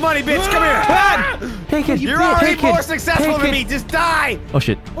 have enough money, bitch. Come here. Take it. You're already Take it. more successful Take than it. me. Just die. Oh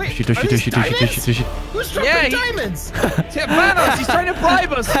shit. Wait, Shit, are shit, these shit, shit, shit, diamonds? shit, shit. Who's dropping Yeah, diamonds? Vanos, he's trying to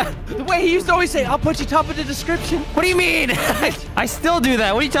bribe us. The way he used to always say, I'll put you top of the description. What do you mean? I still do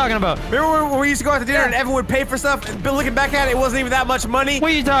that. What are you talking about? Remember when we used to go out to dinner and everyone would pay for stuff? And looking back at it, it wasn't even that much money.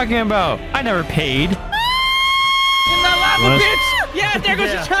 What are you talking about? I never paid. In that lava What? bitch. Yeah, there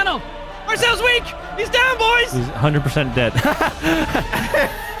goes your channel. Marcel's weak. He's down, boys. He's 100% dead.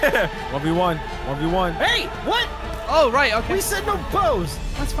 1v1. 1v1. Hey, what? Oh, right, okay. We said no bows.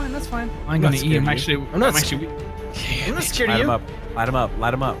 That's fine, that's fine. I'm not gonna eat scared him, of you. actually. I'm not actually. I'm not scared of Light you. him up. Light him up.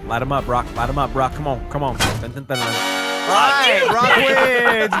 Light him up. Light him up, Brock. Light him up, Brock. Come on. Come on. Dun, dun, dun, dun. Right, Brock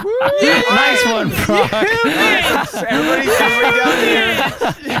wins. Nice one, Brock. Everybody down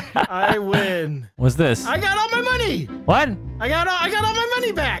here. I win. What's this? I got all my money. What? I got all my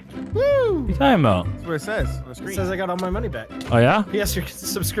money back. Woo! What are you talking about? That's what it says on the It screen. says I got all my money back. Oh, yeah? Yes, your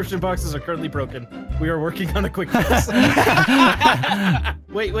subscription boxes are currently broken. We are working on a quick fix.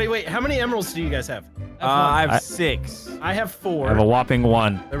 Wait. How many emeralds do you guys have? I have 6. I have 4. I have a whopping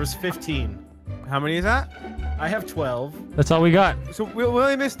 1. There was 15. How many is that? I have 12. That's all we got. So we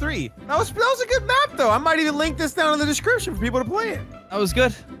only missed 3. That was a good map, though. I might even link this down in the description for people to play it. That was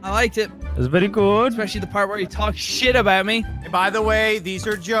good. I liked it. It's very good. Especially the part where you talk shit about me. And by the way, these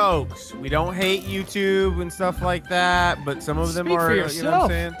are jokes. We don't hate YouTube and stuff like that, but some of them Speak are, for you know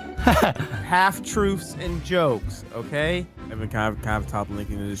what I'm yourself. saying? Half truths and jokes, okay? Evan, can I have top link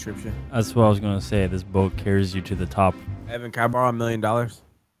in the description? That's what I was going to say. This boat carries you to the top. Evan, can I borrow $1 million?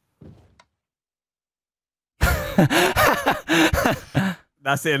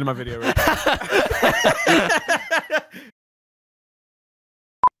 That's the end of my video. Right?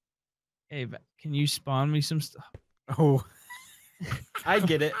 Hey, can you spawn me some stuff? Oh, I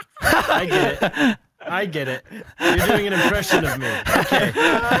get it. I get it. I get it. You're doing an impression of me. Okay.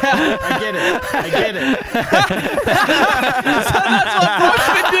 I get it. I get it. That's what Brooke's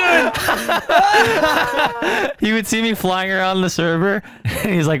been doing. He would see me flying around the server,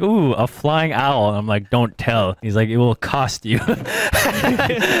 and he's like, "Ooh, a flying owl." And I'm like, "Don't tell." He's like, "It will cost you."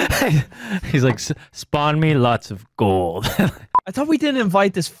 He's like, "Spawn me lots of gold." I thought we didn't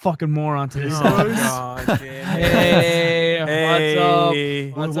invite this fucking moron to this.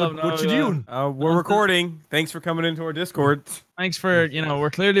 Hey, what's up? What's up? What you doing? We're recording. Thanks for coming into our Discord. Thanks for, we're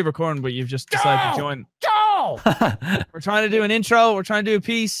clearly recording, but you've just decided to join. We're trying to do an intro. We're trying to do a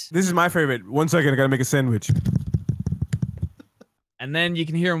piece. This is my favorite. 1 second, I gotta make a sandwich. And then you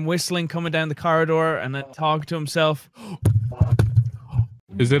can hear him whistling coming down the corridor and then talk to himself.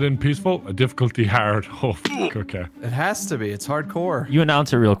 Is it in peaceful? A difficulty hard. Oh, fuck, okay. It has to be. It's hardcore. You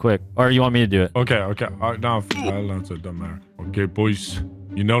announce it real quick, or you want me to do it? Okay. No, I'll announce it. Doesn't matter. Okay, boys.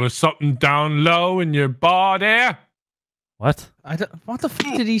 You notice something down low in your bar there? What? What the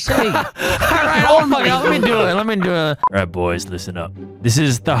fuck did he say? All right, oh my God, let me do it. All right, boys, listen up. This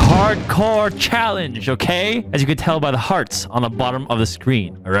is the hardcore challenge, okay? As you can tell by the hearts on the bottom of the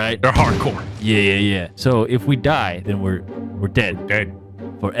screen, all right? They're hardcore. Yeah. So if we die, then we're dead. Dead.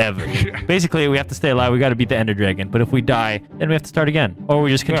 Forever. Basically, we have to stay alive. We got to beat the Ender Dragon. But if we die, then we have to start again. Or we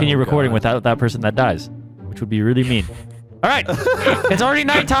just continue recording without that person that dies, which would be really mean. All right. It's already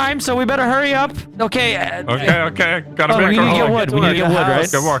nighttime, so we better hurry up. Okay. Okay. Gotta make we need to get wood. We need to get wood, right?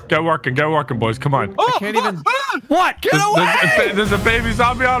 Get working, boys. Come on. I can't even... What? Get away! There's a baby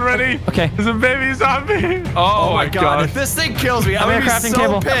zombie already. Okay. There's a baby zombie. Oh my God. If this thing kills me, I made a crafting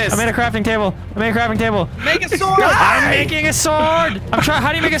table. I made a crafting table. Make a sword. I'm making a sword. I'm trying. How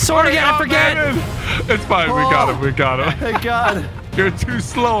do you make a sword again? I forget. Evan. It's fine. We got him. Thank God. You're too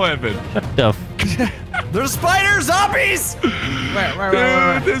slow, Evan. What the There's spider zombies!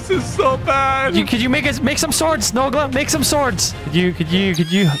 Dude, this is so bad. Could you make some swords, Nogla? Make some swords. Could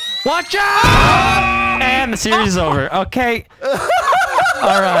you? Watch out! And the series is over. Okay.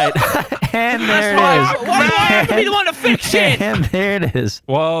 All right. And there it is. Why do I have to be the one to fix shit? And there it is.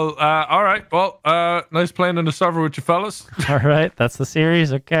 Well, all right. Well, nice playing on the server with you fellas. All right. That's the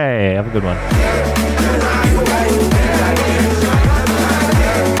series. Okay. Have a good one.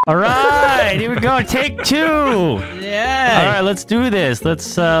 All right, here we go. Take 2. Yeah. All right, let's do this.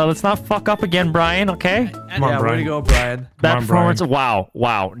 Let's not fuck up again, Brian. Okay. Come on, Brian. Way to go, Brian. That performance. Wow.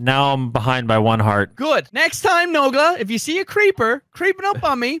 Now I'm behind by 1 heart. Good. Next time, Nogla, if you see a creeper creeping up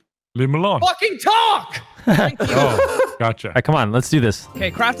on me, leave him alone. fucking talk. Thank you. Oh, gotcha. All right, come on. Let's do this.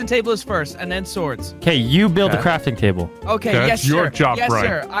 Okay, crafting table is first, and then swords. Okay, you build the crafting table. Okay, That's yes, your sir. job, yes, Brian.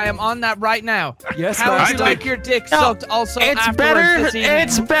 sir. I am on that right now. Yes, How would Master. you like your dick sucked also It's afterwards better. this evening?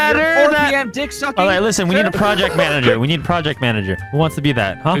 It's better. Your 4 that- p.m. dick sucking. All right, listen. We need a project manager. Who wants to be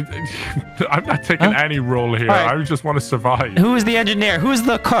that? Huh? I'm not taking any role here. All right. I just want to survive. Who is the engineer? Who's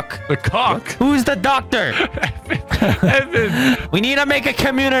the cook? The cock. Who's the doctor? Evan. We need to make a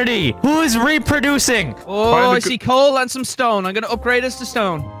community. Who's reproducing? Oh, Find I the see coal and some stone. I'm gonna upgrade us to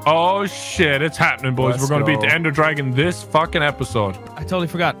stone. Oh shit, it's happening, boys. Let's We're gonna beat go. the Ender Dragon this fucking episode. I totally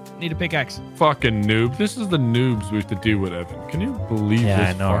forgot. Need a pickaxe. Fucking noob. This is the noobs we have to deal with, Evan. Can you believe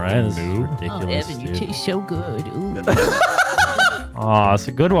Yeah, this I know, right? fucking This is noob? ridiculous. Evan, you dude. taste so good. Ooh. Oh, it's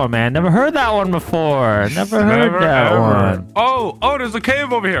a good one, man. Never heard that one before. Never heard that ever. one. Oh, there's a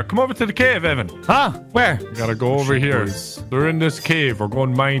cave over here. Come over to the cave, Evan. Huh? Where? We gotta go over here. They're in this cave. We're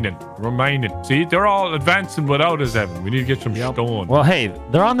going mining. We're mining. See, they're all advancing without us, Evan. We need to get some stone. Well, hey,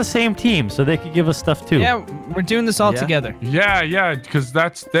 they're on the same team, so they could give us stuff too. Yeah, we're doing this all Yeah. together. Yeah, because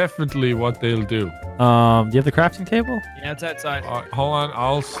that's definitely what they'll do. Do you have the crafting table? Yeah, it's outside. Hold on,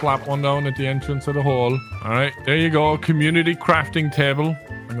 I'll slap one down at the entrance of the hole. All right, there you go. Community crafting table.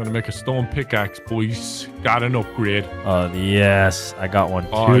 I'm gonna make a stone pickaxe, boys. Got an upgrade. Oh, yes. I got one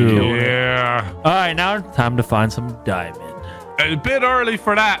too. Oh, yeah. All right, now time to find some diamond. A bit early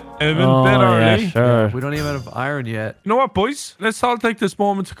for that, Evan. Oh, bit yeah, early. sure. We don't even have iron yet. You know what, boys? Let's all take this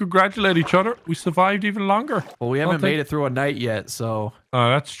moment to congratulate each other. We survived even longer. Well, we haven't made it through a night yet, so... Oh,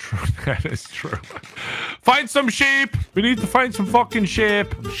 that's true. That is true. Find some sheep. We need to find some fucking sheep.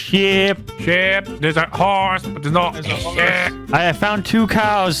 Sheep. There's a horse, but there's not. I found 2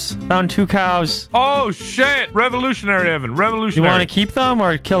 cows. Oh, shit. Revolutionary, Evan. You Revolutionary. want to keep them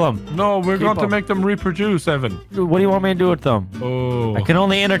or kill them? No, we're going to them. make them reproduce, Evan. What do you want me to do with them? Oh. I can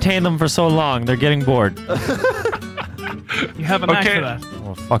only entertain them for so long. They're getting bored. You have a knife Okay. for that. I'm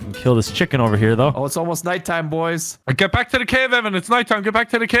gonna fucking kill this chicken over here, though. Oh, it's almost nighttime, boys. Get back to the cave, Evan. It's nighttime. Get back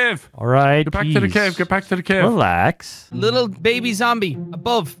to the cave. All right. Get back to the cave. Get back to the cave. Relax. Little baby zombie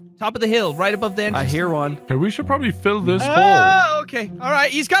above, top of the hill, right above the I entrance. hear one. Okay, we should probably fill this hole. Oh, okay. All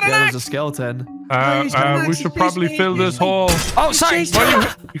right. He's got an Yeah, axe. there's a skeleton. We should probably fill this hole. Oh, sorry.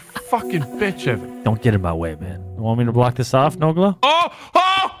 You fucking bitch, Evan. Don't get in my way, man. You want me to block this off, Nogla? Oh!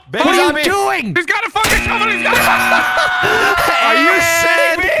 What are you doing? He's got a fucking shovel! He's got Are you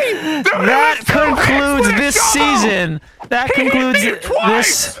shitting me? That concludes this season. That concludes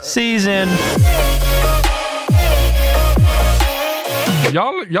this season.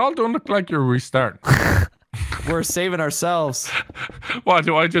 Y'all don't look like you're restarting. We're saving ourselves. Why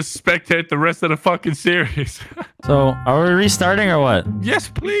do I just spectate the rest of the fucking series? So, are we restarting or what? Yes,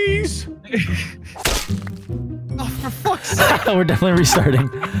 please. Oh, for fuck's sake. We're definitely restarting.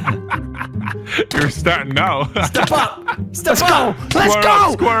 You're starting now. Step up. Let's go. Let's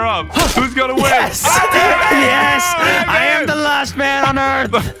go. Square up. Who's gonna win? Yes. Yes. I am the last man on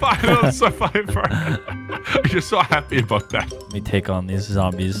earth. The final survivor. You're so happy about that. Let me take on these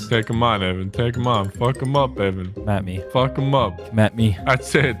zombies. Take them on, Evan. Take them on. Fuck them up, Evan. Come at me. Fuck them up. Come at me.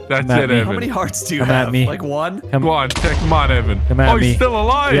 That's it. That's Come at it, me. Evan. How many hearts do you Come have? at me. Like one? Come Go on, take him on, Evan. Come at oh, me. he's still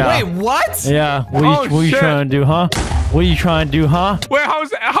alive. Yeah. Wait, what? Yeah. What are you shit. trying to do, huh? What are you trying to do, huh? Wait, how's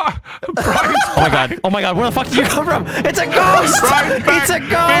Brian's Oh my god. Oh my god. Where the fuck did you come from? It's a ghost. Brian's back. It's a Baby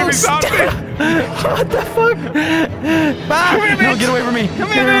ghost. zombie. What the fuck? No, get away from me. Get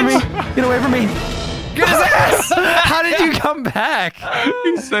away from me. Get away from me. Get his ass. How did you come back?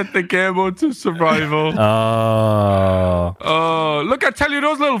 He set the game out to survival. Oh. Oh, look, I tell you,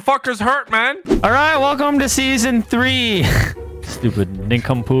 those little fuckers hurt, man. All right, welcome to season 3. Stupid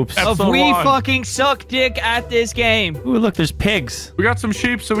nincompoops. Of we fucking suck dick at this game. Ooh, look, there's pigs. We got some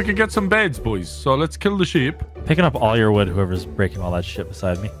sheep so we can get some beds, boys. So let's kill the sheep. Picking up all your wood, whoever's breaking all that shit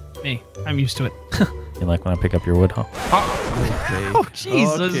beside me. Me. I'm used to it. You like when I pick up your wood, huh? Okay. Oh,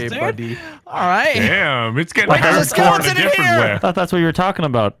 Jesus, okay, dude. buddy. All right. Damn, it's getting there's a hardcore in a skeleton in different here. way. I thought that's what you were talking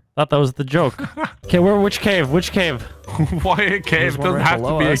about. Thought that was the joke. Okay, which cave? Which cave? Why a cave? There's It one doesn't right have to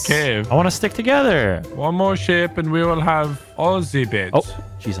below be us. a cave. I want to stick together. One more sheep and we will have all the beds. Oh,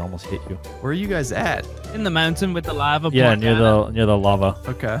 jeez, I almost hit you. Where are you guys at? In the mountain with the lava. Yeah, volcano. near the lava.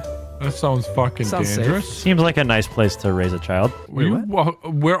 Okay. That sounds fucking Sounds dangerous. Seems like a nice place to raise a child.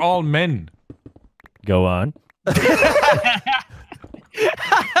 We're all men. Go on.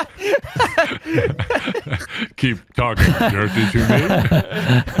 Keep talking dirty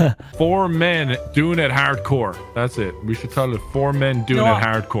to me. 4 men doing it hardcore. That's it. We should tell it 4 men doing know it what?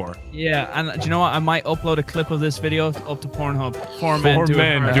 hardcore. Yeah, and do you know what? I might upload a clip of this video up to Pornhub. 4 men, 4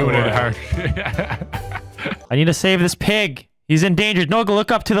 men doing it hard. I need to save this pig. He's endangered. Noga,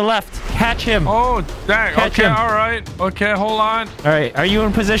 look up to the left. Catch him. Oh, dang. Catch Okay, him. all right. Okay, hold on. All right, are you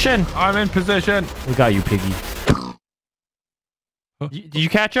in position? I'm in position. We got you, piggy. Did you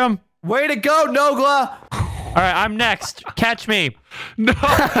catch him? Way to go, Nogla! All right, I'm next. Catch me. No.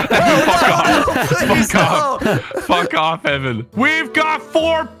 Fuck off. Fuck off. Fuck off, Evan. We've got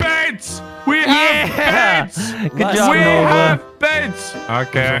 4 beds. We have beds. Good job, We Nogla. have beds. Where's our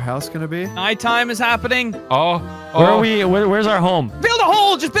Okay. house gonna be? Nighttime is happening. Oh. Where are we? Where's our home? Build a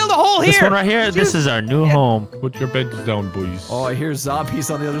hole. Just build a hole here. This one right here. This is our new home. Put your beds down, boys. Oh, I hear zombies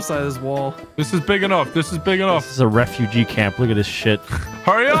on the other side of this wall. This is big enough. This is big enough. This is a refugee camp. Look at this shit.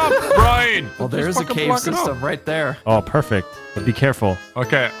 Hurry up, Brian. Well, Just there's a fucking cave block it system up. right there. Oh, perfect. But be careful.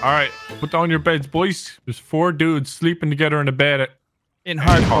 Okay, all right. Put down your beds, boys. There's 4 dudes sleeping together in a bed. In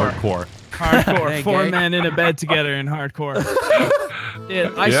hardcore. Hardcore. Hardcore. Gang, 4 gang. men in a bed together in hardcore. Yeah,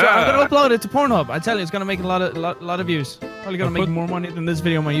 I'm gonna upload it to Pornhub. I tell you, it's gonna make a lot of views. Probably gonna make more money than this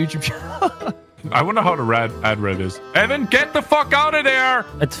video on my YouTube channel. I wonder how the ad read is. Evan, get the fuck out of there.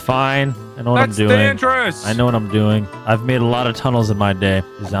 It's fine. I know what That's I'm doing. dangerous. I know what I'm doing. I've made a lot of tunnels in my day.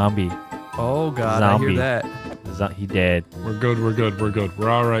 Zombie. Oh god, Zombie. I hear that. He dead. We're good. We're good. We're good. We're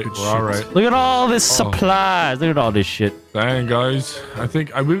all right. We're all right. Look at all this supplies. Look at all this shit. Dang, guys. I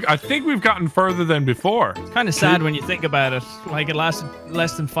think we've gotten further than before. Kind of sad when you think about it. Like it lasted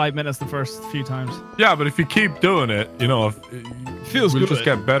less than 5 minutes the first few times. Yeah, but if you keep doing it, you know, Feels we'll good. just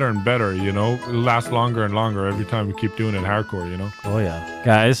get better and better. You know, it'll last longer and longer every time we keep doing it hardcore. You know. Oh yeah,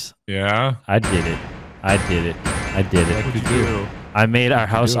 guys. Yeah. I did it. I did it. I did it. What'd you do? I made our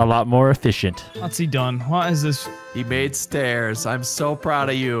house a lot more efficient. What's he done? What is this? He made stairs. I'm so proud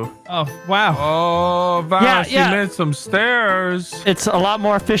of you. Oh, wow. Oh, Vanos, Yeah. you made some stairs. It's a lot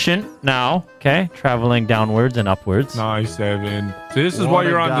more efficient now. Okay, traveling downwards and upwards. Nice, Evan. See, this is What why a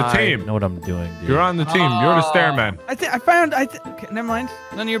you're on the guy. team. I know what I'm doing, dude. You're on the team. You're the stairman. I found. Okay, never mind.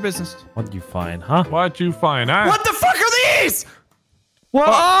 None of your business. What did you find, huh? What'd you find, huh? What the fuck are zombies! What?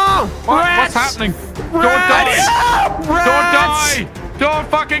 What's happening? Don't die! Don't die! Don't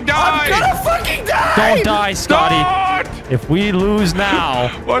fucking die! I'm gonna fucking die! Don't die, Scotty. Don't! If we lose now.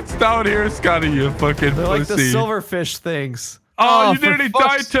 What's down here, Scotty, you fucking They're like the pussy? silverfish things. Oh, you for nearly died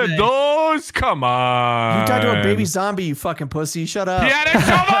fuck's to sake. those? Come on. You died to a baby zombie, you fucking pussy. Shut up. He had a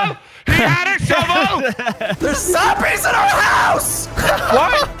shovel! He had a shovel! There's zombies in our house!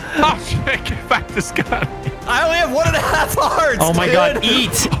 What? Oh shit, get back to Scotty. I only have 1.5 hearts. Oh my dude. god, eat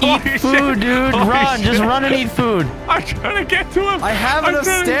Holy food, shit. dude. Holy Run, shit. just run and eat food. I'm trying to get to him. I have I'm enough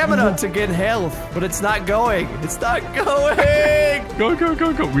trying- stamina to get health, but it's not going. It's not going. Go, go,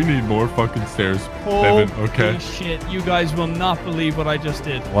 go, go. We need more fucking stairs. Holy Evan, okay. shit, you guys will not believe what I just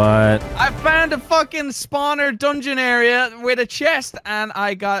did. What? I found a fucking spawner dungeon area with a chest, and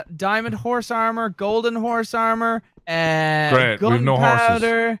I got diamond horse armor, golden horse armor, Great, we have no horses.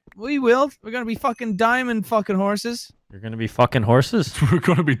 gunpowder. We will. We're gonna be fucking diamond fucking horses. You're gonna be fucking horses? We're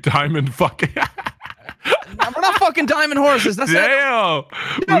gonna be diamond fucking. We're not fucking diamond horses. That's it. Damn.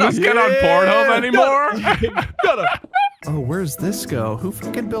 We just get on Pornhub anymore? Oh, where's this go? Who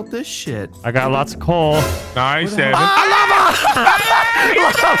fucking built this shit? I got lots of coal. Nice, Evan.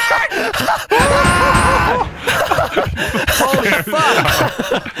 Holy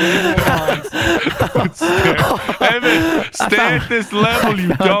fuck! Evan, stay at this level, you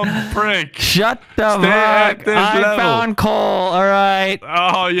dumb prick. Shut the Stay at fuck. this I level. found coal. All right.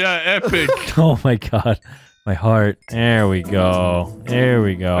 Oh, yeah, epic. Oh my god. My heart. There we go. There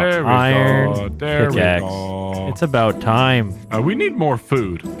we go. There we Iron go. There we pickaxe. go. It's about time. We need more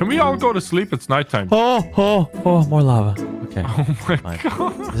food. Can we all go to sleep? It's nighttime. Oh, more lava. Okay. Oh my Fine.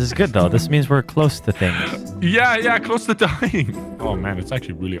 god. This is good though. This means we're close to things. Yeah, close to dying. Oh man, it's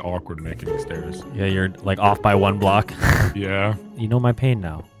actually really awkward making stairs. Yeah, you're like off by 1 block. Yeah. You know my pain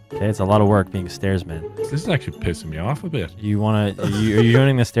now. Okay, it's a lot of work being a stairsman. This is actually pissing me off a bit. You wanna? Are you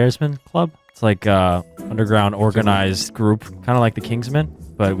joining the stairsman club? It's like underground organized group, kind of like the Kingsmen,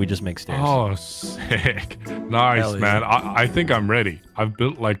 but we just make stairs. Oh, sick. Nice, Hell yeah. man. I think I'm ready. I've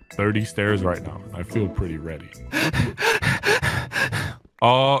built like 30 stairs right now. I feel pretty ready.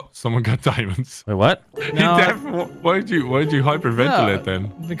 Oh, someone got diamonds. Wait, what? No. Why'd you hyperventilate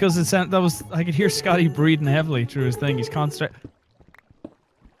then? Because I could hear Scotty breathing heavily through his thing. He's concentrating.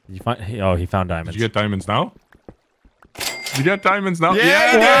 Did you find? Oh, he found diamonds. Did you get diamonds now? You get diamonds now?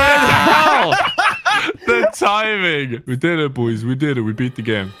 Yeah, The timing. We did it, boys. We did it. We beat the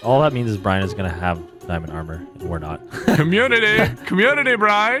game. All that means is Brian is gonna have diamond armor, and we're not. Community,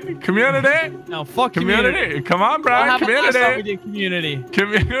 Brian. Community. No, fuck Community. Come on, Brian. Community. Community.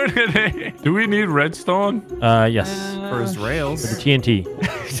 Community. Do we need redstone? Yes. For his rails. For the TNT.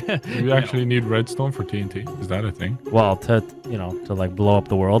 Do we actually need redstone for TNT? Is that a thing? Well, to like blow up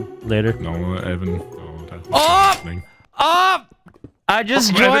the world later. No, Evan. No, that's Oh! happening. Oh! I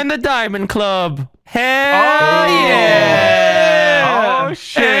just joined the Diamond Club. Hell Oh! yeah! Oh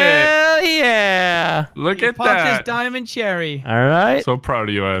shit! Hell yeah! Look at Popped his that. diamond cherry. All right. So proud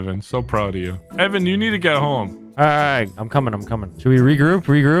of you, Evan. So proud of you. Evan, you need to get home. All right. I'm coming. Should we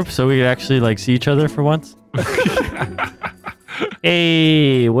regroup so we can actually like see each other for once?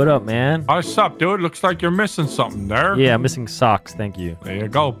 Hey, what up, man? What's up, dude? Looks like you're missing something there. Yeah, I'm missing socks. Thank you. There you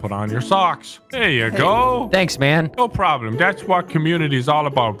go. Put on your socks. There you go. Thanks, man. No problem. That's what community is all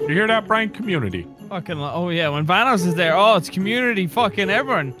about. You hear that, Brian? Community. Fucking, oh yeah, when Vanos is there, oh, it's community, fucking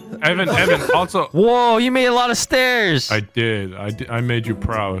everyone. Evan, also. Whoa, you made a lot of stairs. I did. I made you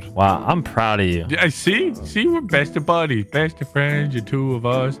proud. Wow, I'm proud of you. I see, we're best of buddies, best of friends, the two of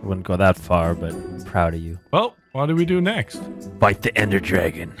us. I wouldn't go that far, but I'm proud of you. Well, what do we do next? Fight the Ender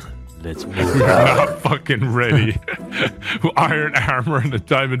Dragon. Let's move We're not fucking ready. Iron armor and a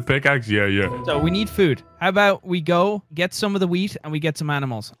diamond pickaxe? Yeah. So we need food. How about we go get some of the wheat and we get some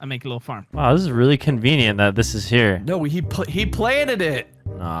animals and make a little farm? Wow, this is really convenient that this is here. No, he planted it.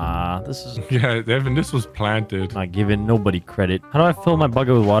 Nah, this is Yeah, Evan, this was planted. not giving nobody credit. How do I fill my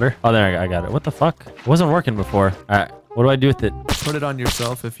bucket with water? Oh, there, I got it. What the fuck? It wasn't working before. All right, what do I do with it? Put it on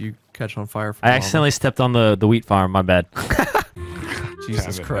yourself if you catch on fire. I accidentally stepped on the wheat farm. My bad.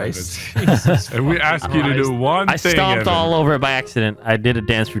 Jesus Christ. And we ask you to do one I thing, stomped Evan. all over it by accident. I did a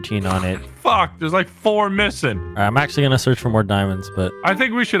dance routine on it. Fuck, there's like 4 missing. All right, I'm actually gonna search for more diamonds, but I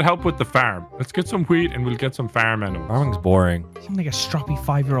think we should help with the farm. Let's get some wheat and we'll get some farm animals. farming's boring. I'm like a stroppy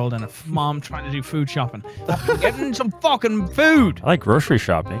 5-year-old and a mom trying to do food shopping. Getting some fucking food. I like grocery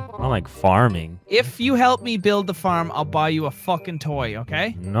shopping. I like farming. If you help me build the farm, I'll buy you a fucking toy,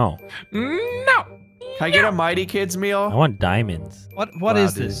 okay? No, No. Can I get a Mighty Kids I meal? want diamonds. What Wow,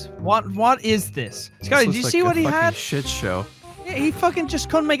 is dude. this? What is this? Scotty, did you see what he had? Shit show. Yeah, Yeah, he fucking just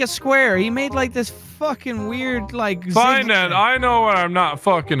couldn't make a square. He made like this fucking weird like. Fine then. I know when I'm not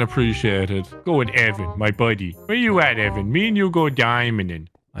fucking appreciated. Go with Evan, my buddy. Where you at, Evan? Me and you go diamonding.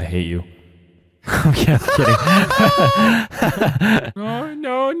 I hate you. I'm kidding.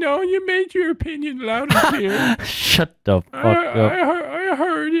 No, you made your opinion loud and clear. Shut the fuck up. I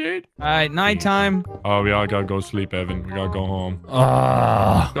heard it. All right, nighttime. Oh, we all gotta go sleep, Evan. We gotta go home.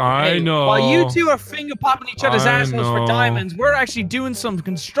 I know. While you two are finger popping each other's I assholes know. for diamonds, we're actually doing some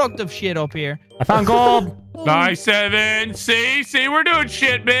constructive shit up here. I found gold. Nice, Evan. See, we're doing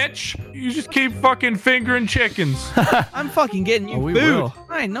shit, bitch. You just keep fucking fingering chickens. I'm fucking getting you we food. will.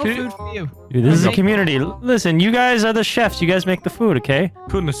 I ain't no food for you. Dude, this is a community. Listen, you guys are the chefs. You guys make the food, okay?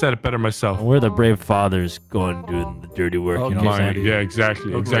 Couldn't have said it better myself. We're the brave fathers going doing the dirty work. You know what I'm saying? Yeah,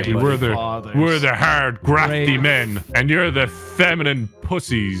 exactly. Brave We're fathers. the hard, grafty Brave. men, and you're the feminine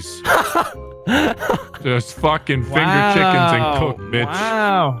pussies. Just fucking finger chickens and cook, bitch.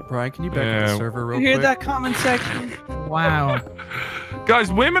 Wow. Brian, can you back up the server real You hear quick? that comment section? Wow.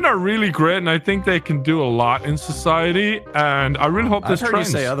 Guys, women are really great, and I think they can do a lot in society. And I really hope I've this heard you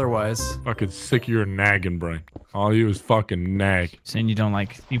trends. say otherwise. Fucking sick of your nagging, Brian. All you is fucking nag. Saying you don't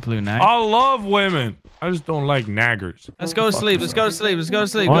like people who nag? I love women. I just don't like naggers. Let's go to sleep. Let's go to sleep. Let's go to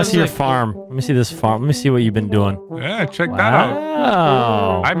sleep. I want Go to see your sleep. farm. Let me see this farm. Let me see what you've been doing. Yeah, check that out.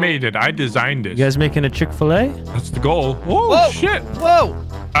 Wow. I made it. I designed it. You guys making a Chick-fil-A? That's the goal. Oh, Whoa. shit. Whoa.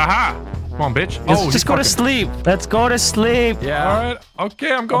 Aha. Come on, bitch. Just go to sleep. Let's go to sleep. Yeah. All right.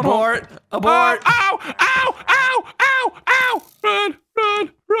 Okay, I'm going Abort. home. Abort. Ow, ow, ow, ow, ow.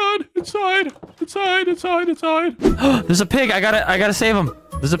 Run. Inside. There's a pig. I gotta save him.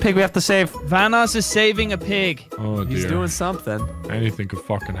 There's a pig we have to save. Vanos is saving a pig. Oh, dear. He's doing something. Anything could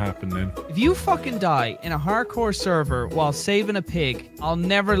fucking happen then. If you fucking die in a hardcore server while saving a pig, I'll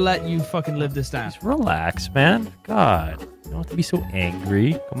never let you fucking live this down. Just relax, man. God. You don't have to be so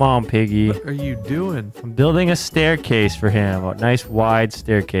angry. Come on, piggy. What are you doing? I'm building a staircase for him. A nice wide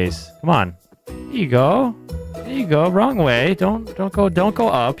staircase. Come on. There you go. There you go. Wrong way. Don't go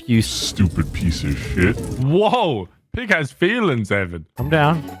up, you Stupid piece of shit. Whoa. Pig has feelings, Evan. Come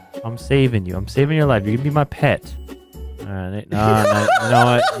down. I'm saving you. I'm saving your life. You're gonna be my pet. All right.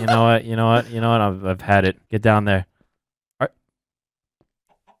 No. You know what? I've had it. Get down there. All right.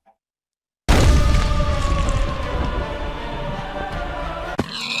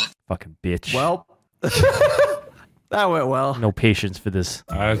 Fucking bitch. Well, that went well. No patience for this.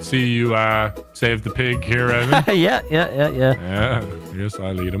 I see you save the pig here, Evan. Yeah. Yeah. Yes,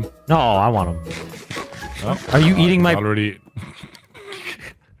 I'll eat him. No, I want him. Oh, Are you eating my... already?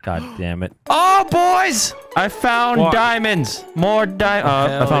 God damn it. Oh, boys! I found What? diamonds. More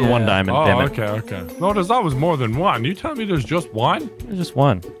I found one diamond. Oh, Damn it. okay. No, there's always more than one. You tell me there's just one? There's just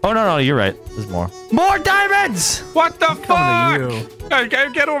one. Oh, no, you're right. There's more. More diamonds! What the fuck? Coming to you. Hey,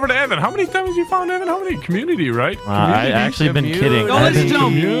 get over to Evan. How many times you found Evan? How many? Community, right? I actually been kidding. Don't I've listen been, to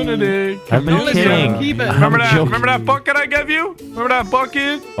him. Community. I've been Don't listen to him. kidding. Keep it. Remember I'm that? joking. Remember that bucket I gave you? Remember that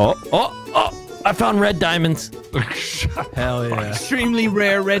bucket? Oh, I found red diamonds. Hell yeah. Extremely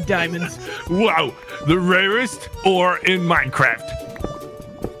rare red diamonds. Wow, the rarest ore in Minecraft.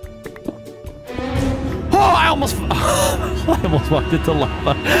 Oh, I almost walked into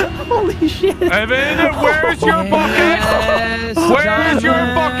lava. Holy shit. Evan, where's your bucket? Yes, Where's your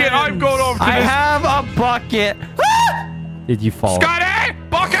diamonds. bucket? I'm going over to I this. have a bucket. Did you fall? Scotty,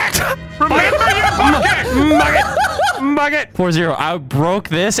 bucket! Remember your bucket! Bucket! 4-0. I broke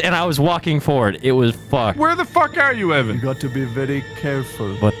this and I was walking forward. It was fucked. Where the fuck are you, Evan? You got to be very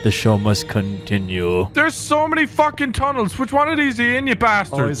careful. But the show must continue. There's so many fucking tunnels. Which one of these are you in, you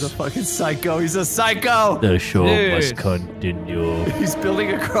bastards? Oh, he's a fucking psycho. He's a psycho. The show Dude. must continue. He's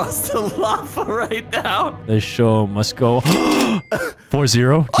building across the lava right now. The show must go.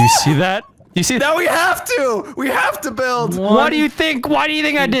 4-0. Do you see that? You see that? Now we have to. We have to build. What do you think? Why do you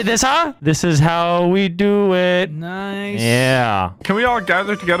think I did this, huh? This is how we do it. Nice. Yeah. Can we all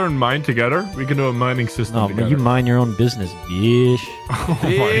gather together and mine together? We can do a mining system No, together. but you mind your own business, bitch. Oh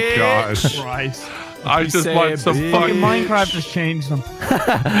my gosh. Christ. I just say want it, some bitch. fucking Minecraft has changed them.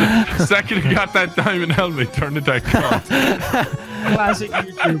 Second you got that diamond helmet, turned into that cunt. Classic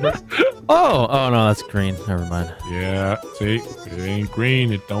YouTubers. Oh, no, that's green. Never mind. Yeah, see? It ain't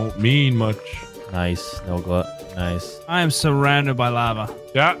green. It don't mean much. Nice. No glut. Nice. I am surrounded by lava.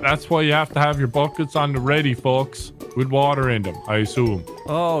 Yeah, that's why you have to have your buckets on the ready, folks. With water in them, I assume.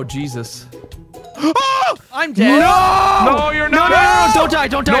 Oh, Jesus. Oh! I'm dead. No, you're not! No, don't die,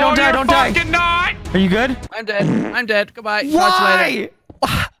 don't die, No, don't die, you're don't die. fucking not! Are you good? I'm dead. I'm dead. Goodbye. Talk to you later.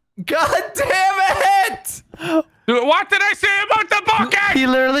 Why? God damn it! What did I say about the bucket? He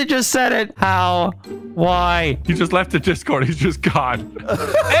literally just said it. How Why? He just left the Discord. He's just gone.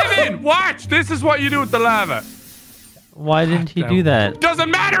 Evan, watch. This is what you do with the lava. Why didn't he do that?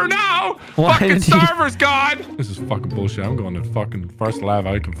 Doesn't matter now. Why fucking didn't he- server's gone. This is fucking bullshit. I'm going to fucking first lava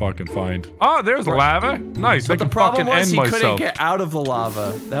I can fucking find. Oh, there's lava. Nice. I But the can problem fucking was end he couldn't myself. get out of the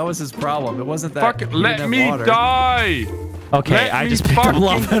lava. That was his problem. It wasn't that. Fucking he didn't let have me water. die. Okay, Let I me just picked up fucking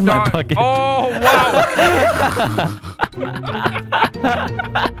lava in my die. bucket. Oh, wow.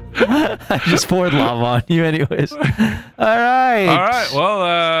 I just poured lava on you anyways. All right. All right. Well,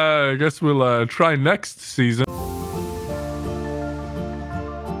 I guess we'll try next season.